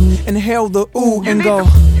 2, inhale the ooh and go.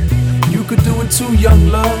 You could do it too, young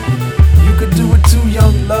love. You could do it too,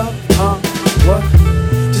 young love. What?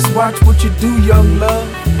 Just watch what you do, young love,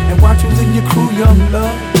 and watch who's in your crew, young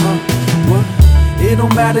love. What? It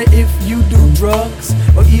don't matter if you do drugs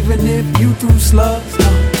or even if you threw slugs.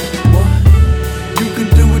 What? You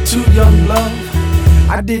could do it too, young love.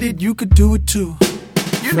 I did it, you could do it too.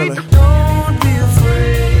 You need to don't be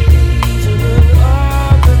afraid to look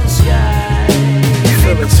up in the sky. You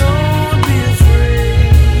need to don't be afraid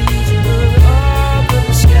to look up in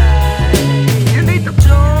the sky. You need to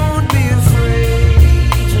don't be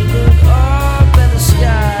afraid to look up in the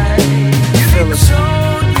sky. You need to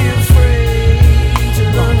don't be afraid to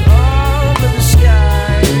look up in the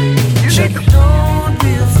sky. You need to don't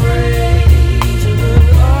be afraid to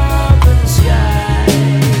look up in the sky.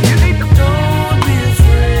 You need to don't be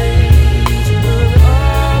afraid to look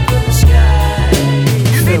up in the sky.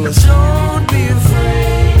 You need to don't be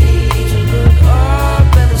afraid to look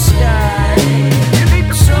up in the sky. You need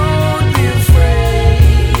to don't be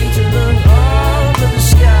afraid to look up in the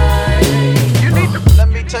sky. You need to. Let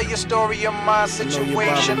me tell you a story of my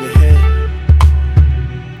situation.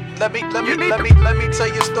 Let me tell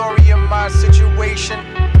you a story of my situation.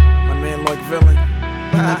 My man like villain.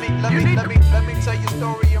 Let me tell you a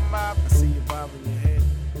story of my. I see you bobbing your head.